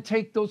not going to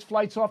take those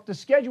flights off the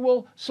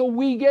schedule, so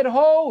we get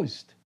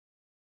hosed.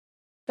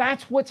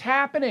 That's what's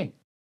happening.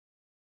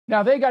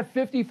 Now, they got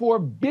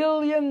 $54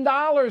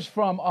 billion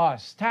from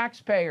us,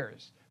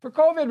 taxpayers, for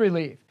COVID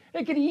relief.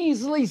 They could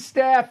easily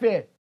staff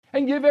it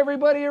and give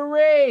everybody a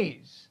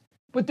raise,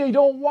 but they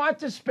don't want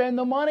to spend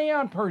the money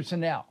on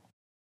personnel.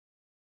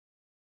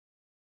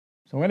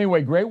 So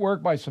anyway, great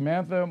work by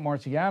Samantha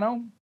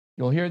Marciano.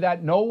 You'll hear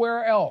that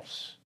nowhere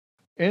else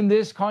in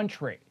this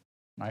country.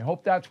 I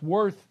hope that's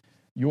worth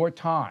your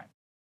time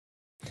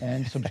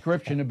and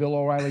subscription to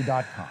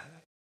BillO'Reilly.com.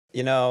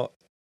 You know,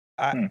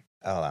 hold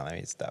on, let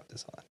me stop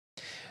this. Hold on.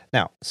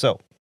 Now, so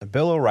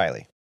Bill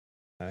O'Reilly,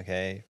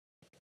 okay,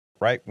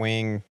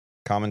 right-wing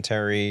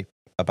commentary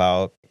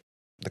about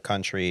the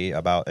country,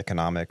 about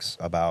economics,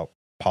 about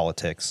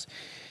politics.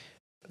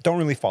 Don't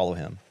really follow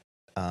him.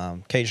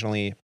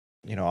 Occasionally,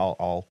 you know,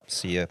 I'll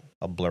see a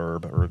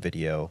blurb or a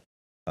video,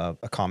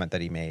 a comment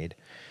that he made.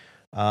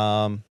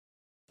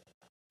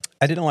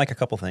 I didn't like a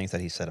couple things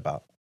that he said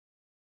about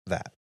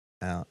that.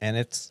 And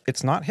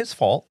it's not his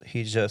fault.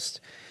 He's just...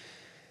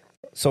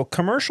 So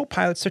commercial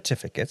pilot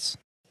certificates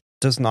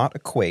does not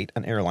equate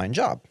an airline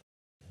job.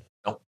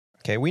 Nope.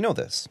 Okay, we know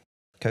this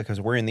because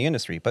we're in the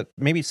industry. But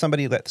maybe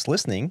somebody that's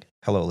listening,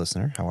 hello,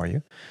 listener, how are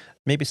you?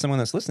 Maybe someone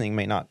that's listening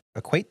may not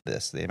equate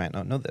this. They might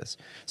not know this.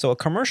 So a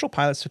commercial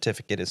pilot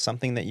certificate is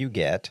something that you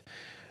get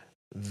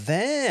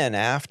then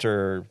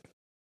after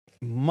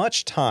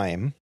much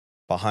time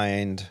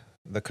behind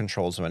the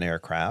controls of an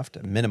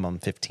aircraft, minimum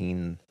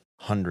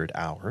 1,500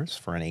 hours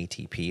for an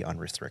ATP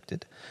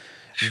unrestricted.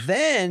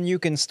 Then you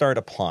can start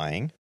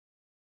applying.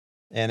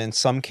 And in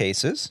some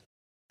cases,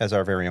 as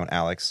our very own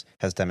Alex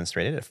has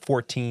demonstrated, at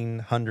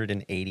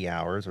 1,480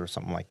 hours or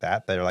something like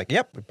that, they're like,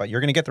 yep, but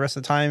you're going to get the rest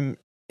of the time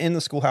in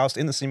the schoolhouse,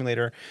 in the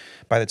simulator.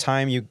 By the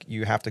time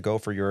you have to go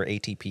for your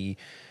ATP,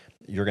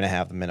 you're going to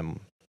have the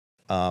minimum.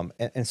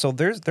 And so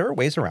there are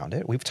ways around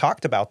it. We've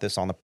talked about this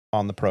on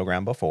the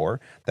program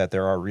before, that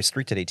there are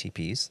restricted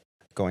ATPs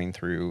going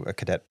through a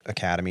cadet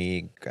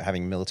academy,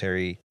 having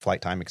military flight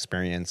time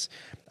experience,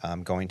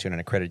 going to an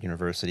accredited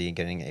university and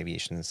getting an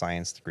aviation and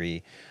science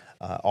degree.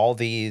 All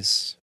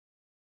these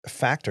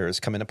factors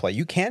come into play.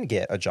 You can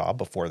get a job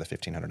before the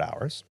 1,500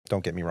 hours.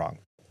 Don't get me wrong.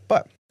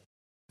 But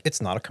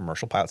it's not a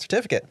commercial pilot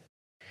certificate.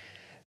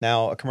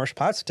 Now, a commercial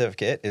pilot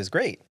certificate is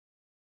great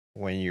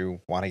when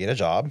you want to get a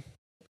job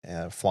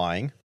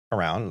flying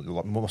around,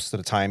 most of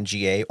the time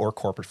GA or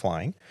corporate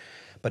flying.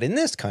 But in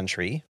this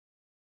country,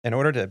 in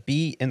order to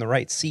be in the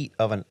right seat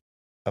of an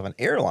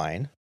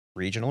airline,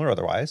 regional or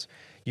otherwise,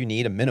 you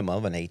need a minimum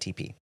of an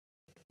ATP.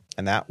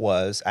 And that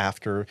was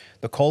after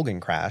the Colgan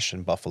crash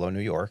in Buffalo,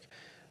 New York,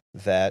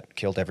 that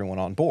killed everyone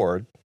on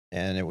board.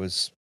 And it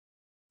was,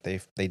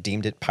 they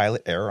deemed it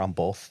pilot error on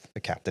both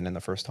the captain and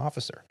the first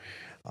officer.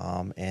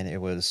 And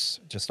it was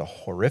just a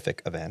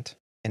horrific event.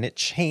 And it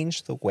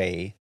changed the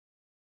way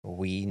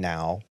we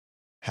now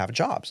have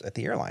jobs at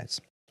the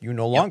airlines. You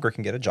no longer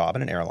can get a job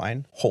in an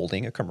airline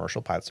holding a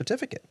commercial pilot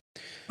certificate.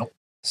 Nope.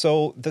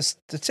 So the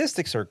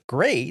statistics are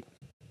great,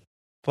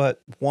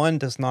 but one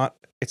does not,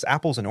 it's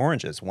apples and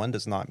oranges. One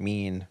does not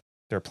mean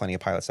there are plenty of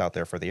pilots out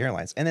there for the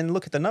airlines. And then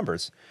look at the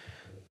numbers.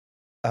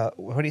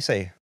 What do you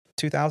say?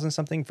 2,000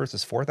 something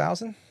versus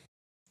 4,000?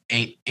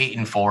 8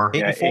 and 4.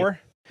 8 and 4?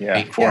 Yeah.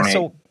 8, 4, Yeah, and 8.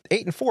 so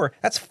 8 and 4.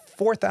 That's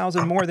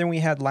 4,000 more than we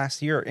had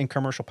last year in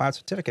commercial pilot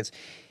certificates.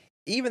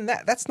 Even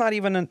that's not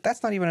even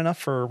enough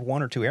for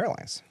one or two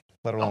airlines,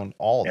 let alone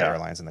all of the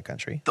airlines in the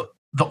country.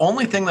 The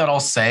only thing that I'll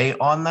say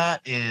on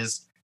that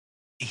is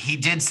he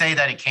did say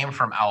that it came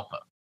from ALPA.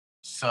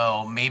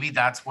 So maybe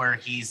that's where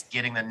he's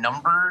getting the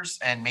numbers,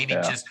 and maybe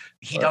just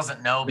he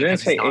doesn't know Did it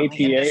because say he's not in the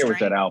APA industry. or was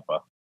that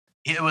ALPA?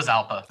 It was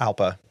ALPA.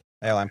 ALPA,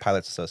 Airline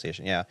Pilots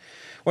Association, yeah.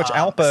 Which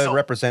ALPA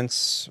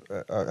represents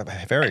a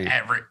very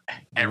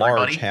everybody.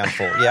 large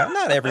handful. Yeah,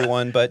 not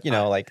everyone, but, you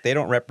know, like they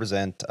don't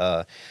represent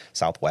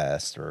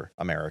Southwest or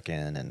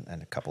American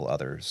and a couple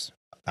others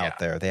out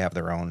there. They have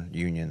their own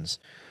unions.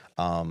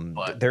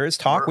 There is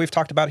talk, we've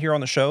talked about here on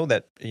the show,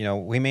 that, you know,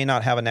 we may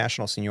not have a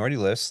national seniority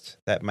list.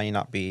 That may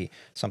not be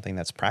something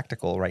that's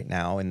practical right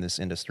now in this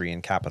industry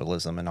and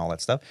capitalism and all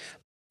that stuff.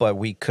 But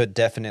we could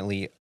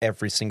definitely,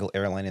 every single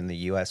airline in the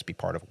U.S. be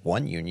part of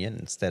one union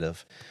instead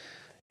of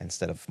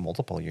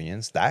multiple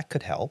unions. That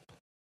could help.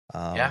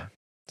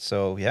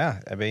 So yeah,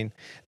 I mean,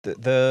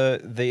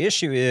 the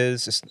issue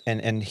is,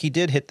 and he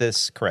did hit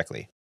this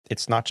correctly.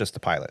 It's not just the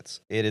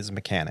pilots. It is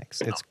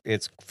mechanics.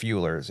 It's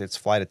fuelers. It's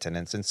flight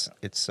attendants.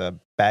 It's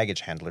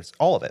baggage handlers.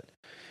 All of it.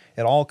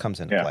 It all comes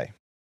into Yeah. play.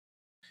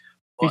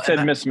 He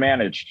said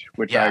mismanaged,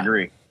 which I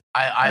agree.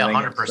 I think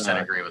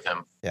 100% agree with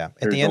him. Yeah. At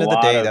There's the a end of the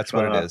lot day, of, that's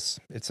what it is.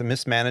 It's a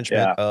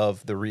mismanagement Yeah.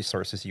 of the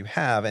resources you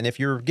have. And if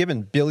you're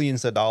given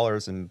billions of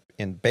dollars in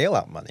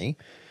bailout money,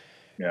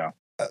 Yeah.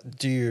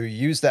 do you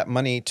use that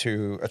money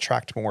to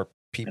attract more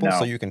people so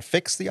know. you can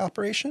fix the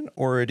operation,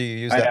 or do you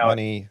use I that know.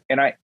 money?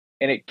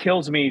 And it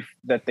kills me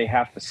that they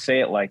have to say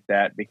it like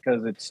that,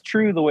 because it's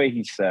true the way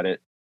he said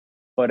it,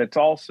 but it's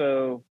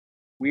also,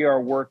 we are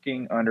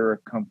working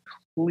under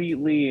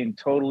completely and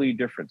totally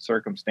different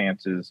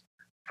circumstances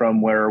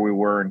from where we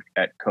were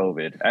at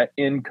COVID.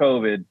 In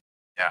COVID,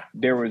 Yeah.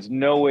 there was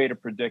no way to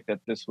predict that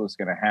this was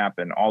going to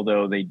happen,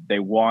 although they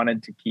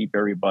wanted to keep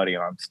everybody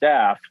on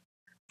staff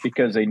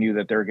because they knew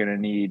that they're going to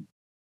need,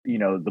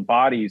 the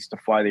bodies to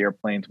fly the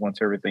airplanes once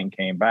everything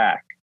came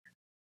back.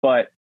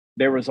 But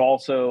there was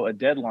also a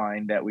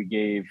deadline that we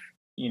gave,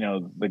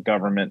 the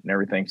government and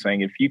everything,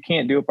 saying, if you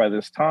can't do it by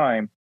this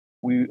time,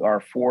 we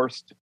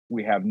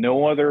have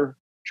no other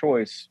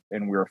choice,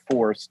 and we're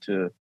forced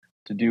to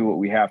do what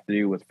we have to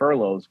do with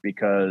furloughs,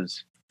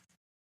 because,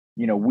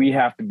 we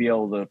have to be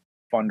able to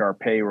fund our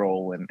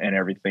payroll and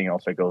everything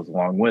else that goes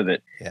along with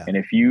it. Yeah. And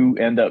if you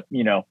end up,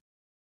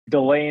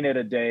 delaying it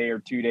a day or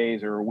 2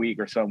 days or a week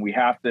or something, we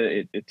have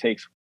to, it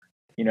takes,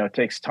 it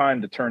takes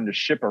time to turn the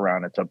ship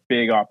around. It's a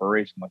big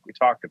operation, like we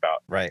talked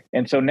about. Right.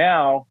 And so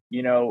now,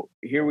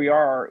 here we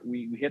are,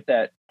 we hit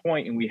that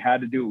point, and we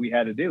had to do what we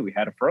had to do. We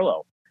had a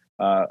furlough.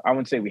 I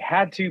wouldn't say we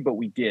had to, but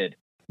we did.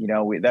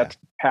 That's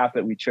the path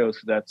that we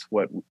chose. That's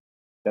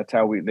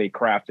how they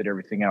crafted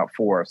everything out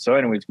for us. So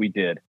anyways, we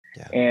did.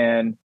 Yeah.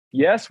 And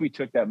yes, we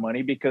took that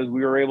money because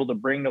we were able to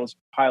bring those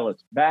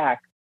pilots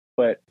back,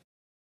 but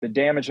the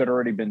damage had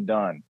already been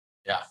done.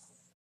 Yeah.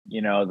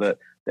 The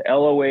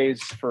LOAs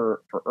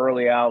for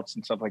early outs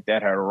and stuff like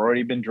that had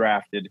already been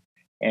drafted.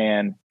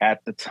 And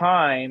at the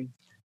time,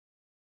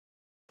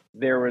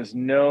 there was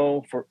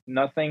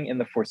nothing in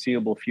the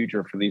foreseeable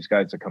future for these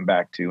guys to come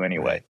back to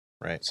anyway.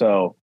 Right.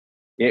 So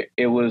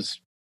it was,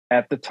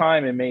 at the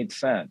time, it made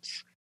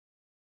sense.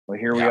 Well,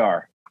 here we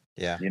are.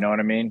 Yeah. You know what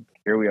I mean?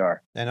 Here we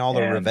are. And all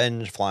the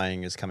revenge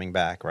flying is coming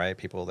back, right?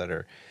 People that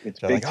are, it's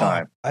they're big like,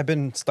 time. oh, I've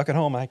been stuck at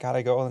home. I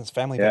gotta go on this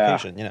family Yeah.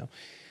 vacation.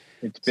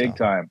 It's big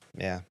time.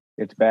 Yeah.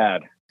 It's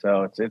bad.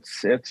 So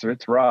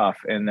it's rough.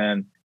 And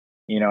then,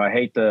 I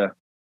hate to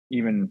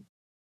even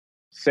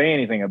say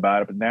anything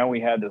about it, but now we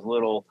had this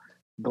little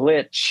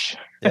glitch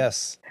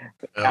Yes.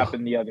 that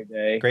happened the other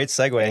day. Great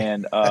segue.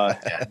 And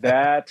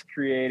that's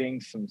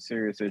creating some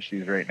serious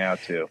issues right now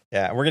too.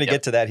 Yeah, we're going to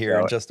get to that here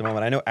in just a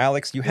moment. I know,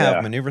 Alex, you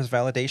have maneuvers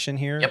validation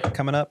here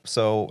coming up,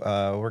 so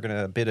we're going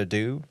to bid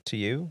adieu to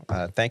you.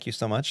 Thank you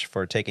so much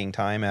for taking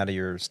time out of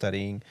your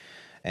studying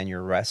and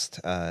your rest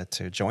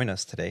to join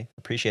us today.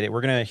 Appreciate it.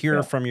 We're going to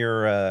hear from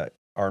our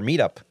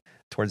meetup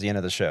towards the end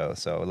of the show,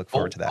 so I look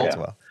forward to that as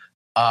well.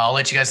 I'll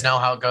let you guys know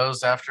how it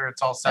goes after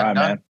it's all said and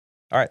done. Man.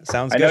 All right,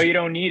 sounds I good. know you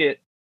don't need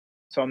it,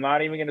 so I'm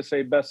not even going to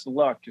say best of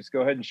luck. Just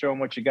go ahead and show them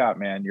what you got,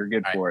 man. You're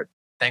good for it.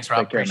 Thanks,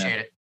 Rob. Take care, Appreciate man.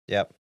 it.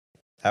 Yep.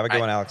 Have a good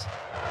one, Alex.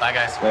 Bye,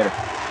 guys. Later.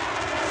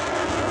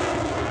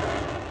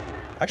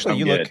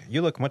 Actually, I'm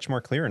you look much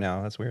more clear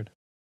now. That's weird.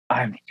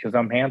 Because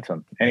I'm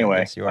handsome. Anyway,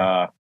 yes, you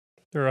are.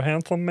 You're a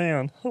handsome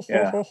man.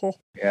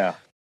 Yeah.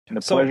 And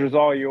the pleasure's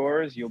all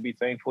yours. You'll be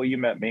thankful you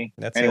met me.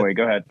 Anyway,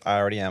 go ahead. I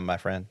already am, my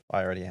friend.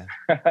 I already am.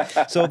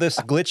 So this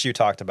glitch you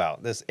talked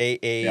about, this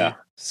AA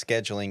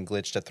scheduling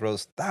glitch that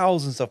throws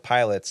thousands of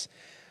pilots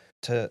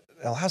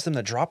allows them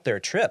to drop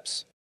their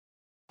trips.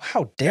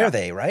 How dare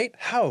they, right?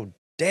 How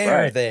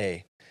dare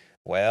they?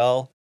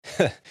 Well,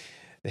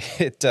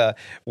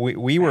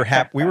 we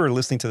were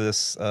listening to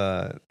this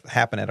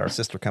happen at our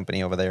sister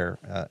company over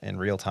there in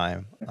real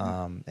time,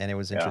 and it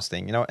was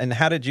interesting. And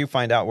how did you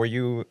find out? Were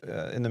you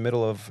in the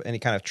middle of any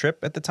kind of trip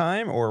at the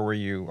time, or were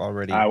you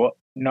already?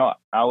 No,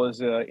 I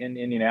was in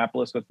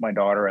Indianapolis with my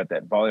daughter at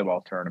that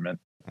volleyball tournament,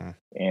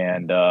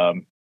 and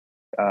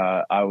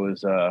I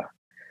was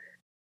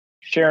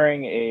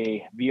sharing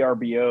a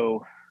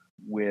VRBO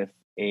with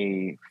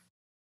a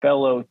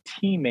fellow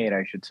teammate,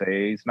 I should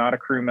say. He's not a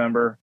crew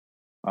member.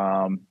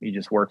 He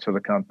just works for the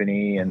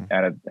company and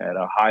at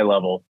a high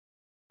level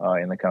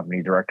in the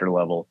company, director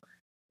level.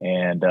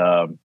 And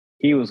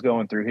he was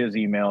going through his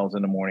emails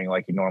in the morning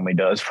like he normally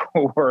does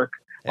for work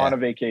on a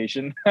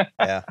vacation.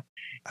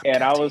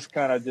 And I was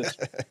kind of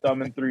just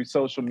thumbing through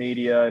social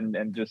media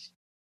and just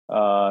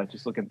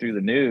looking through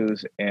the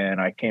news, and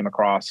I came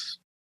across,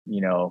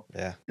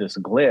 this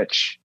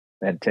glitch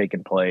that had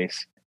taken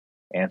place.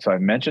 And so I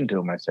mentioned to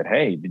him, I said,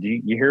 "Hey, did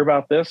you hear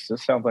about this?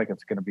 This sounds like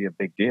it's going to be a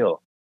big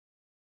deal."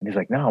 And he's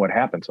like, "No, what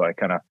happened?" So I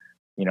kind of,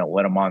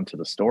 let him on to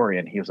the story.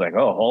 And he was like,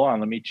 "Oh, hold on,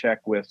 let me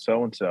check with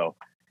so-and-so."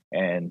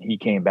 And he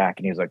came back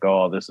and he was like,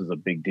 "Oh, this is a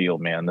big deal,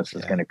 man. This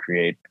is going to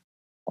create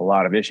a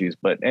lot of issues."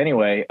 But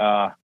anyway,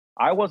 I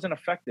wasn't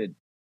affected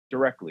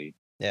directly.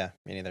 Yeah,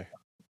 me neither.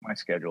 My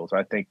schedules.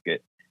 I think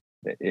it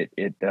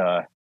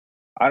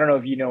I don't know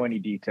if you know any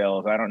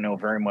details. I don't know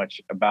very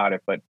much about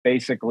it, but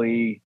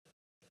basically,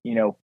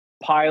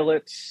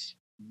 pilots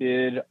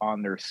bid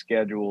on their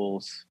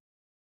schedules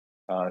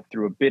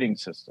through a bidding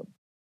system.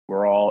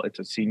 It's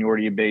a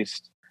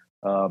seniority-based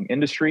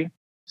industry.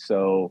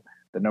 So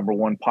the number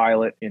one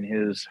pilot in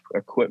his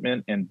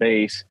equipment and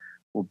base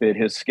will bid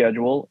his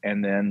schedule,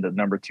 and then the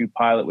number two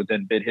pilot would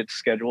then bid his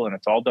schedule, and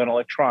it's all done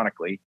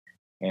electronically.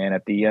 And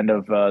at the end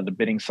of the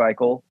bidding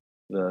cycle,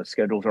 the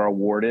schedules are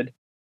awarded,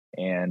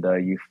 and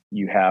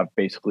you have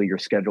basically your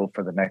schedule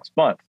for the next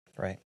month.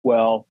 Right.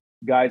 Well,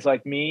 guys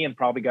like me and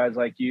probably guys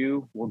like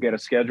you will get a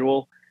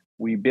schedule.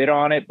 We bid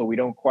on it, but we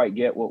don't quite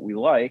get what we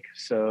like.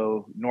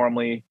 So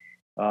normally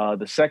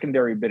the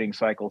secondary bidding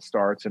cycle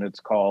starts, and it's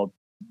called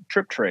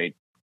trip trade.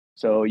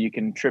 So you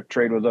can trip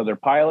trade with other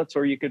pilots,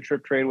 or you can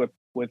trip trade with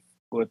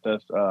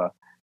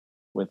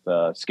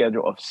a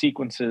schedule of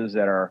sequences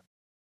that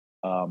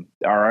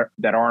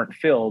aren't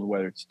filled,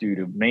 whether it's due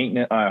to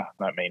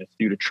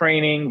due to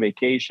training,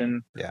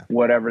 vacation,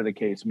 whatever the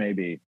case may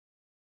be.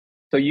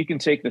 So you can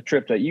take the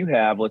trip that you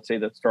have, let's say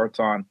that starts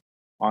on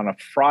a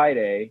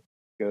Friday,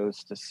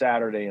 goes to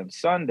Saturday and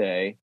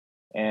Sunday,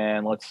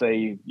 and let's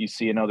say you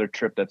see another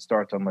trip that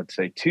starts on, let's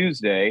say,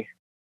 Tuesday,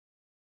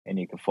 and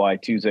you can fly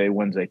Tuesday,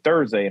 Wednesday,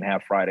 Thursday, and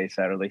have Friday,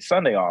 Saturday,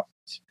 Sunday off.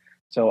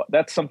 So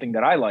that's something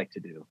that I like to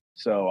do.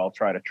 So I'll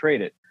try to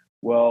trade it.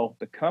 Well,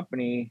 the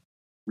company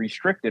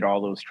restricted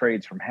all those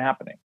trades from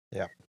happening.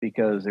 Yeah.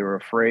 Because they were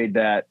afraid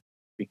that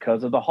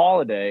because of the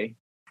holiday,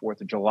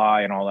 4th of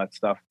July and all that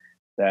stuff,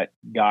 that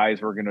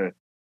guys were going to,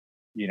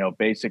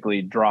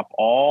 basically drop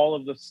all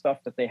of the stuff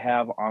that they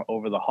have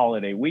over the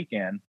holiday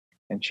weekend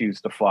and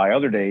choose to fly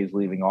other days,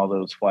 leaving all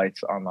those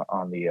flights on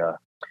the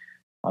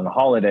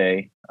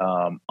holiday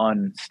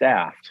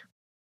unstaffed.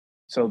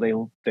 So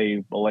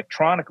they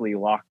electronically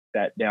locked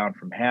that down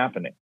from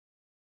happening.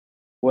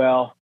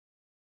 Well,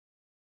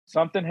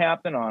 something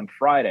happened on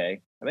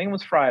Friday. I think it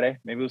was Friday,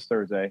 maybe it was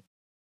Thursday.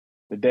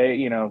 The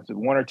day, 1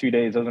 or 2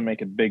 days doesn't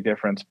make a big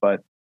difference,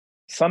 but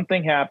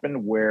something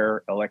happened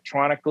where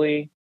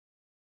electronically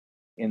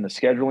in the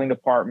scheduling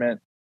department,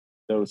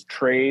 those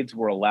trades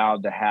were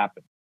allowed to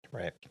happen.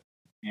 Right.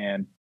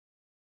 And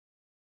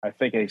I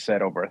think they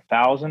said over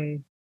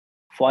 1,000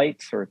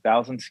 flights or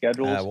 1,000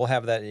 schedules. We'll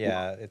have that.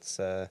 Yeah, it's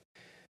 12,000.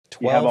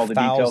 You have all the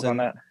details on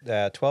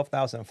that?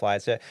 12,000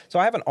 flights. Yeah. So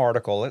I have an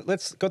article.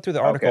 Let's go through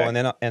the article,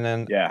 Okay. and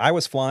then I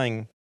was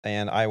flying,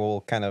 and I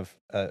will kind of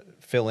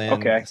fill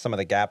in some of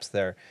the gaps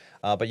there.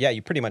 But yeah,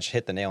 you pretty much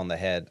hit the nail on the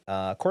head.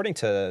 According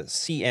to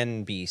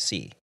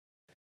CNBC,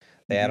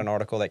 they had an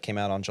article that came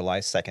out on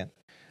July 2nd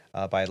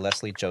by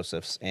Leslie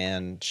Josephs,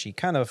 and she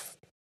kind of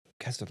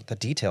has the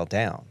detail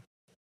down.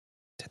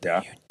 Did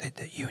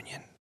the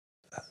union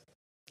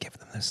give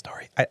them this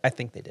story? I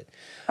think they did.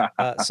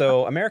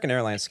 So American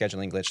Airlines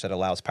scheduling glitch that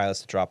allows pilots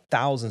to drop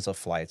thousands of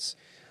flights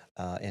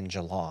in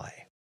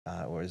July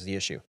was the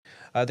issue.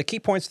 The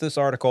key points to this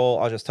article,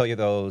 I'll just tell you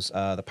those.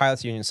 The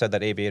pilots union said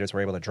that aviators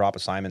were able to drop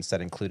assignments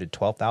that included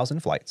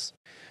 12,000 flights.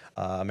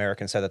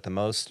 American said that the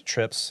most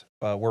trips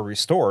were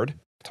restored.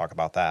 Talk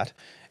about that.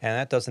 And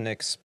that doesn't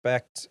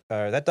expect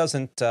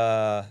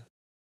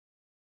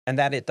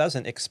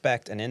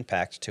an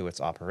impact to its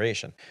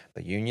operation.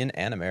 The union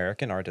and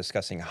American are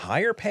discussing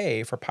higher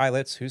pay for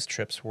pilots whose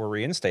trips were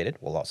reinstated.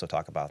 We'll also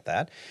talk about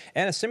that.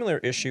 And a similar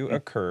issue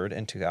occurred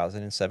in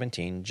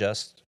 2017,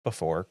 just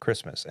before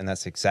Christmas. And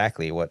that's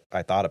exactly what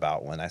I thought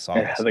about when I saw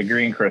this. The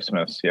green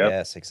Christmas. Yep.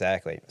 Yes,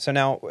 exactly. So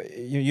now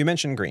you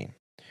mentioned green.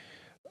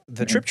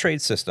 The trip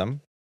trade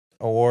system,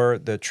 or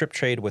the trip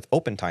trade with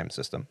open time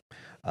system,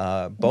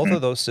 both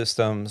of those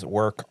systems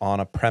work on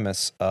a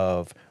premise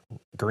of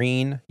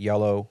green,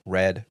 yellow,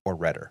 red, or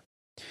redder.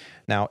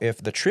 Now, if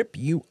the trip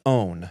you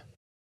own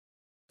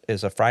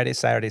is a Friday,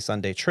 Saturday,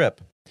 Sunday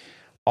trip,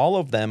 all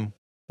of them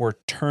were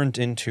turned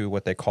into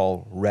what they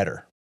call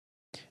redder,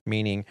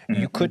 meaning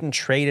you couldn't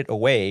trade it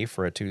away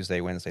for a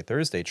Tuesday, Wednesday,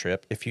 Thursday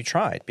trip if you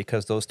tried,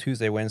 because those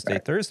Tuesday, Wednesday,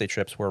 Thursday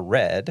trips were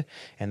red,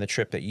 and the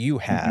trip that you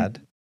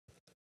had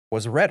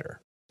was redder.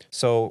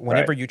 So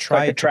whenever you try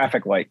like a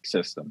traffic light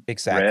system,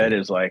 exactly, red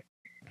is like,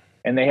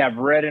 and they have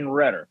red and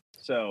redder.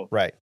 So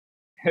right.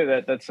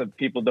 That's what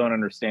people don't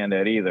understand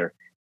that either,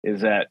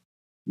 is that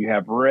you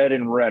have red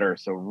and redder.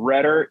 So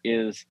redder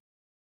is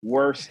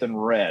worse than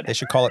red. They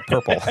should call it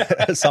purple,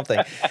 something.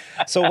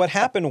 So what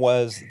happened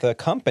was the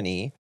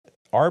company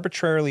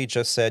arbitrarily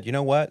just said, you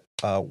know what,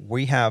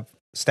 we have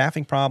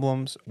staffing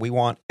problems. We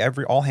want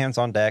all hands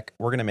on deck.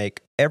 We're going to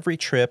make every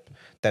trip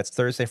that's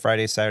Thursday,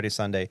 Friday, Saturday,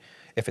 Sunday.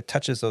 If it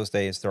touches those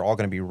days, they're all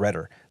going to be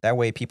redder. That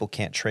way people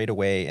can't trade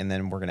away, and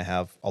then we're going to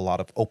have a lot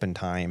of open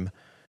time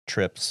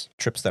trips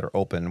that are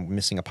open,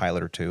 missing a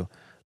pilot or two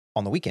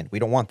on the weekend. We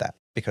don't want that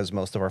because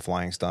most of our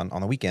flying's done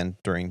on the weekend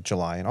during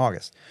July and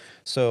August.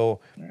 So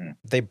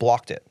they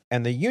blocked it.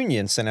 And the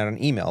union sent out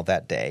an email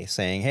that day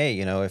saying, hey,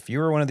 if you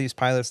were one of these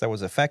pilots that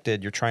was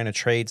affected, you're trying to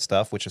trade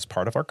stuff, which is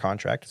part of our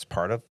contract. It's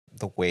part of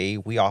the way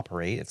we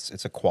operate.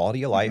 It's a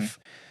quality of life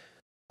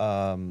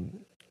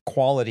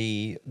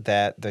quality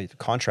that the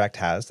contract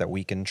has, that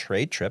we can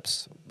trade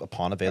trips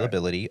upon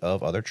availability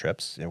of other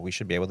trips, and we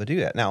should be able to do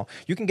that. Now,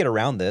 you can get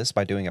around this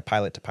by doing a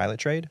pilot-to-pilot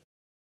trade.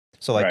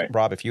 So, like,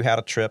 Rob, if you had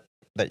a trip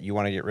that you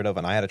want to get rid of,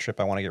 and I had a trip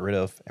I want to get rid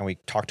of, and we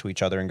talked to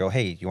each other and go,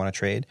 hey, you want to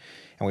trade?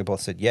 And we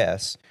both said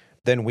yes.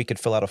 Then we could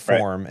fill out a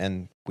form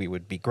and we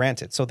would be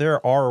granted. So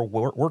there are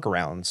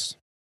workarounds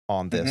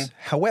on this.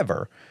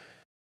 However,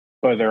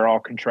 but they're all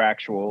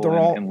contractual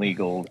and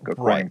legal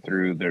according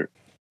through the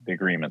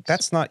agreements.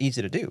 That's not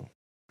easy to do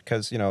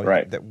because,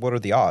 what are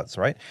the odds,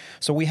 right?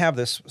 So we have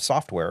this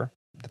software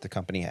that the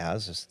company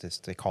has.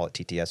 They call it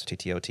TTS,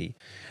 TTOT.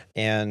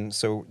 And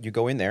so you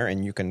go in there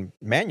and you can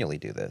manually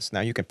do this.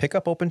 Now you can pick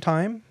up open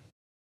time,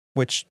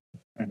 which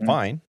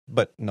fine,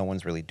 but no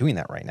one's really doing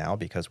that right now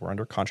because we're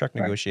under contract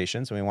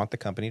negotiations and we want the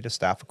company to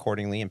staff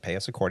accordingly and pay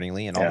us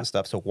accordingly and all this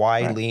stuff. So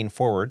why lean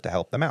forward to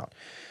help them out?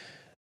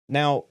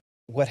 Now,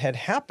 what had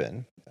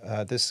happened,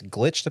 this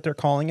glitch that they're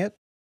calling it,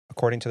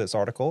 according to this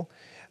article,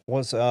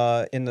 was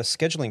in the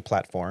scheduling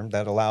platform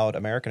that allowed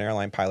American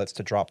airline pilots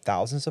to drop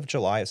thousands of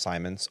July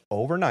assignments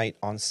overnight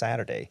on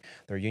Saturday.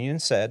 Their union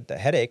said the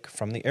headache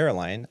from the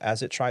airline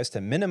as it tries to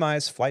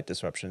minimize flight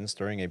disruptions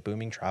during a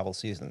booming travel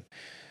season.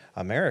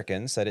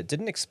 American said it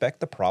didn't expect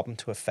the problem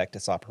to affect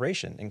its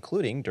operation,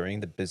 including during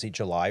the busy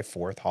July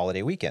 4th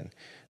holiday weekend.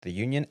 The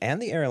union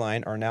and the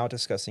airline are now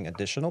discussing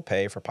additional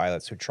pay for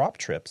pilots who dropped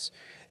trips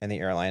in the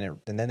airline,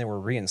 and then they were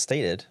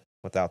reinstated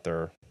without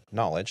their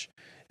knowledge.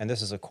 And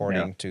this is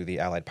according to the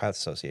Allied Pilots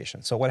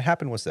Association. So what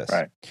happened was this.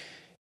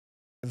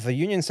 The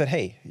union said,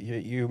 hey,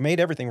 you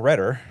made everything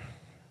redder,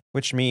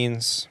 which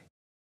means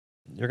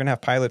you're going to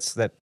have pilots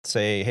that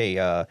say,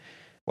 hey,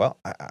 well,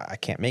 I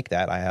can't make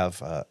that. I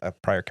have a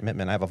prior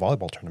commitment. I have a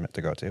volleyball tournament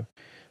to go to.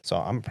 So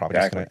I'm probably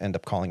just going to end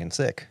up calling in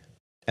sick.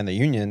 And the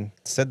union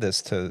said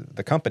this to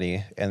the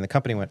company, and the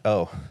company went,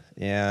 oh,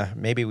 yeah,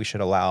 maybe we should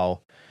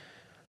allow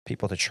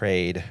people to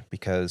trade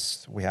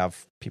because we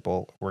have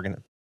people, we're going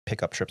to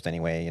pick up trips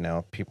anyway.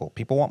 People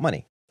want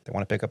money. They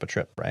want to pick up a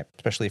trip, right?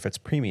 Especially if it's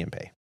premium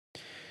pay.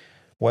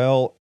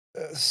 Well,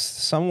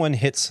 someone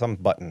hit some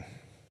button.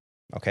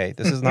 Okay,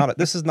 this is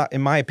not,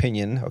 in my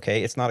opinion,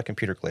 okay, it's not a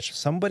computer glitch.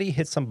 Somebody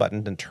hit some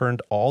button and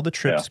turned all the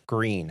trips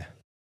green.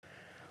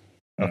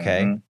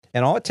 Okay,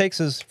 and all it takes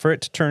is for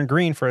it to turn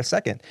green for a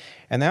second.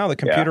 And now the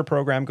computer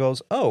program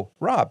goes, oh,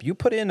 Rob, you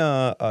put in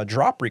a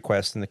drop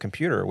request in the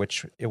computer,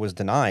 which it was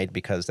denied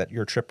because that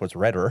your trip was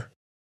redder.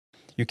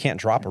 You can't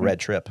drop a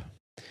red trip.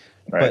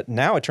 But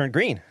now it turned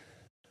green.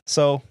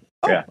 So,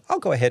 I'll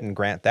go ahead and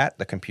grant that,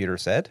 the computer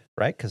said,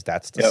 right? Because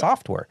that's the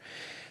software.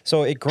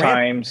 So it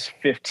times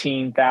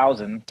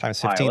 15,000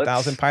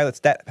 pilots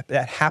that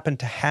happen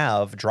to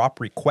have drop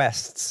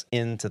requests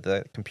into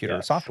the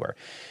computer software.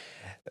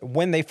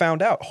 When they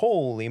found out,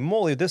 holy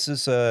moly, this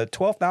is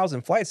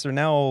 12,000 flights are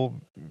now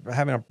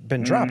having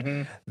been dropped.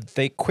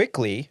 They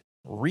quickly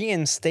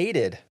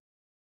reinstated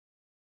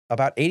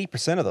about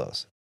 80% of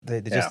those. They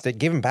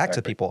gave them back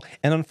to people.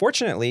 And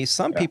unfortunately,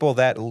 some people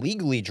that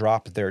legally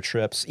dropped their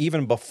trips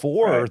even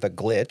before the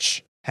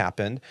glitch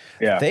happened,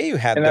 they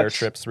had their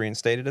trips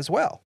reinstated as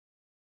well.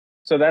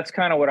 So that's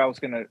kind of what I was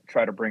going to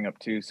try to bring up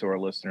too, so our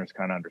listeners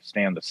kind of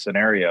understand the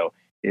scenario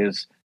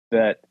is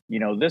that,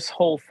 this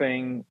whole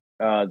thing,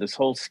 this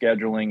whole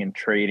scheduling and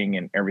trading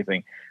and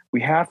everything,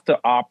 we have to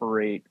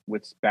operate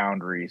with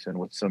boundaries and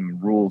with some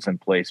rules in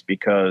place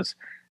because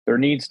there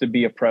needs to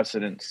be a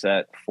precedent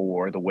set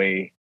for the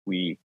way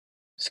we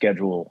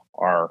schedule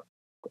our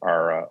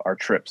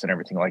trips and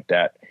everything like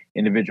that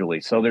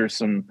individually. So there's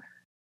some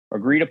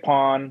agreed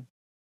upon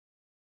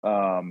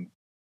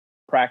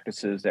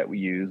practices that we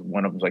use.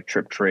 One of them is like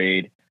trip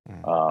trade,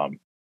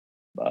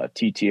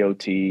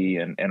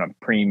 TTOT, and a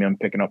premium,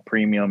 picking up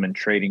premium and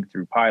trading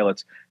through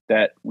pilots,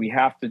 that we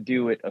have to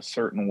do it a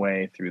certain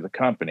way through the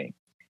company.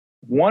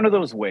 One of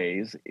those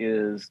ways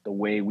is the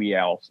way we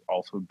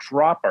also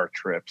drop our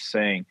trips,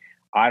 saying,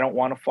 I don't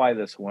want to fly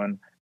this one.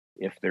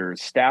 If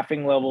there's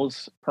staffing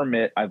levels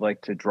permit, I'd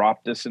like to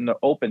drop this into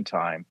open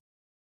time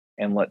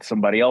and let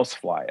somebody else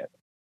fly it.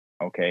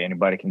 Okay,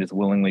 anybody can just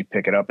willingly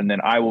pick it up, and then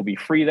I will be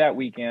free that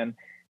weekend.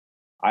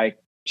 I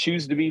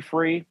choose to be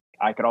free.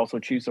 I could also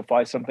choose to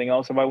fly something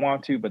else if I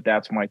want to, but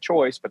that's my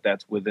choice. But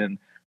that's within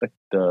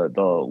the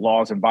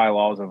laws and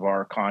bylaws of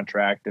our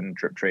contract and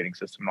trip trading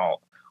system, and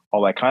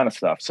all that kind of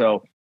stuff.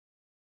 So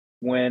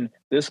when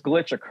this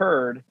glitch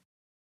occurred,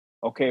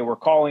 okay, we're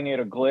calling it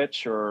a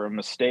glitch or a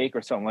mistake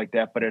or something like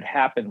that, but it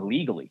happened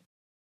legally.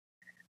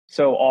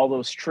 So all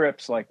those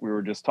trips, like we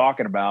were just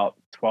talking about,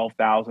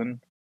 12,000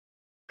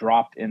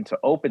 dropped into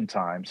open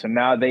time. So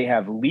now they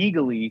have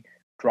legally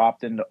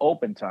dropped into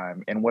open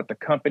time. And what the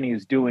company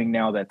is doing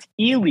now that's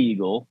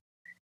illegal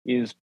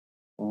is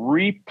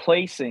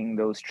replacing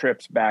those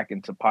trips back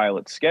into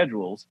pilot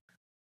schedules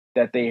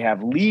that they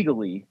have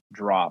legally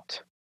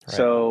dropped. Right.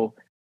 So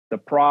the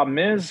problem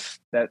is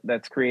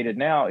that's created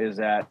now is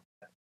that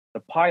the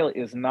pilot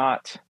is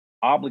not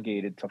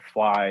obligated to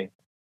fly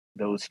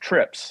those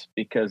trips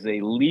because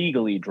they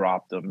legally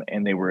dropped them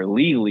and they were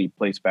illegally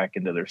placed back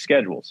into their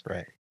schedules.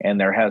 Right. And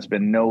there has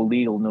been no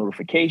legal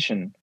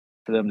notification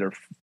for them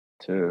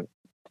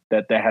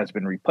that has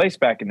been replaced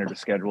back into the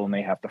schedule and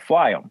they have to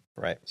fly them.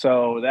 Right.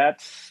 So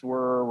that's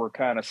where we're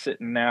kind of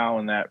sitting now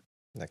in that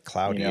That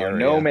cloudy you know, area.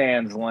 no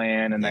man's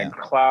land and Yeah. that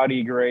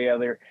cloudy gray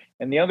other.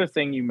 And the other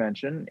thing you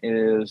mentioned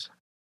is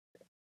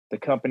the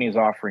company is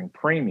offering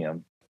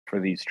premium for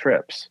these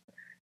trips,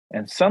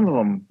 and some of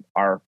them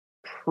are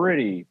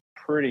pretty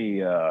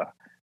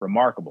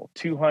remarkable.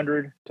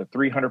 200 to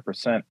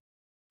 300%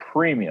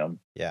 premium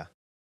Yeah.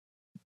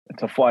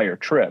 to fly your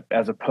trip,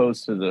 as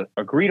opposed to the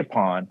agreed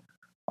upon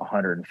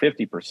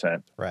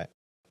 150%. Right.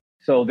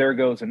 So there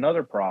goes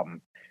another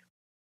problem.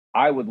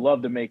 I would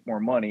love to make more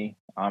money.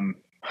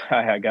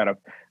 I got a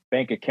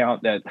bank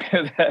account that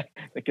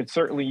that could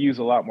certainly use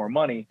a lot more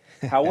money.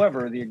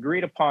 However, the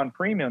agreed upon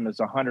premium is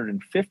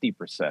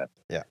 150%.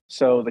 Yeah.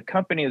 So the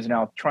company is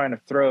now trying to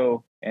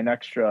throw an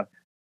extra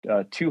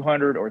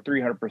 200 or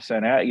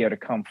 300% at you to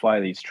come fly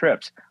these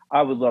trips.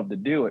 I would love to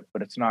do it,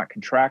 but it's not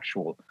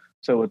contractual.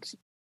 So it's,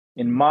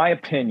 in my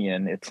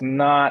opinion, it's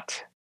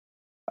not.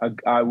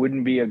 I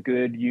wouldn't be a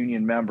good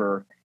union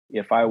member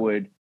if I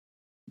would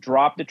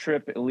drop the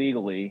trip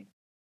illegally.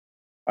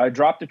 I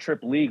drop the trip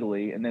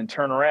legally and then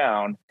turn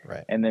around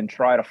Right. and then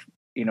try to,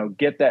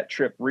 get that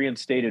trip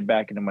reinstated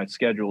back into my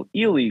schedule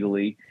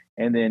illegally,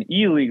 and then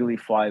illegally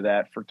fly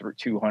that for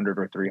 200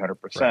 or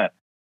 300%. Right.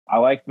 I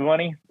like the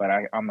money, but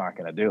I'm not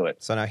going to do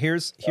it. So now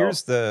here's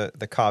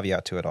the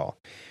caveat to it all.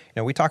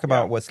 We talk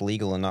about Yeah. what's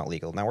legal and not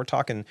legal. Now we're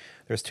talking,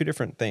 there's two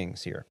different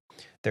things here.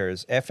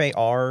 There's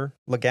FAR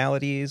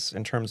legalities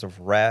in terms of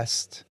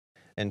rest,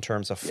 in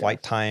terms of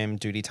flight time,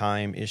 duty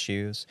time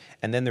issues.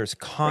 And then there's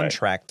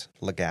contract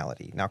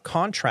legality. Now,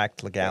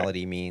 contract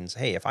legality means,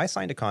 hey, if I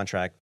signed a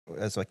contract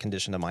as a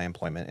condition of my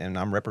employment and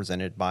I'm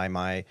represented by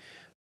my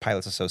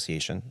pilots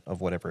association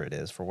of whatever it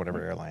is for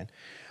whatever airline,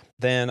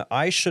 then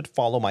I should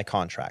follow my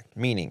contract.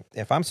 Meaning,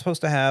 if I'm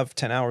supposed to have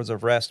 10 hours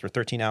of rest or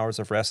 13 hours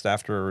of rest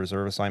after a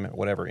reserve assignment,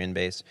 whatever, in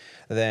base,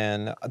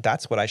 then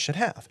that's what I should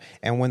have.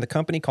 And when the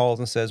company calls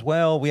and says,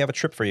 well, we have a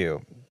trip for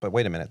you, but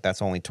wait a minute,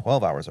 that's only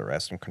 12 hours of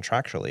rest, and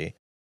contractually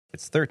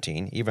it's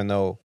 13, even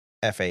though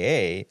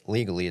FAA,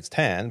 legally it's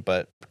 10,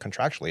 but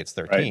contractually it's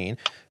 13,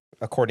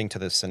 according to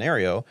this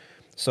scenario.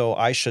 So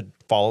I should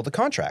follow the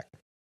contract,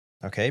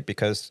 okay?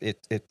 Because it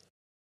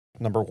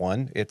number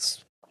one,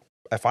 it's,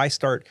 if I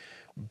start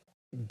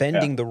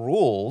bending the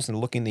rules and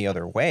looking the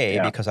other way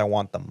because I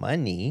want the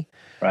money,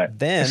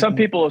 then some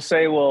people will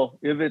say, well,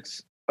 if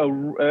it's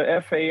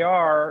a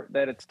FAR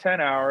that it's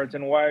 10 hours,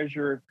 and why is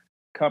your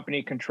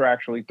company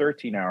contractually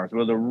 13 hours?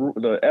 Well,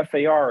 the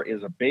FAR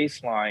is a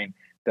baseline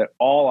that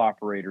all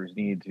operators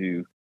need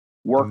to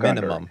work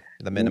under.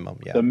 The minimum,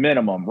 yeah. The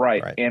minimum,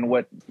 right. And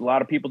what a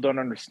lot of people don't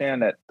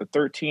understand, that the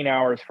 13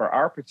 hours for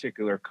our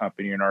particular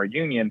company and our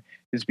union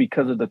is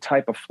because of the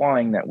type of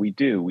flying that we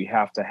do. We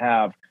have to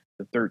have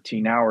the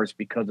 13 hours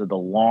because of the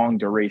long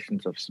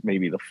durations of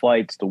maybe the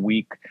flights, the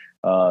week,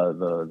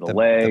 the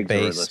legs,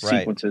 base, or the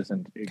sequences,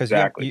 and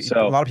exactly.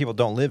 So a lot of people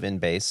don't live in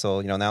base,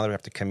 so now they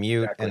have to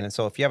commute, and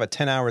so if you have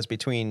 10 hours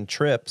between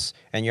trips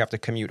and you have to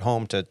commute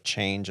home to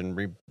change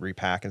and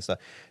repack and stuff,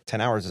 10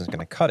 hours isn't going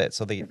to cut it.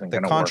 So the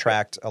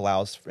contract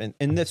allows,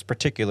 in this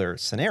particular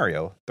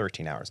scenario,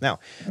 13 hours. Now,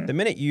 the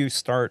minute you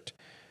start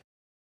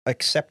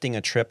accepting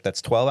a trip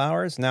that's 12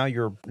 hours, now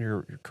you're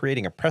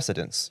creating a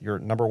precedence. You're,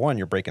 number one,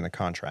 you're breaking the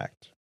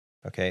contract.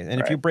 Okay.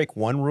 And if you break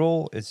one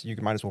rule, you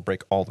might as well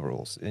break all the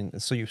rules.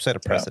 And so you set a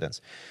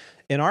precedence.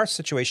 In our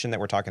situation that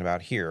we're talking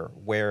about here,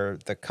 where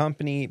the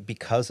company,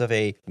 because of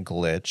a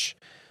glitch,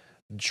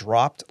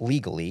 dropped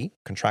legally,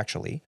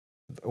 contractually,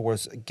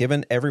 was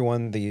given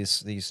everyone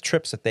these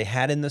trips that they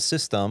had in the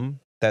system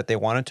that they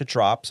wanted to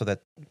drop, so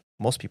that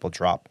most people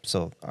drop.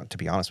 So to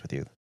be honest with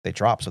you, they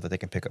drop so that they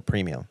can pick up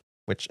premium,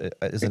 which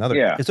is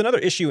another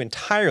issue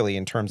entirely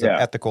in terms of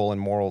ethical and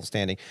moral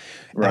standing.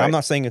 Now, I'm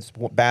not saying it's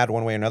bad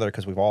one way or another,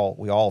 because we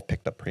all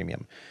picked up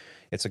premium.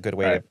 It's a good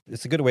way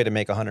to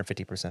make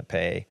 150%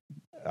 pay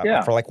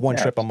for like one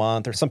trip a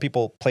month, or some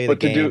people play the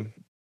game.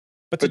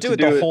 But to do it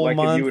the whole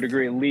month, you would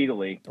agree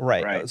legally,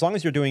 right? As long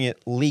as you're doing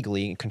it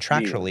legally and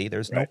contractually,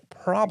 there's no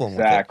problem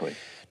with it.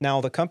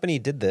 Now the company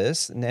did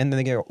this, and then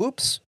they go,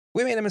 "Oops,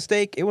 we made a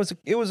mistake. It was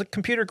a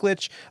computer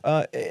glitch.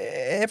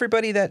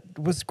 Everybody that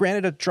was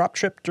granted a drop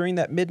trip during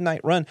that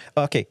midnight run,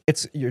 okay,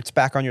 it's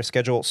back on your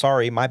schedule.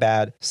 Sorry, my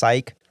bad.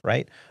 Psych."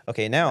 Right?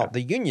 Okay. Now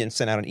the union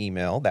sent out an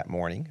email that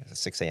morning at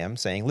 6 a.m.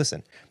 saying,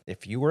 "Listen,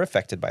 if you were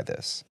affected by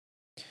this,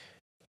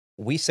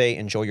 we say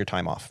enjoy your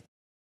time off.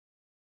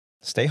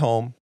 Stay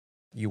home.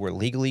 You were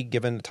legally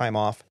given time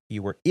off.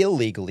 You were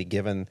illegally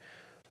given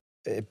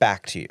it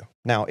back to you.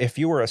 Now, if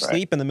you were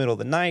asleep in the middle of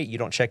the night, you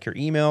don't check your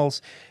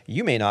emails,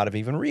 you may not have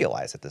even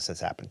realized that this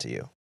has happened to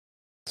you."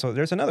 So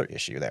there's another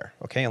issue there,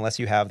 okay? Unless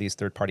you have these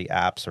third-party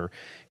apps, or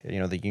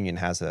the union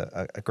has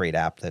a great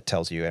app that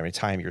tells you every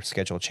time your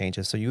schedule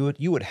changes. So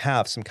you would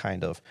have some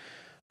kind of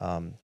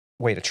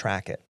way to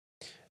track it.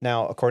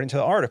 Now, according to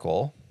the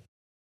article,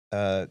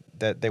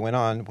 that they went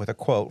on with a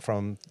quote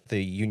from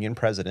the union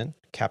president,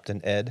 Captain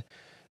Ed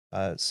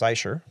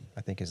Seischer,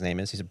 I think his name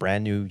is. He's a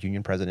brand new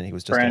union president. He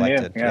was just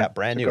elected.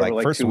 Brand new,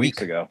 like first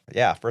week ago.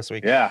 Yeah, first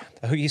week. Yeah.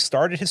 He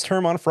started his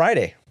term on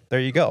Friday. There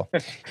you go.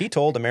 He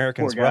told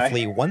Americans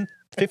roughly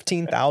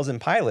 15,000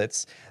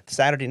 pilots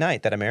Saturday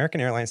night that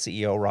American Airlines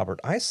CEO Robert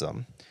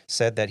Isom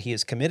said that he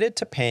is committed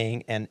to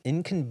paying an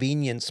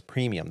inconvenience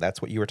premium.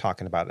 That's what you were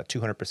talking about, a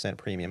 200%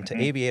 premium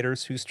to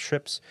aviators whose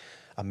trips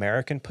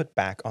American put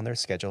back on their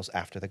schedules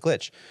after the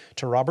glitch.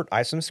 To Robert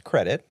Isom's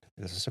credit,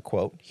 this is a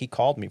quote, he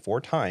called me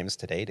 4 times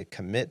today to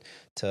commit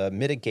to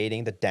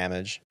mitigating the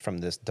damage from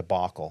this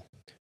debacle.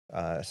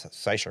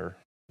 Seischer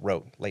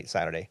wrote late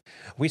Saturday.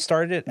 We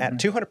started it at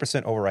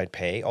 200% override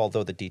pay,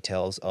 although the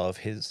details of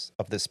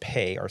this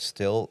pay are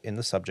still in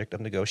the subject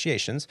of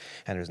negotiations,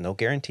 and there's no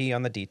guarantee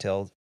on the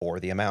details or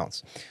the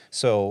amounts.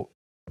 So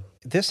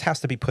this has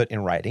to be put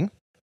in writing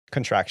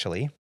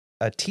contractually.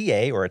 A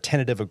TA or a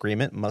tentative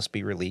agreement must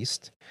be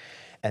released,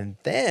 and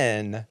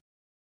then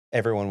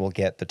everyone will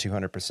get the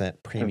 200%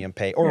 premium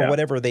pay or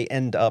whatever they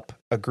end up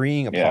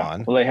agreeing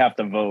upon. Well, they have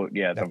to vote.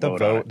 Yeah, they have to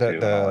vote.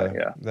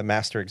 The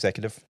Master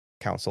Executive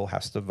Council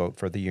has to vote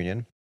for the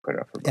union.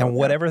 And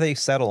whatever they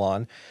settle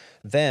on,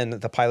 then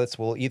the pilots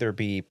will either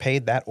be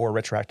paid that or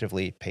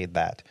retroactively paid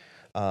that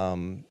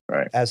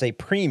as a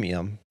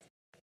premium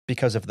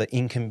because of the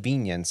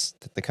inconvenience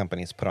that the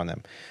companies put on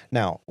them.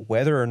 Now,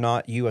 whether or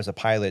not you as a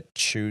pilot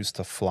choose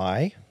to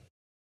fly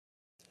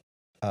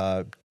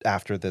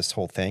after this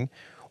whole thing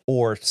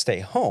or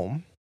stay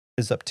home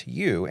is up to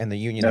you. And the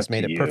union has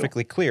made it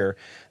perfectly clear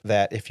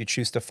that if you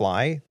choose to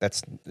fly,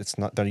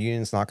 the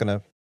union's not going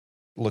to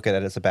look at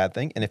it as a bad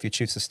thing. And if you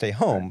choose to stay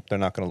home, they're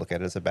not going to look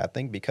at it as a bad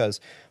thing, because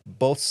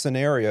both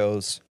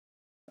scenarios,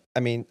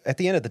 I mean, at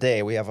the end of the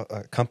day, we have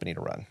a company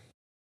to run,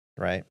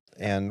 right?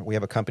 And we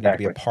have a company to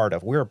be a part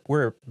of.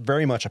 We're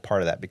very much a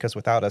part of that, because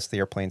without us, the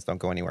airplanes don't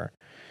go anywhere.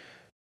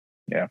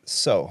 Yeah.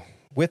 So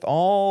with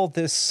all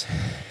this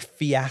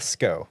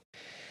fiasco,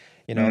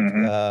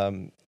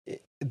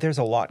 there's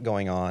a lot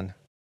going on.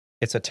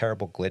 It's a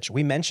terrible glitch.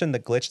 We mentioned the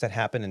glitch that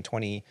happened in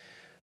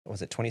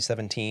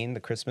 2017, the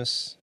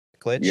Christmas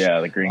glitch? Yeah,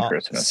 the green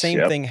Christmas.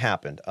 Same thing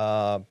happened.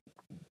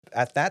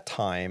 At that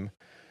time,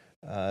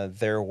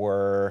 there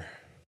were,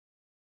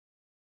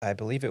 I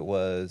believe it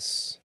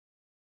was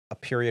a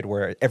period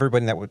where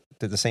everybody that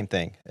did the same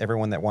thing.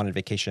 Everyone that wanted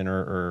vacation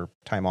or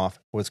time off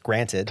was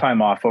granted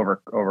time off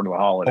over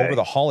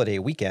the holiday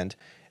weekend,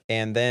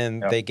 and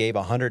then they gave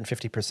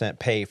 150%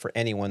 pay for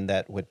anyone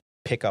that would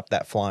pick up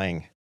that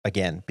flying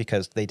again,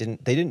 because they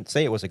didn't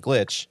say it was a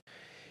glitch.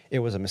 It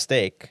was a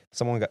mistake.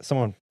 Someone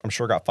I'm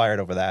sure got fired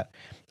over that.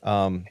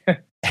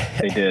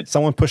 They did.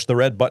 Someone pushed the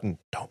red button.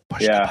 Don't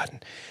push the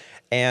button.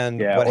 And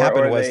what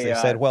happened was they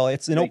said, well,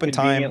 it's an open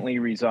time. Conveniently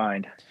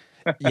resigned.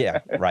 Yeah,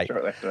 right.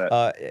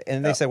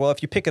 And they said, well,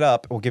 if you pick it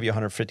up, we'll give you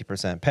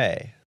 150%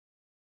 pay.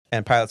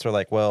 And pilots were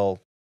like, well,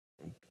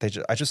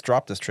 I just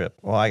dropped this trip.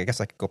 Well, I guess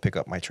I could go pick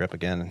up my trip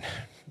again and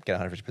get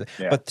 150%.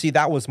 Yeah. But see,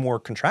 that was more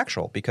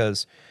contractual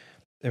because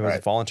it was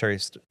a voluntary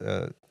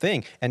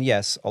thing. And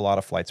yes, a lot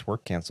of flights were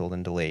canceled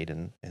and delayed,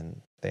 and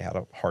they had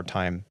a hard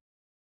time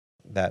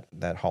that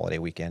holiday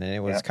weekend. And it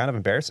was kind of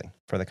embarrassing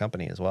for the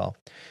company as well.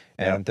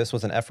 And this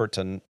was an effort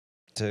to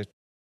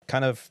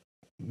kind of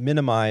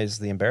minimize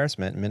the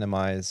embarrassment,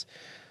 minimize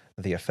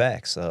the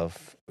effects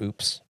of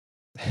oops.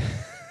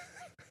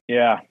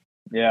 Yeah.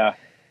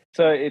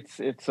 So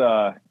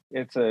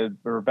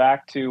we're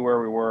back to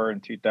where we were in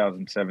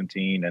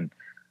 2017, and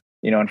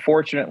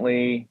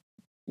unfortunately,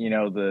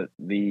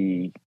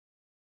 the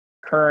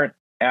current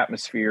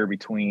atmosphere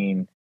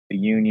between the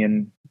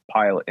union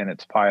pilot and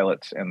its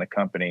pilots and the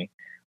company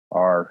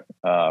are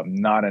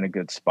not in a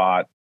good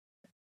spot.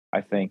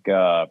 I think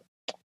I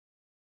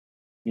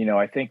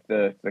think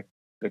the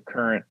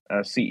current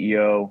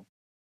CEO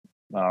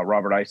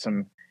Robert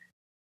Isom,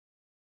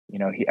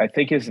 I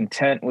think his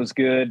intent was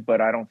good, but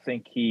I don't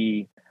think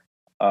he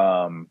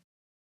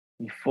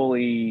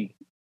fully,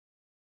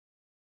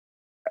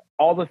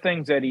 all the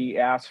things that he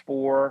asked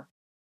for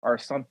are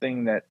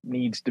something that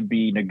needs to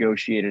be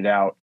negotiated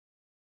out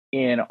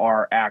in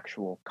our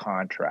actual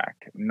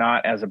contract,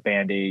 not as a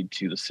Band-Aid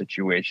to the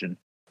situation,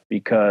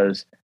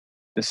 because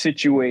the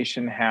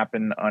situation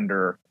happened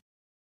under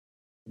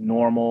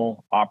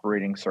normal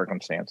operating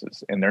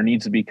circumstances, and there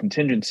needs to be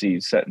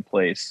contingencies set in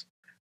place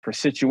for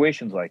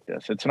situations like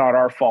this. It's not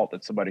our fault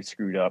that somebody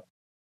screwed up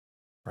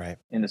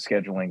in the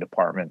scheduling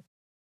department,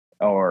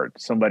 or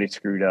somebody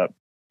screwed up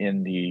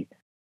in the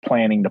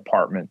planning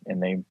department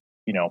and they,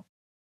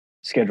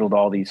 scheduled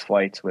all these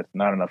flights with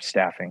not enough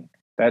staffing.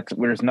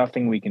 There's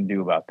nothing we can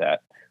do about that.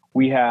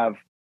 We have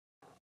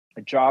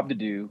a job to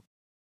do,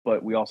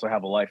 but we also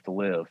have a life to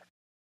live,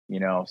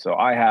 so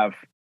I have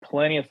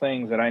plenty of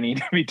things that I need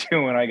to be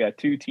doing. I got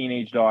 2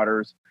 teenage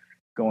daughters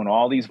going to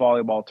all these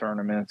volleyball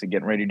tournaments and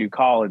getting ready to do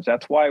college.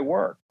 That's why I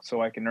work,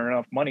 so I can earn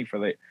enough money for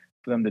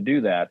them to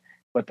do that.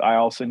 But I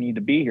also need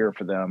to be here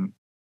for them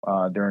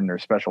during their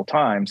special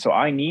time. So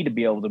I need to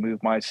be able to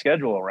move my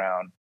schedule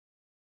around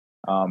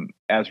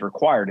as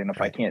required. And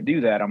if I can't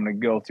do that, I'm going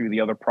to go through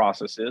the other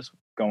processes,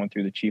 going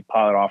through the chief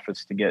pilot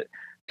office to get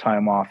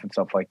time off and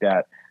stuff like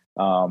that.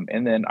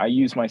 And then I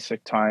use my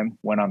sick time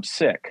when I'm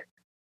sick.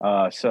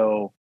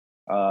 So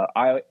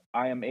I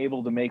am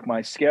able to make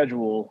my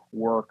schedule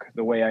work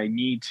the way I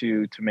need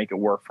to make it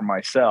work for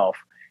myself.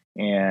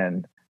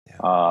 And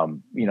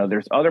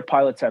there's other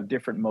pilots have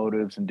different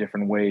motives and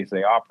different ways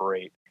they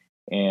operate.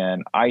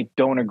 And I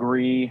don't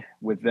agree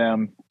with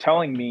them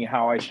telling me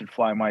how I should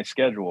fly my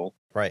schedule.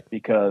 Right.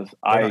 Because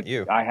not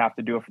you. I have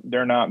to do it.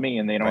 They're not me,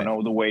 and they don't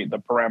know the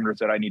parameters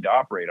that I need to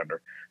operate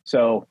under.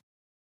 So,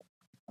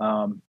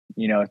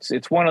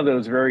 it's one of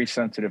those very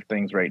sensitive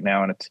things right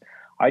now. And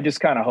I just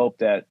kind of hope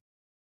that,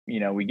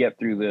 we get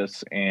through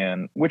this,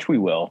 and which we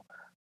will.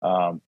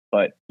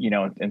 But,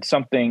 and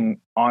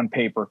something on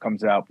paper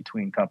comes out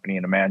between company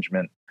and the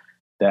management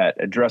that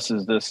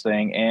addresses this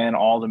thing and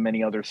all the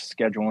many other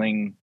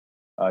scheduling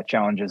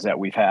challenges that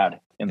we've had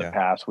in the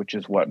past, which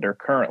is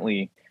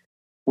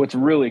what's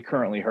really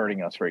currently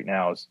hurting us right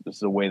now is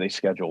the way they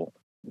schedule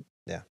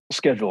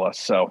us.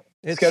 So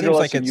it schedule seems us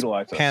like and it's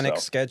utilize panic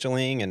us,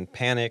 scheduling and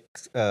panic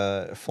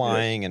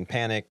flying and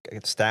panic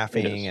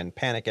staffing and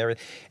panic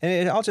everything. And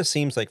it all just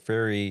seems like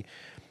very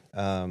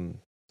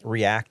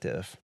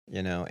reactive,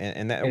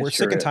 and that we're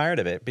sick and tired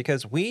of it,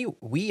 because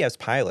we as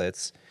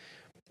pilots,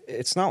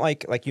 it's not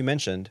like you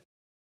mentioned,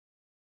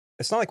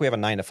 it's not like we have a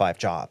 9-to-5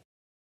 job.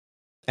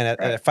 And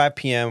at 5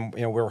 p.m.,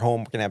 we're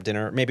home, we're going to have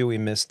dinner. Maybe we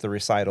missed the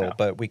recital,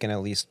 but we can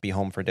at least be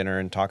home for dinner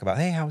and talk about,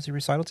 hey, how was your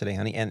recital today,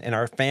 honey? And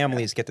our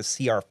families get to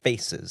see our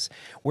faces.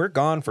 We're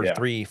gone for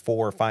 3,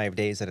 4, 5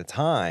 days at a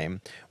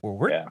time where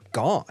we're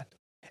gone.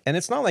 And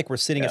it's not like we're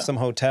sitting at some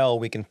hotel,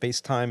 we can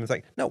FaceTime. It's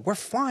like, no, we're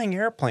flying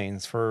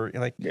airplanes for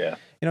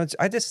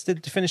I just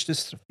did finish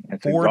this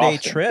 4-day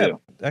trip.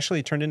 Too.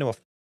 Actually turned into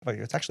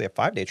it's actually a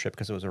 5-day trip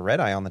because it was a red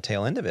eye on the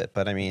tail end of it.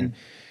 But I mean,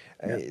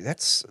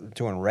 that's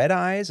doing red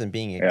eyes and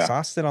being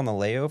exhausted on the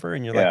layover,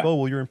 and you're like, oh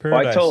well, you're in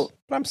paradise.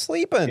 But I'm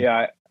sleeping.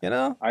 I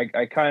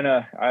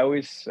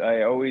always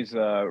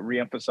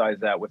reemphasize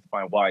that with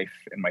my wife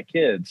and my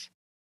kids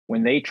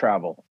when they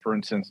travel. For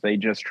instance, they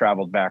just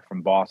traveled back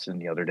from Boston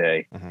the other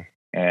day,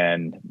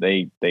 and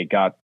they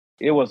got,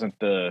 it wasn't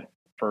the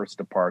first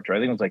departure. I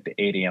think it was like the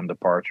 8 a.m.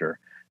 departure,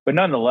 but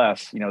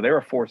nonetheless, they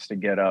were forced to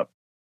get up,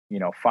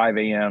 5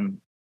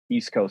 a.m.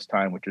 East Coast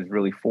time, which is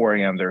really 4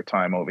 a.m. their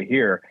time over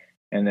here.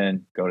 And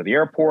then go to the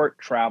airport,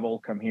 travel,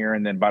 come here.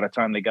 And then by the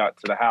time they got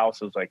to the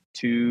house, it was like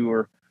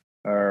 2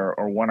 or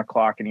 1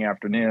 o'clock in the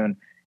afternoon.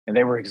 And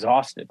they were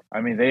exhausted. I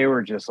mean, they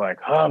were just like,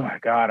 oh my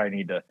God, I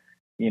need to,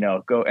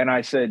 go. And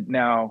I said,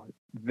 now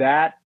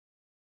that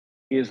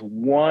is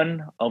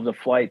one of the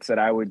flights that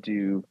I would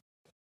do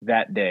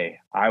that day.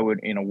 I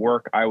would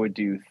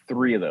do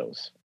 3 of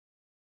those.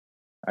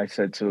 I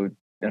said, so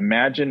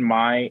imagine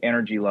my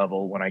energy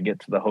level when I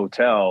get to the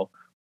hotel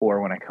or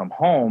when I come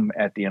home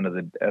at the end of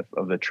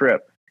the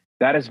trip.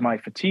 That is my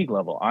fatigue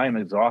level. I am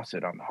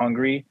exhausted. I'm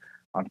hungry.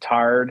 I'm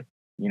tired.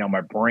 My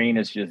brain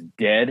is just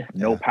dead.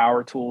 No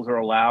power tools are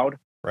allowed.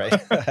 Right.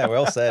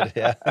 Well said.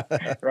 Yeah.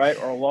 Right.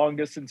 Or long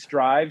distance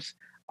drives.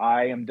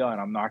 I am done.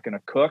 I'm not going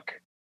to cook.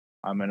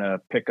 I'm going to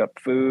pick up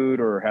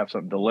food or have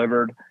something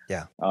delivered.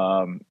 Yeah.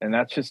 And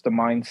that's just the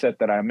mindset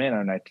that I'm in.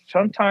 And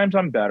sometimes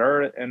I'm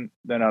better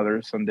than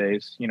others. Some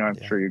days, I'm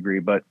sure you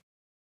agree, but,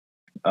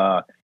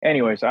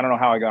 anyways, I don't know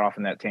how I got off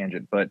on that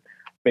tangent, but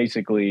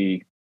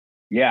basically,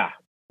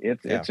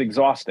 it's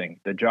exhausting.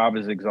 The job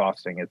is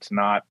exhausting. It's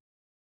not,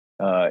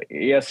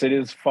 yes, it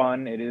is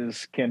fun.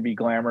 Can be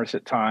glamorous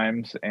at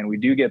times, and we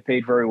do get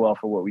paid very well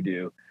for what we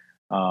do.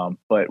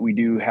 But we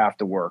do have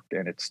to work,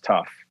 and it's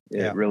tough.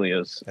 It really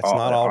is. It's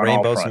not all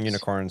rainbows and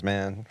unicorns,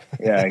 man.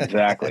 Yeah,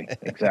 exactly.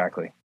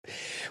 Exactly.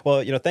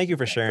 Well, thank you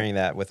for sharing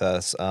that with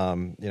us.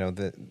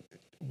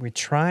 We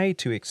try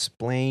to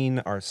explain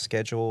our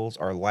schedules,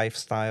 our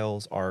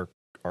lifestyles, our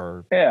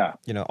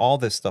all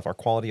this stuff, our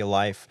quality of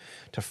life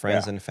to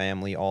friends and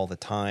family all the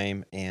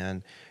time.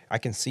 And I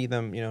can see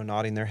them,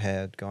 nodding their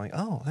head going,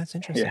 oh, that's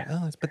interesting. Yeah.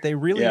 Oh, but they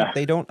really,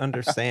 they don't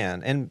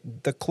understand. And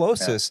the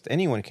closest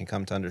anyone can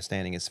come to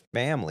understanding is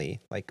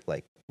family, like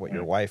what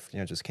your wife,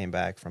 just came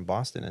back from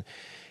Boston,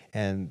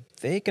 and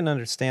they can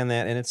understand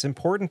that. And it's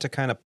important to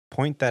kind of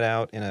point that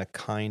out in a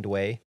kind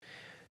way,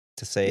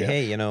 to say,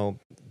 hey,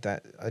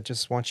 that I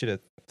just want you to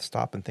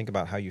stop and think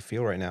about how you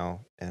feel right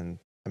now. And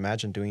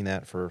imagine doing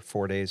that for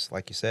 4 days,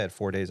 like you said,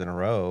 4 days in a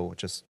row,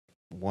 just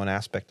one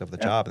aspect of the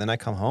job. And then I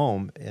come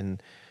home,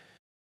 and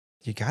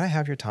you got to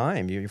have your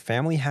time. Your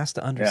family has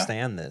to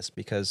understand this,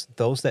 because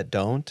those that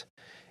don't,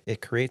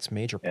 it creates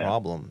major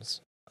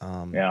problems.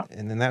 And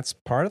then that's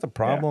part of the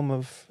problem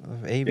of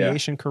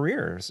aviation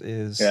careers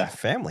is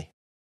family.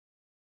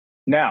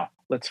 Now,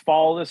 let's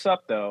follow this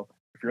up, though.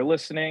 If you're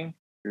listening,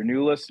 you're a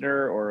new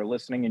listener or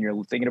listening and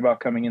you're thinking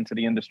about coming into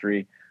the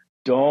industry,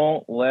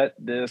 don't let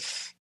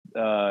this,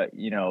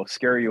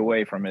 scare you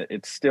away from it.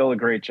 It's still a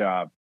great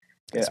job.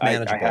 It's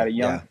manageable. I had a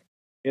young,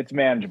 it's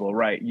manageable,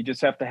 right? You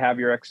just have to have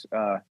your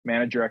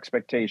manage your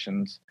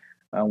expectations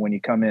when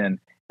you come in.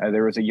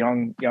 There was a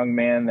young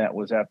man that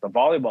was at the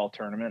volleyball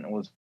tournament and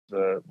was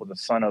the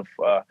son of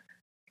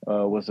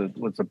was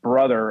the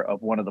brother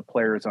of one of the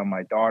players on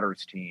my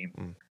daughter's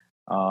team.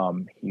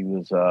 He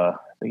was I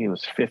think he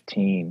was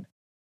 15,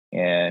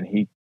 and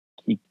he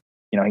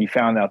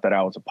found out that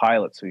I was a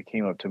pilot, so he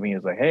came up to me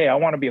and was like, "Hey, I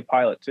want to be a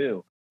pilot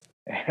too."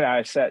 And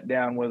I sat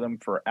down with him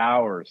for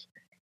hours,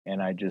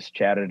 and I just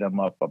chatted him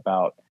up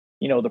about,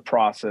 you know, the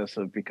process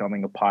of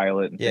becoming a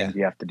pilot and things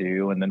you have to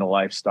do, and then the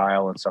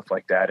lifestyle and stuff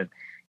like that. And,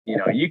 you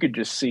know, you could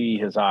just see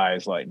his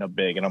eyes lighting up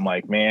big. And I'm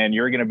like, man,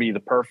 you're going to be the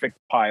perfect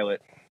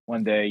pilot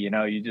one day. You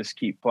know, you just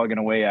keep plugging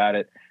away at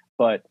it.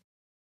 But,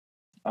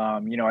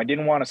 you know, I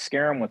didn't want to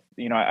scare him with,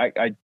 you know,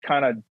 I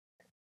kind of,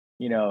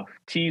 you know,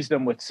 teased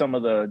him with some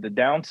of the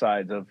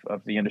downsides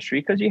of the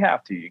industry, because you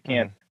have to. You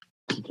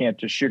can't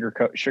just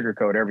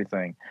sugarcoat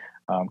everything.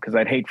 Because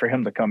I'd hate for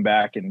him to come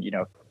back and, you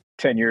know,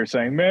 10 years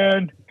saying,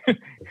 man, I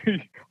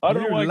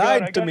don't know why you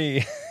lied to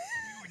me.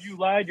 You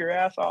lied your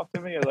ass off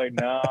to me. I was like,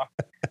 no.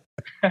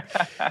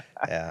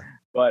 Yeah.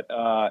 But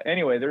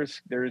anyway,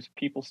 there's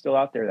people still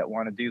out there that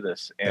want to do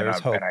this, and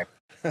I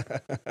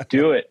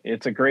do it.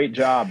 It's a great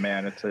job,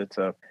 man. It's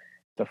a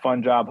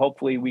fun job.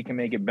 Hopefully we can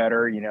make it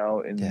better, you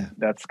know, and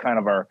that's kind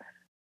of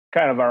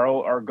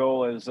our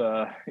goal as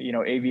you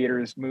know,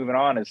 aviators moving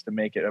on, is to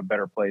make it a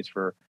better place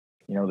for,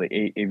 you know,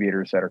 the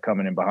aviators that are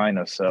coming in behind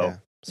us. So,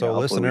 so you know,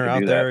 listener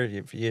out there,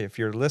 if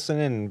you're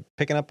listening and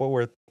picking up what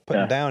we're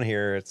putting down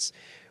here,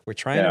 we're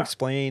trying to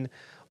explain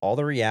all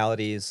the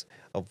realities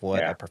of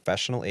what a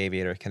professional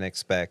aviator can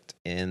expect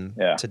in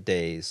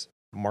today's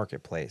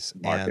marketplace.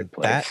 And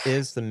that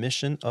is the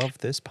mission of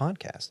this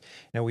podcast.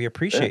 Now, we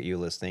appreciate you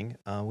listening.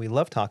 We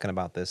love talking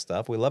about this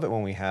stuff. We love it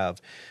when we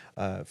have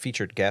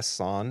featured guests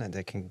on and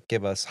they can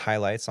give us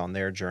highlights on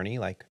their journey.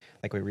 Like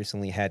we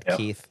recently had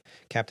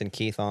Captain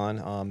Keith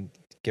on,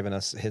 giving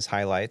us his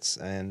highlights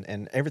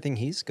and everything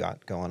he's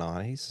got going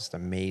on. He's just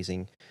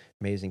amazing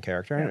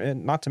character,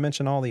 and not to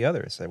mention all the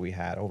others that we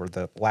had over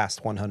the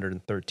last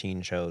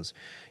 113 shows.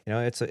 You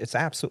know, it's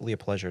absolutely a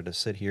pleasure to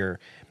sit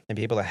here and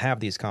be able to have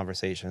these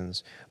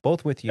conversations,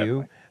 both with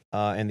you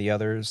and the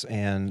others,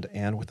 and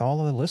with all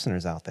of the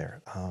listeners out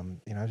there.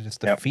 You know,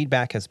 just the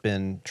feedback has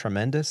been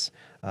tremendous,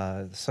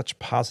 such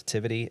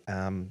positivity,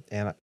 and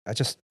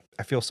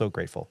I feel so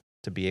grateful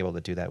to be able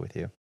to do that with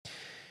you.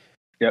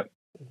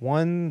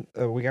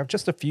 We have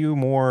just a few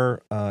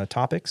more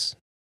topics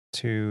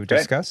to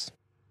discuss.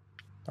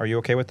 Are you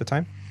okay with the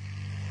time?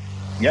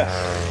 Yes,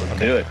 let's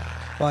do it.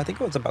 Well, I think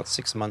it was about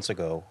 6 months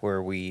ago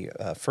where we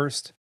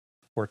first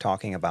were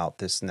talking about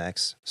this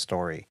next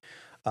story.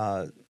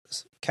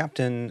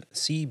 Captain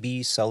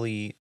C.B.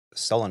 Sully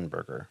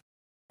Sullenberger,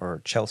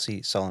 or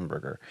Chelsea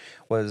Sullenberger,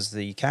 was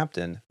the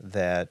captain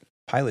that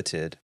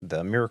piloted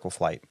the Miracle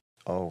flight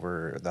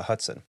over the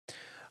Hudson.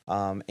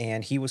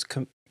 And he was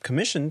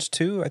commissioned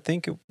to, I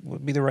think it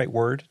would be the right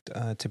word,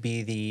 to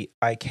be the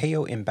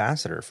ICAO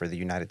ambassador for the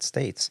United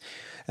States.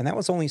 And that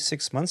was only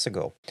 6 months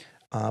ago.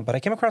 But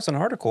I came across an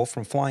article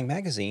from Flying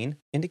Magazine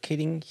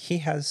indicating he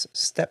has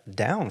stepped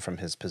down from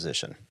his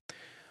position.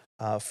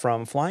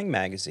 From Flying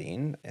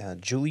Magazine,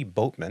 Julie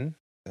Boatman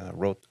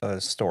wrote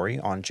a story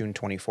on June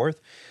 24th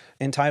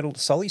entitled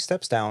 "Sully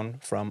Steps Down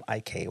from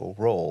ICAO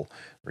Role."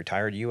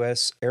 Retired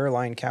U.S.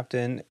 airline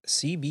captain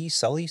C.B.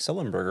 Sully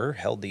Sullenberger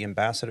held the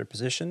ambassador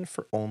position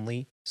for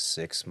only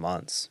 6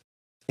 months.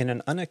 In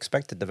an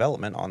unexpected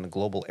development on the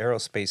global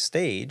aerospace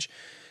stage,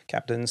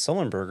 Captain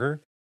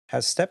Sullenberger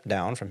has stepped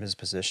down from his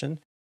position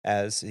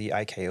as the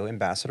ICAO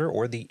ambassador,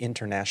 or the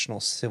International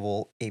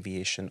Civil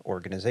Aviation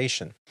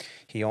Organization.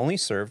 He only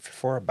served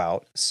for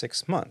about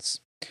 6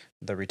 months.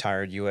 The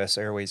retired U.S.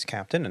 Airways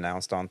captain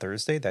announced on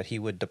Thursday that he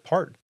would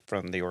depart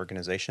from the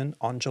organization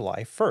on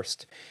July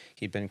 1st.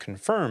 He'd been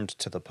confirmed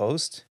to the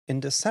post in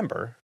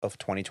December of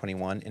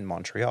 2021 in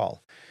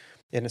Montreal.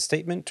 In a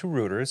statement to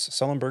Reuters,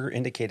 Sullenberger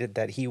indicated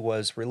that he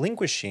was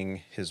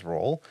relinquishing his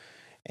role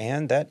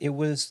and that it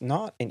was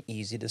not an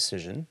easy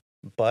decision,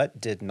 but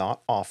did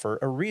not offer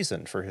a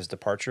reason for his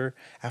departure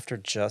after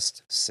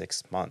just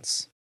 6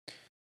 months.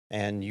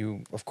 And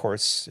you, of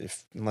course,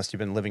 unless you've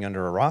been living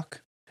under a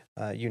rock,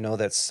 you know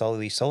that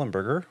Sully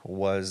Sullenberger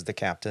was the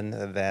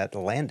captain that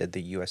landed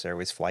the U.S.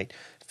 Airways Flight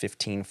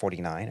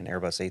 1549, an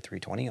Airbus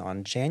A320,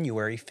 on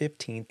January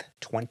 15th,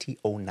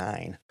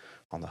 2009,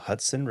 on the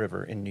Hudson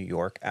River in New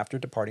York after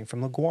departing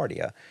from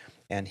LaGuardia,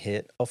 and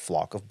hit a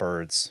flock of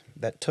birds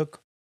that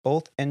took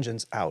both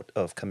engines out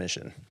of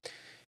commission.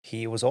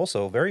 He was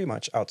also very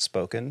much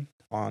outspoken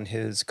on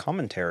his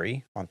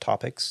commentary on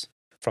topics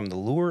from the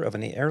lure of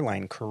an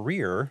airline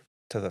career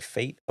to the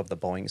fate of the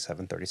Boeing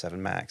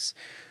 737 MAX.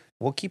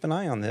 We'll keep an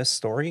eye on this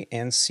story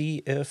and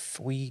see if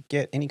we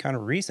get any kind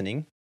of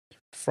reasoning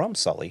from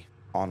Sully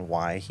on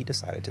why he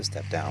decided to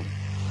step down.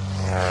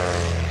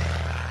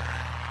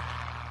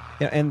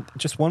 Yeah, and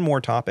just one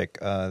more topic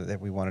that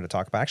we wanted to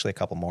talk about, actually a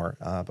couple more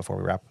before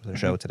we wrap up the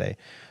show today.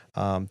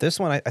 This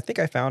one, I think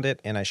I found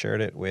it and I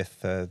shared it with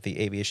the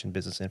Aviation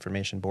Business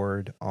Information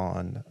Board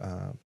on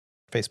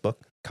Facebook,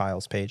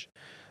 Kyle's page.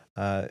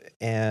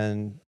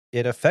 And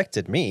it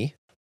affected me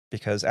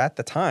because at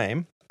the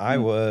time I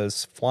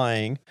was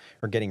flying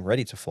or getting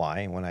ready to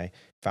fly when I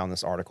found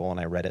this article and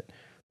I read it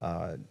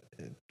kind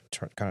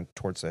of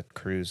towards that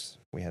cruise.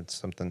 We had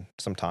some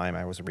time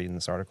I was reading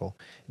this article.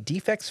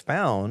 Defects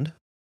found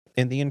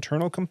in the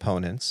internal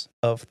components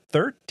of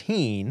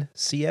 13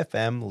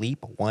 CFM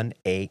LEAP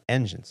 1A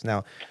engines.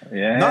 Now,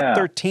 not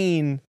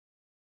 13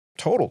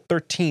 total,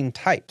 13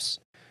 types.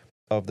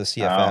 of the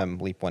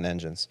CFM LEAP 1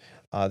 engines.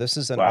 This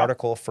is an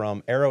article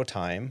from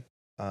Aerotime,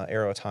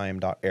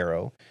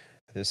 aerotime.aero.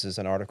 This is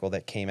an article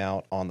that came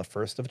out on the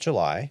 1st of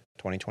July,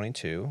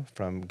 2022,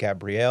 from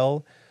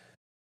Gabriele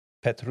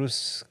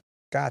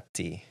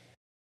Petruskati.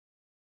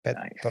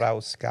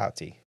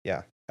 Petrauskati.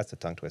 Yeah, that's a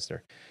tongue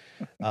twister.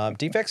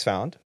 Defects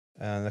found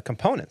the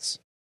components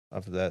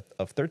of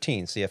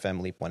 13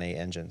 CFM LEAP 1A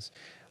engines.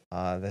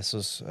 This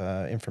was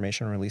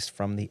information released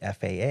from the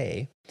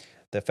FAA.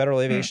 The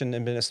Federal Aviation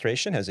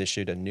Administration has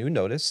issued a new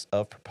notice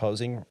of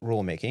proposing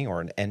rulemaking,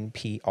 or an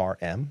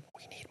NPRM.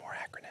 We need more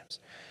acronyms.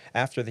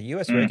 After the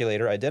U.S.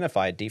 regulator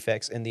identified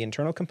defects in the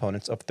internal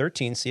components of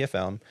 13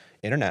 CFM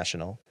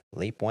International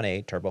LEAP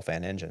 1A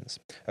turbofan engines.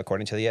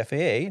 According to the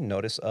FAA,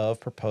 notice of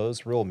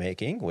proposed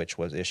rulemaking, which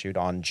was issued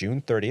on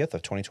June 30th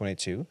of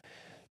 2022,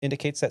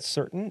 indicates that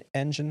certain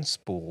engine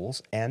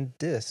spools and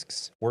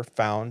discs were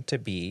found to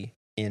be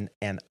in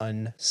an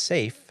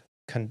unsafe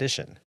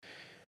condition.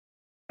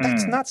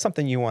 That's not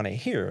something you want to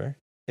hear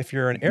if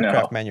you're an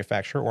aircraft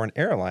manufacturer or an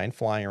airline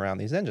flying around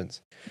these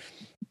engines.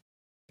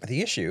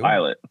 The issue...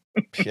 Pilot.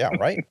 Yeah,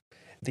 right.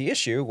 The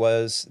issue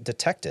was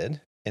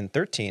detected in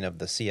 13 of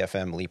the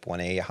CFM LEAP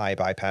 1A high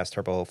bypass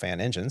turbofan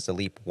engines, the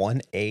LEAP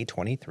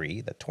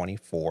 1A23, the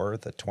 24,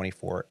 the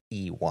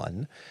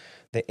 24E1,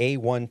 the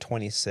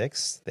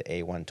A126, the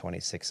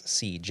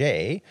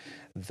A126CJ,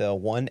 the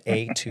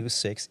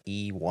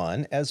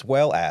 1A26E1, as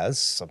well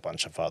as a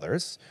bunch of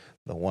others.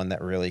 The one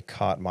that really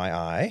caught my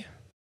eye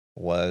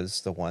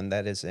was the one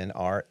that is in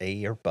our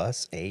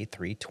Airbus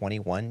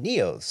A321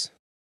 Neos.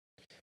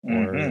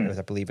 Or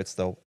I believe it's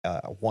the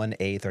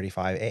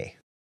 1A35A.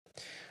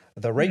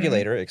 The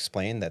regulator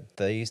explained that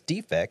these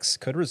defects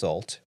could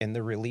result in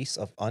the release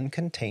of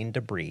uncontained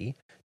debris,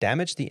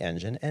 damage the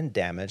engine, and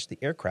damage the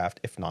aircraft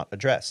if not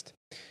addressed.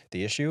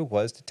 The issue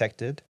was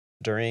detected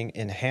during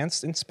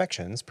enhanced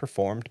inspections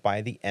performed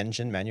by the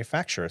engine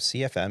manufacturer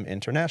CFM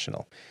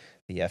International.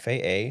 The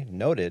FAA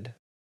noted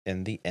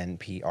in the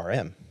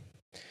NPRM.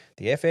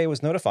 The FAA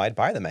was notified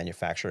by the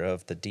manufacturer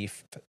of the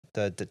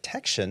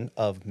detection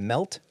of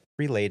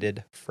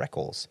melt-related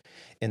freckles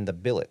in the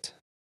billet,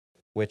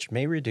 which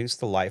may reduce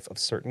the life of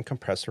certain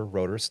compressor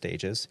rotor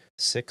stages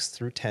 6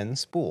 through 10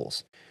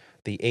 spools.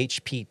 The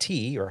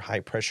HPT, or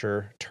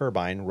high-pressure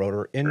turbine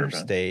rotor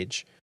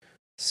interstage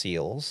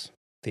seals,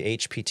 the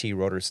HPT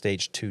rotor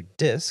stage 2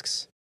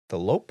 discs, the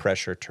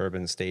low-pressure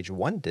turbine stage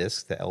 1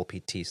 disc, the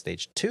LPT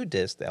stage 2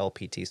 disc, the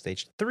LPT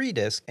stage 3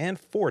 disc, and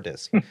 4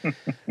 disc.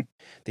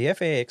 The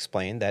FAA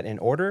explained that in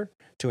order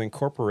to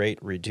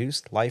incorporate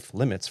reduced life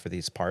limits for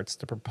these parts,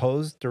 the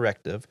proposed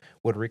directive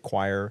would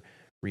require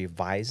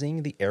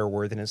revising the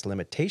airworthiness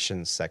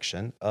limitations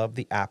section of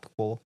the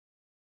applicable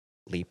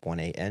LEAP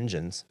 1A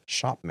engines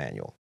shop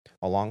manual,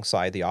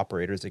 alongside the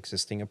operator's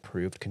existing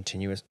approved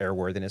continuous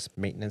airworthiness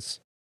maintenance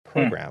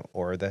program,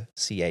 or the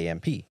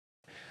CAMP.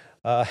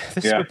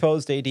 This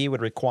proposed AD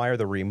would require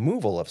the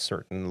removal of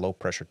certain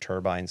low-pressure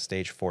turbine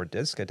stage 4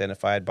 discs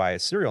identified by a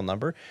serial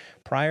number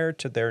prior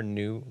to their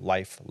new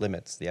life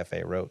limits, the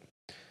FAA wrote.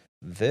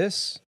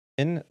 This,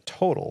 in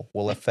total,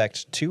 will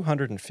affect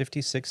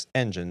 256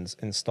 engines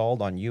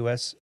installed on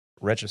U.S.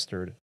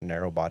 registered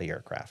narrow-body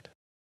aircraft.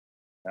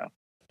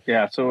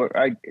 Yeah, so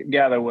I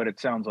gather what it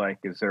sounds like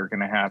is they're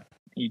going to have,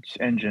 each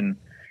engine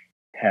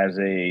has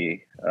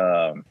a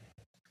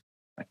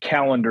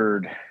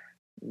calendared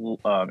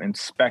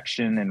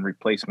inspection and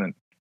replacement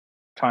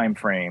time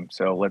frame.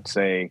 So let's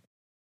say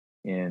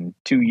in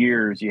 2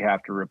 years you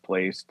have to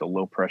replace the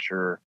low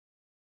pressure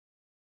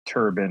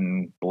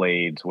turbine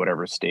blades,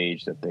 whatever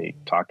stage that they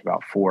talked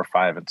about, 4,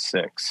 5, and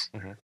 6,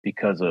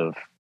 because of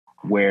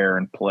wear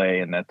and play,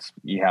 and that's,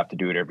 you have to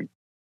do it every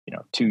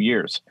 2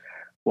 years.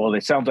 Well,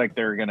 it sounds like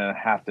they're gonna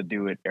have to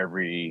do it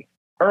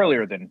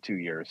earlier than 2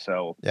 years.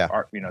 So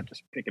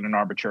just picking an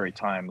arbitrary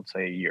time, let's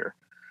say a year.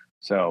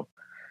 So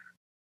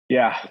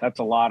yeah, that's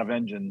a lot of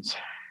engines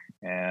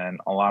and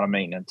a lot of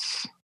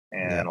maintenance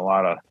and a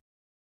lot of,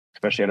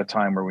 especially at a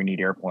time where we need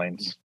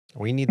airplanes.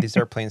 We need these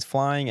airplanes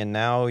flying, and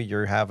now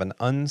you have an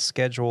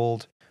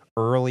unscheduled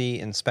early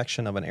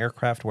inspection of an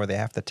aircraft where they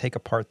have to take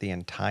apart the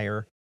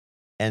entire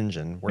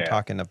engine. We're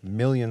talking of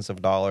millions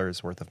of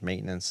dollars worth of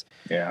maintenance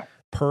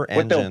per engine.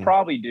 What they'll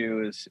probably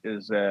do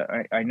is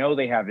I know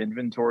they have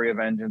inventory of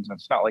engines. And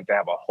it's not like they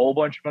have a whole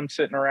bunch of them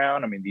sitting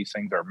around. I mean, these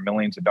things are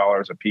millions of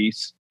dollars a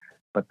piece,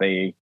 but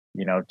they,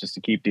 just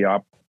to keep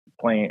the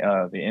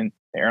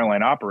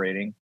airline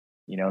operating,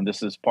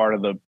 this is part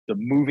of the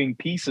moving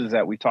pieces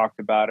that we talked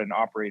about in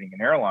operating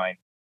an airline.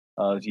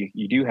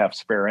 You do have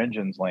spare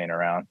engines laying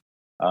around.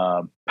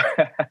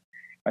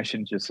 I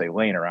shouldn't just say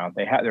laying around.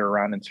 They're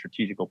around in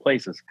strategical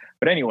places.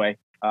 But anyway,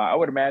 I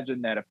would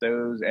imagine that if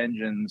those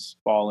engines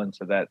fall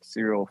into that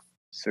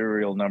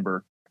serial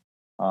number,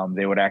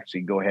 they would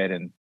actually go ahead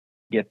and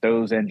get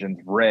those engines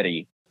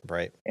ready.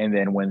 Right. And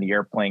then when the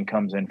airplane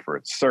comes in for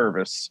its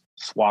service,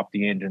 swap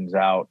the engines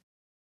out,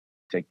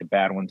 take the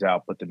bad ones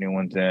out, put the new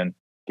ones in,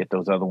 get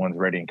those other ones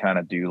ready, and kind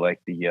of do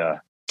like the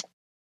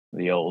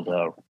old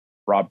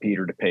rob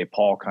Peter to pay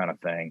Paul kind of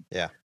thing.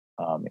 Yeah.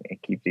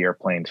 and keep the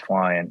airplanes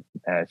flying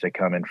as they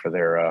come in for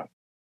their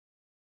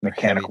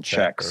mechanical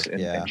checks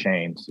and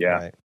chains. Yeah.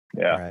 Right.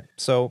 Yeah. Right.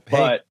 So,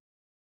 but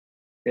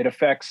it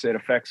affects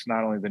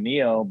not only the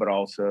Neo, but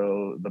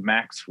also the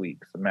Max fleet.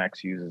 The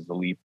Max uses the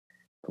LEAP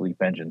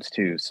engines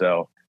too.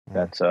 So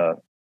that's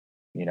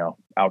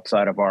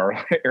outside of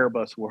our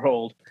Airbus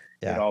world,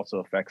 it also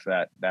affects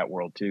that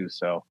world too.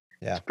 So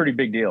it's a pretty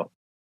big deal.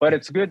 But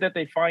it's good that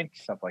they find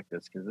stuff like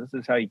this, because this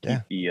is how you keep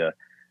the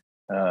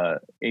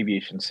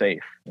aviation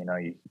safe.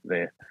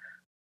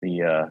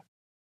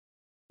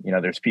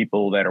 There's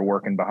people that are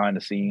working behind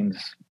the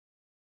scenes,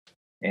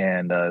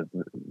 and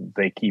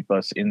they keep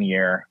us in the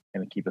air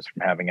and keep us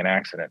from having an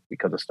accident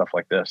because of stuff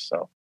like this.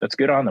 So that's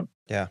good on them.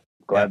 Yeah.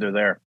 Glad they're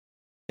there.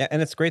 Yeah.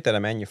 And it's great that a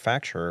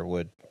manufacturer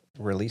would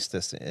release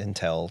this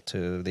intel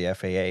to the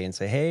FAA and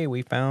say, hey,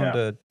 we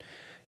found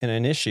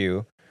an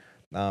issue.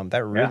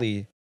 That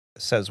really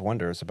says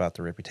wonders about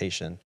the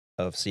reputation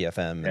of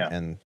CFM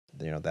and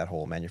that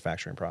whole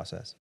manufacturing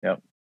process.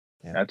 Yep.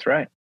 Yeah. That's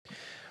right.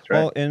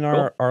 Well, in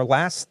our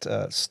last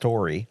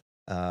story,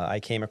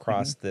 I came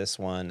across this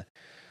one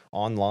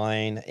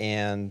online,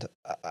 and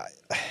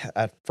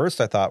at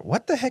first I thought,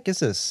 what the heck is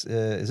this?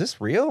 Is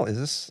this real? Is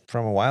this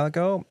from a while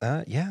ago?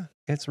 Yeah,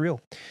 it's real.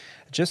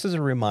 Just as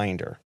a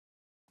reminder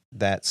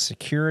that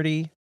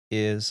security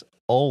is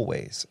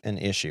always an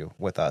issue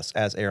with us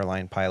as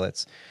airline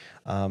pilots.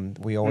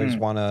 We always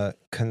want to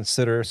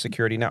consider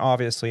security. Now,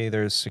 obviously,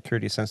 there's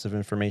security sensitive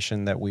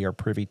information that we are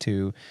privy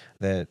to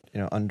that,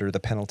 under the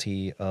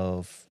penalty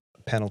of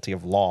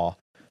law,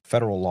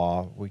 federal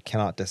law, we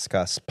cannot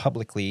discuss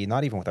publicly,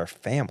 not even with our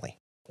family,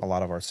 a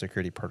lot of our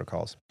security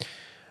protocols.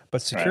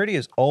 But security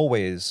should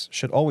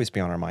always be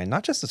on our mind,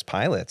 not just as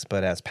pilots,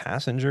 but as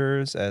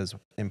passengers, as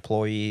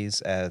employees,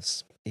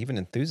 as even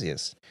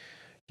enthusiasts.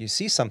 You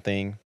see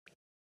something,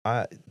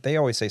 they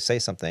always say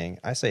something.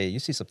 I say, you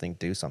see something,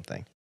 do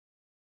something.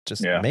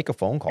 Just make a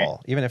phone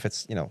call, even if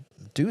it's,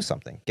 do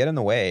something, get in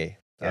the way,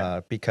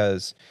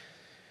 because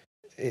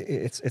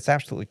it's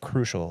absolutely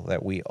crucial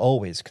that we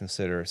always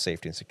consider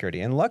safety and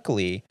security. And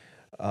luckily,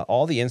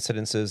 all the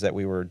incidences that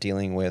we were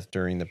dealing with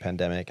during the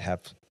pandemic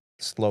have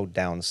slowed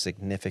down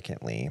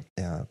significantly.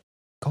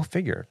 Go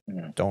figure.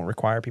 Don't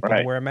require people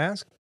to wear a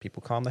mask.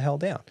 People calm the hell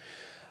down.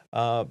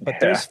 But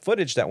there's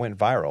footage that went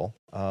viral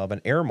of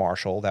an air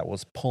marshal that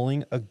was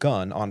pulling a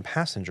gun on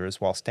passengers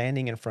while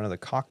standing in front of the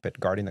cockpit,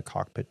 guarding the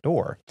cockpit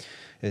door.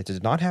 It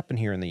did not happen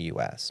here in the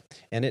U.S.,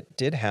 and it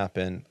did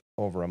happen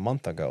over a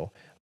month ago.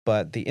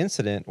 But the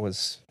incident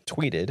was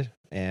tweeted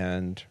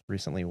and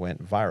recently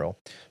went viral.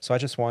 So I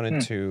just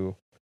wanted to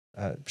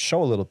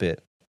show a little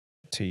bit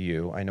to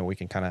you. I know we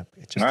can kind of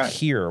just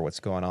hear what's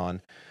going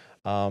on.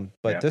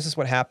 But this is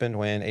what happened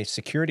when a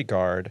security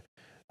guard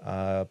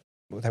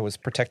that was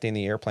protecting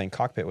the airplane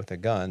cockpit with a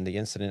gun. The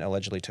incident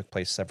allegedly took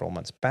place several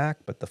months back,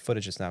 but the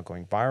footage is now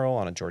going viral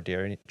on a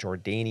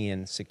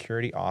Jordanian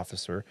security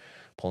officer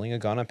pulling a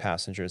gun on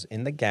passengers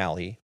in the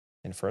galley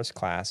in first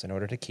class in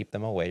order to keep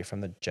them away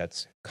from the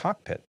jet's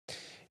cockpit.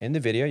 In the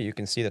video, you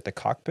can see that the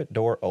cockpit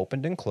door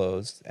opened and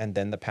closed, and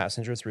then the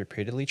passengers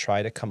repeatedly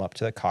try to come up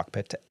to the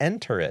cockpit to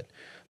enter it,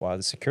 while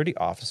the security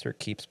officer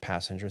keeps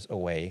passengers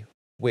away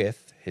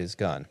with his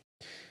gun.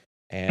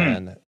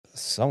 And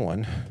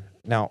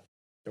now,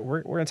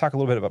 we're going to talk a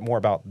little bit more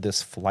about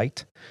this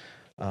flight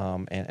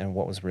and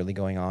what was really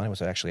going on. It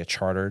was actually a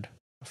chartered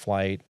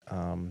flight,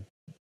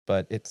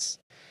 but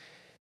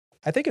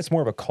I think it's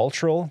more of a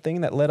cultural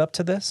thing that led up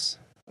to this,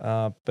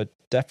 but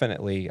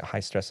definitely a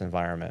high-stress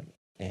environment.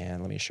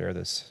 And let me share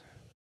this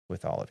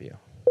with all of you.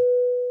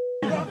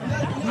 What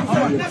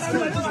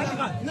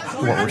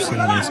we're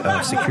seeing is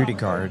a security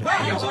guard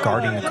is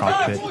guarding the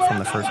cockpit from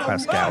the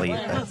first-class galley.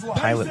 The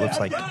pilot looks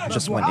like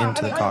just went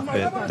into the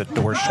cockpit. The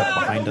door's shut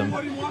behind him.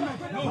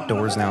 The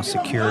door is now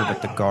secured,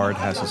 but the guard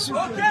has his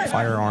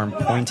firearm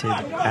pointed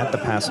at the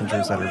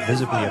passengers that are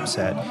visibly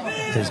upset.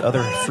 His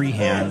other free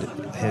hand,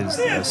 his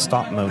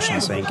stop motion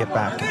saying, get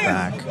back, get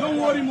back.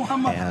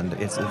 And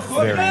it's a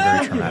very,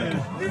 very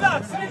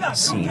traumatic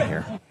scene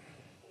here.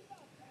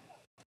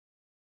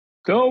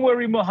 Don't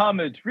worry,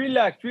 Mohammed.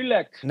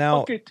 Relax.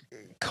 Now,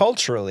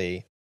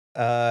 culturally,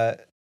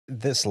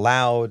 this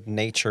loud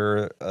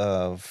nature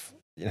of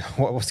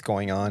what was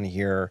going on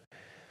here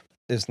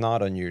is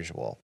not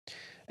unusual.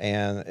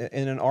 And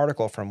in an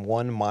article from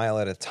 1 Mile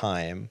at a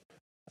Time,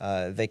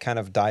 they kind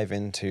of dive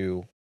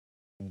into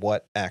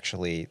what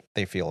actually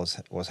they feel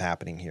was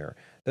happening here.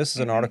 This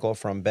is an article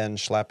from Ben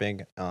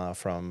Schlepping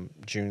from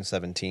June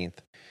 17th.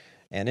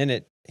 And in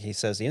it, he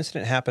says, the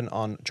incident happened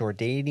on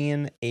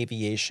Jordanian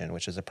Aviation,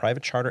 which is a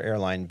private charter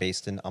airline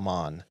based in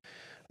Amman.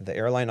 The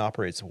airline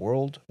operates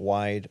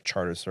worldwide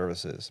charter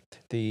services.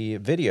 The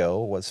video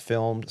was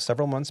filmed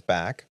several months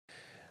back,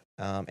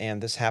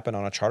 and this happened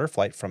on a charter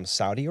flight from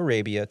Saudi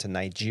Arabia to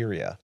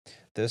Nigeria.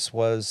 This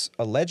was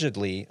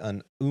allegedly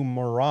an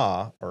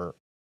Umrah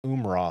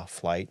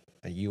flight,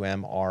 a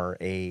UMRAH, or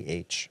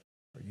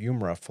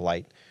Umrah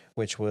flight,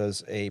 which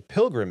was a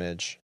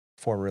pilgrimage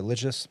for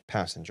religious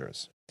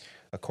passengers.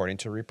 According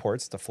to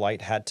reports, the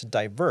flight had to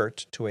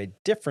divert to a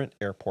different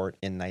airport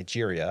in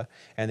Nigeria,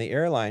 and the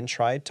airline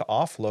tried to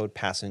offload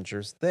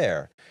passengers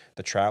there.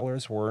 The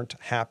travelers weren't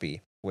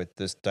happy with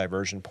this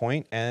diversion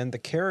point and the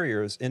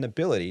carrier's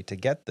inability to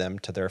get them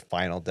to their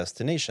final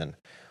destination.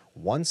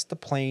 Once the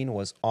plane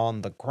was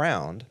on the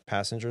ground,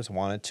 passengers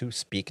wanted to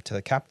speak to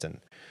the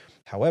captain.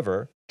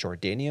 However,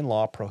 Jordanian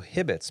law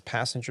prohibits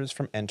passengers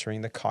from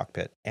entering the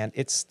cockpit, and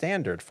it's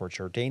standard for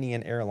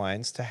Jordanian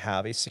airlines to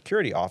have a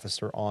security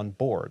officer on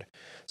board.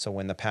 So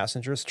when the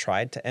passengers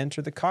tried to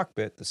enter the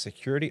cockpit, the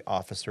security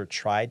officer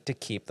tried to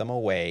keep them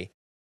away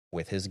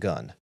with his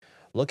gun.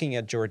 Looking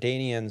at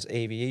Jordanian's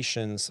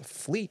aviation's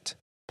fleet,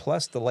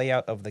 plus the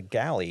layout of the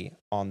galley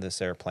on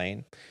this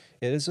airplane,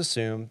 it is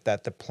assumed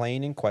that the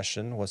plane in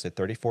question was a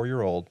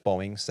 34-year-old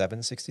Boeing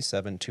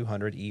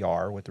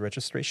 767-200ER with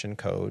registration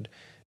code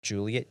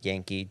Juliet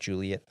Yankee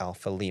Juliet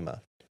Alpha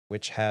Lima,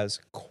 which has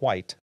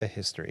quite a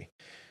history.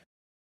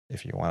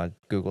 If you want to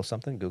Google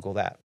something, Google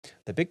that.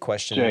 The big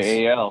question is...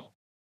 JAL.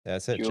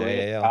 That's it,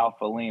 Juliet JAL.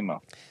 Alpha Lima.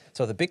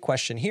 So the big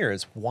question here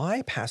is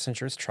why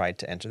passengers tried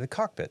to enter the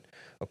cockpit.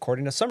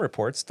 According to some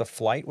reports, the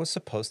flight was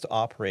supposed to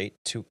operate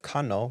to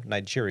Kano,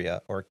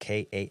 Nigeria, or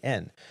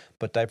KAN,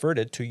 but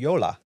diverted to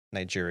Yola,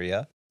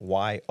 Nigeria,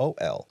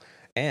 YOL,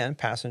 and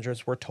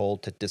passengers were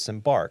told to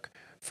disembark.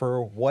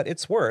 For what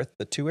it's worth,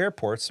 the two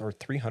airports are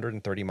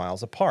 330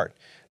 miles apart.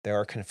 There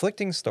are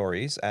conflicting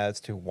stories as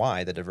to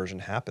why the diversion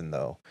happened,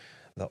 though.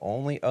 The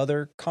only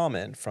other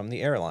comment from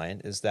the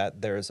airline is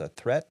that there is a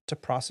threat to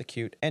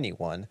prosecute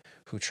anyone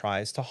who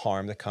tries to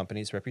harm the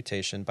company's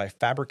reputation by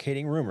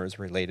fabricating rumors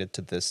related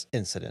to this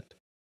incident.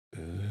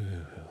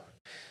 Ooh.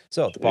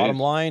 So the bottom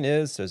line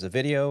is there's a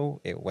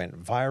video. It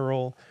went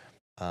viral.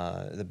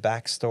 The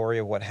backstory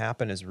of what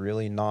happened is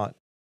really not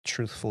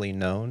truthfully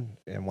known,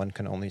 and one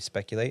can only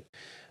speculate.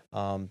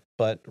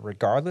 But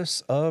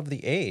regardless of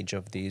the age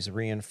of these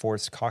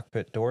reinforced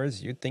cockpit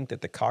doors, you'd think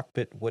that the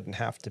cockpit wouldn't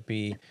have to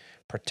be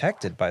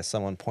protected by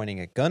someone pointing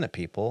a gun at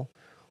people,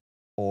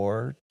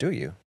 or do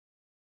you?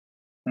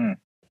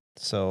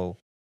 So,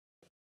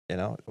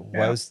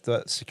 was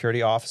the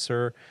security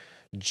officer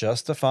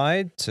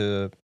justified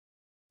to,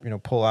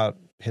 pull out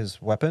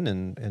his weapon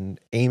and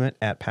aim it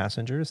at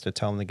passengers to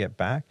tell them to get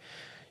back?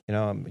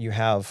 You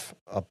have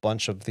a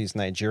bunch of these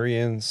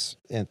Nigerians,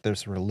 and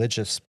there's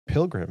religious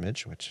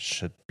pilgrimage, which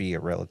should be a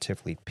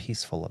relatively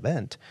peaceful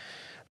event,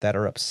 that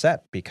are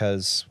upset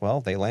because, well,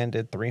 they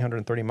landed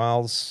 330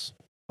 miles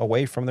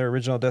away from their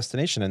original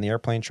destination, and the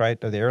airline tried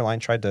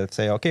to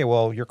say, okay,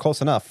 well, you're close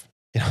enough.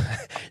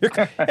 You're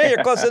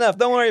close enough.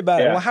 Don't worry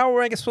about it. Well, how am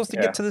I supposed to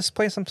get to this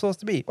place I'm supposed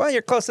to be? Well,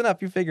 you're close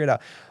enough. You figure it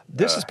out.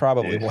 This is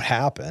probably what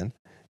happened.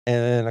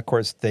 And of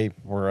course, they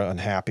were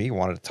unhappy,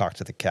 wanted to talk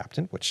to the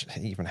captain, which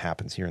even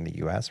happens here in the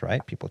U.S.,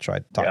 right? People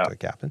tried to talk to the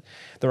captain.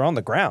 They're on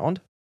the ground.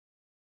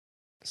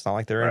 It's not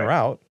like they're en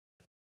route,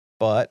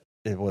 but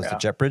it was the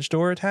jet bridge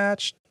door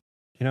attached.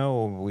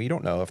 We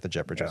don't know if the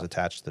jet bridge was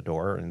attached to the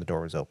door and the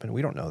door was open.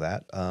 We don't know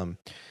that.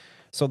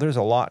 So there's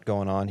a lot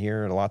going on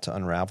here, a lot to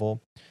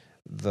unravel.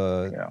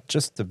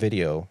 Just the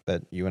video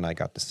that you and I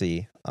got to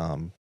see,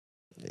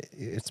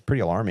 it's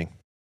pretty alarming.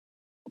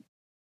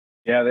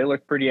 Yeah, they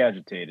look pretty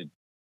agitated.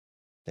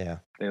 Yeah.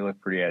 They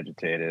look pretty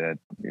agitated.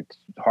 It's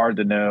hard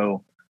to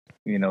know,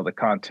 the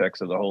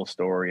context of the whole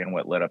story and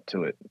what led up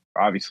to it.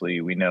 Obviously,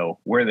 we know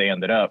where they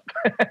ended up.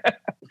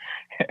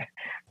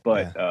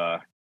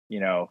 But,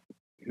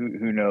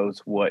 who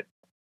knows what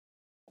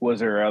was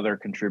there other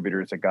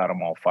contributors that got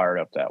them all fired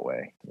up that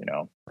way,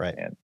 Right.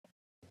 And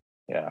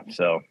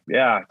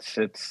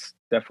it's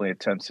definitely a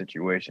tense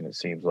situation, it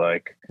seems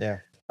like. Yeah.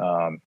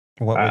 What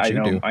would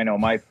you do? I know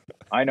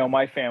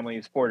my family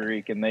is Puerto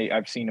Rican.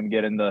 I've seen them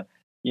get in the,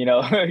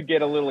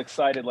 get a little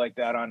excited like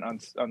that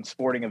on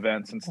sporting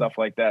events and stuff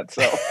like that.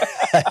 So,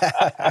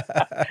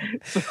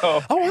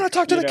 I want to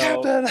talk to the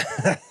captain.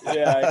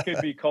 It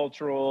could be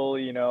cultural,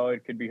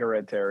 it could be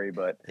hereditary,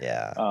 but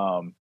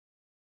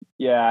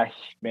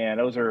man,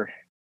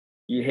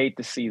 you hate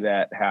to see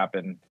that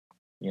happen,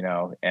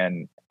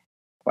 and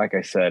like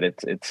I said,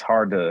 it's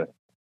hard to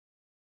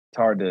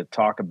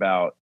talk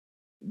about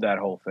that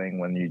whole thing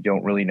when you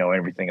don't really know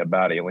everything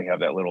about it. You only have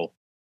that little,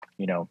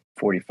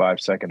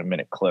 45-second a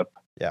minute clip.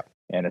 Yeah.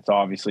 And it's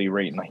obviously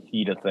right in the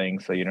heat of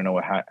things, so you don't know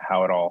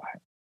how it all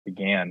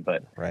began.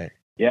 But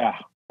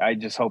I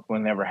just hope we'll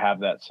never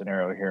have that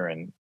scenario here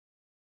in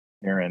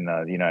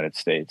the United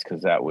States,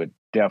 because that would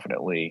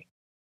definitely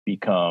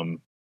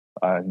become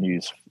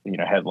news,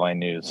 headline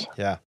news.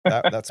 Yeah,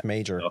 that's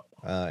major,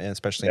 and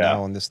especially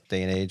now in this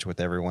day and age with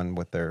everyone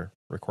with their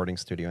recording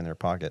studio in their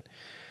pocket.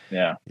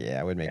 Yeah,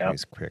 it would make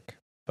news quick.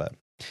 But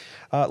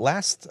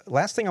last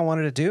thing I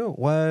wanted to do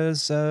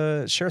was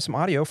share some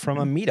audio from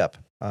a meetup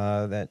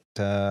that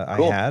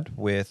I had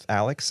with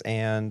Alex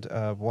and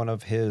one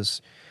of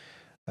his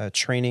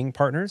training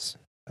partners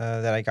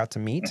that I got to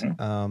meet.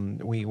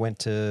 We went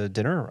to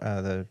dinner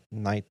the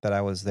night that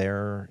I was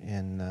there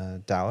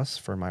in Dallas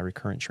for my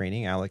recurrent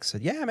training. Alex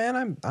said, "Yeah,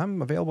 man,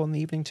 I'm available in the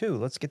evening too.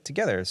 Let's get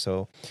together."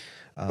 So,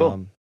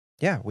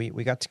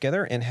 we got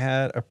together and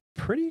had a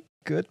pretty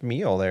good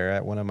meal there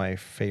at one of my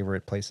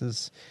favorite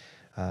places,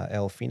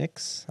 El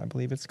Phoenix, I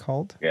believe it's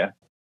called. Yeah.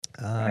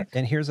 Nice.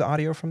 And here's the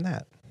audio from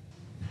that.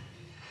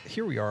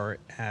 Here we are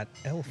at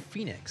El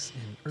Phoenix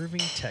in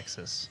Irving,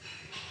 Texas,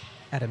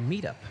 at a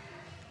meetup,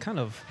 kind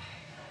of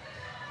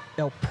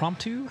El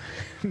Promptu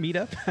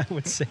meetup, I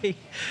would say.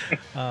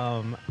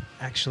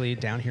 Actually,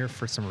 down here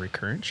for some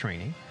recurrent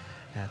training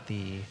at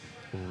the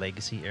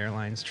Legacy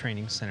Airlines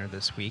Training Center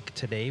this week.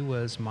 Today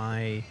was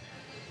my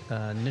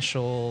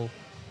initial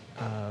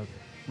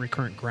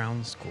recurrent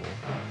ground school.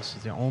 This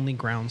is the only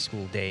ground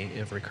school day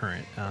of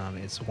recurrent.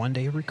 It's 1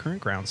 day of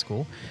recurrent ground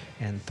school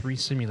and 3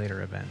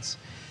 simulator events.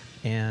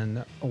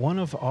 And one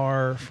of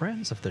our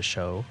friends of the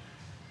show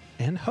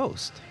and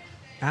host,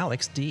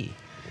 Alex D,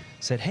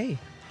 said, hey,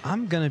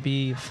 I'm going to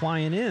be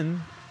flying in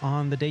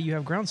on the day you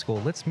have ground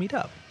school. Let's meet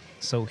up.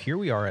 So here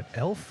we are at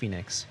El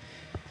Phoenix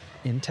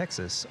in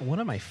Texas, one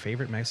of my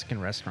favorite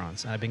Mexican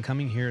restaurants. I've been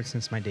coming here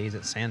since my days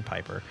at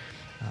Sandpiper.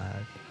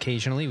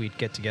 Occasionally, we'd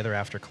get together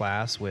after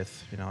class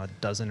with a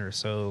dozen or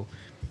so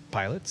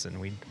pilots,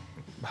 and we'd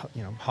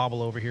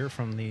hobble over here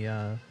from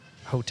the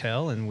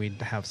hotel, and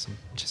we'd have some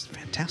just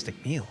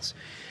fantastic meals.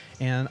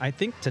 And I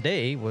think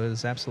today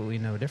was absolutely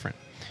no different.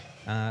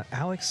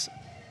 Alex,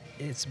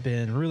 it's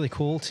been really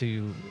cool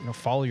to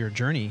follow your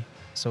journey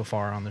so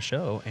far on the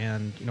show,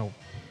 and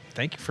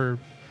thank you for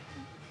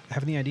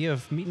having the idea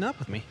of meeting up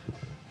with me.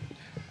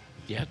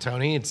 Yeah,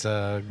 Tony, it's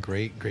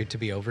great to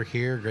be over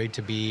here. Great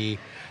to be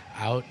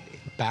out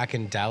back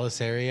in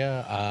Dallas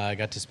area. I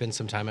got to spend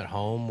some time at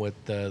home with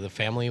the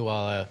family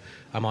while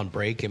I'm on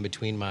break in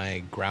between my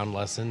ground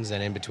lessons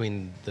and in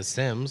between the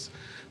sims.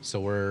 So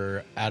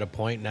we're at a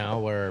point now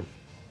where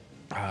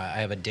I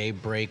have a day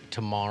break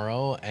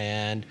tomorrow,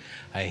 and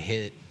I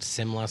hit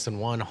sim lesson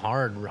 1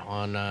 hard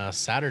on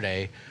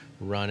Saturday,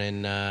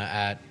 running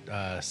at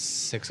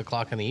 6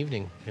 o'clock in the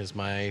evening is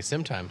my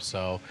sim time.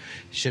 So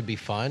should be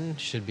fun,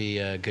 should be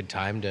a good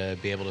time to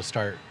be able to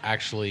start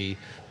actually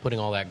putting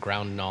all that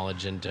ground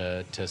knowledge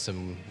into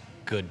some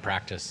good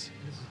practice.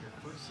 This is your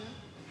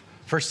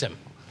first sim?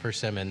 First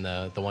sim in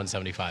the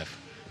 175.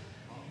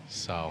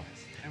 So.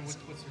 And what's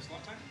your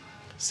slot time?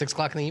 6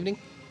 o'clock in the evening.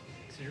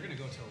 So you're going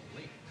to go till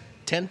late.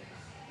 10?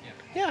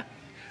 Yeah.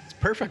 It's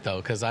perfect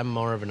though, because I'm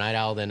more of a night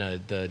owl than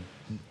the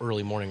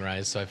early morning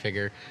rise. So I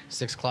figure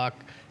 6 o'clock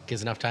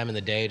gives enough time in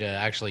the day to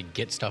actually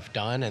get stuff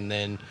done and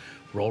then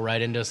roll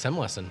right into a sim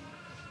lesson.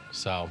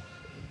 So.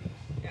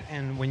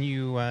 And when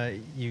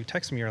you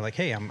text me, you're like,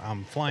 hey,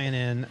 I'm flying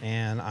in,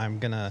 and I'm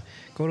going to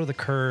go to the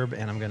curb,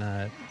 and I'm going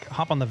to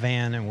hop on the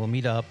van, and we'll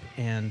meet up.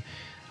 And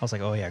I was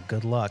like, oh, yeah,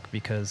 good luck,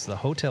 because the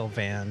hotel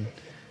van,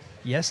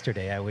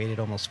 yesterday, I waited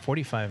almost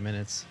 45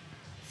 minutes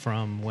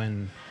from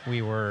when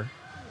we were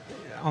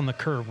on the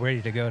curb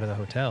ready to go to the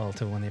hotel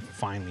to when they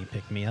finally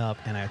picked me up.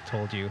 And I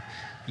told you,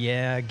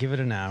 yeah, give it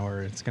an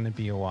hour. It's going to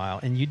be a while.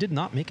 And you did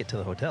not make it to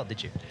the hotel,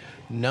 did you?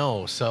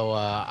 No. So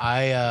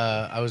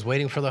I was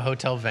waiting for the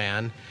hotel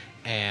van,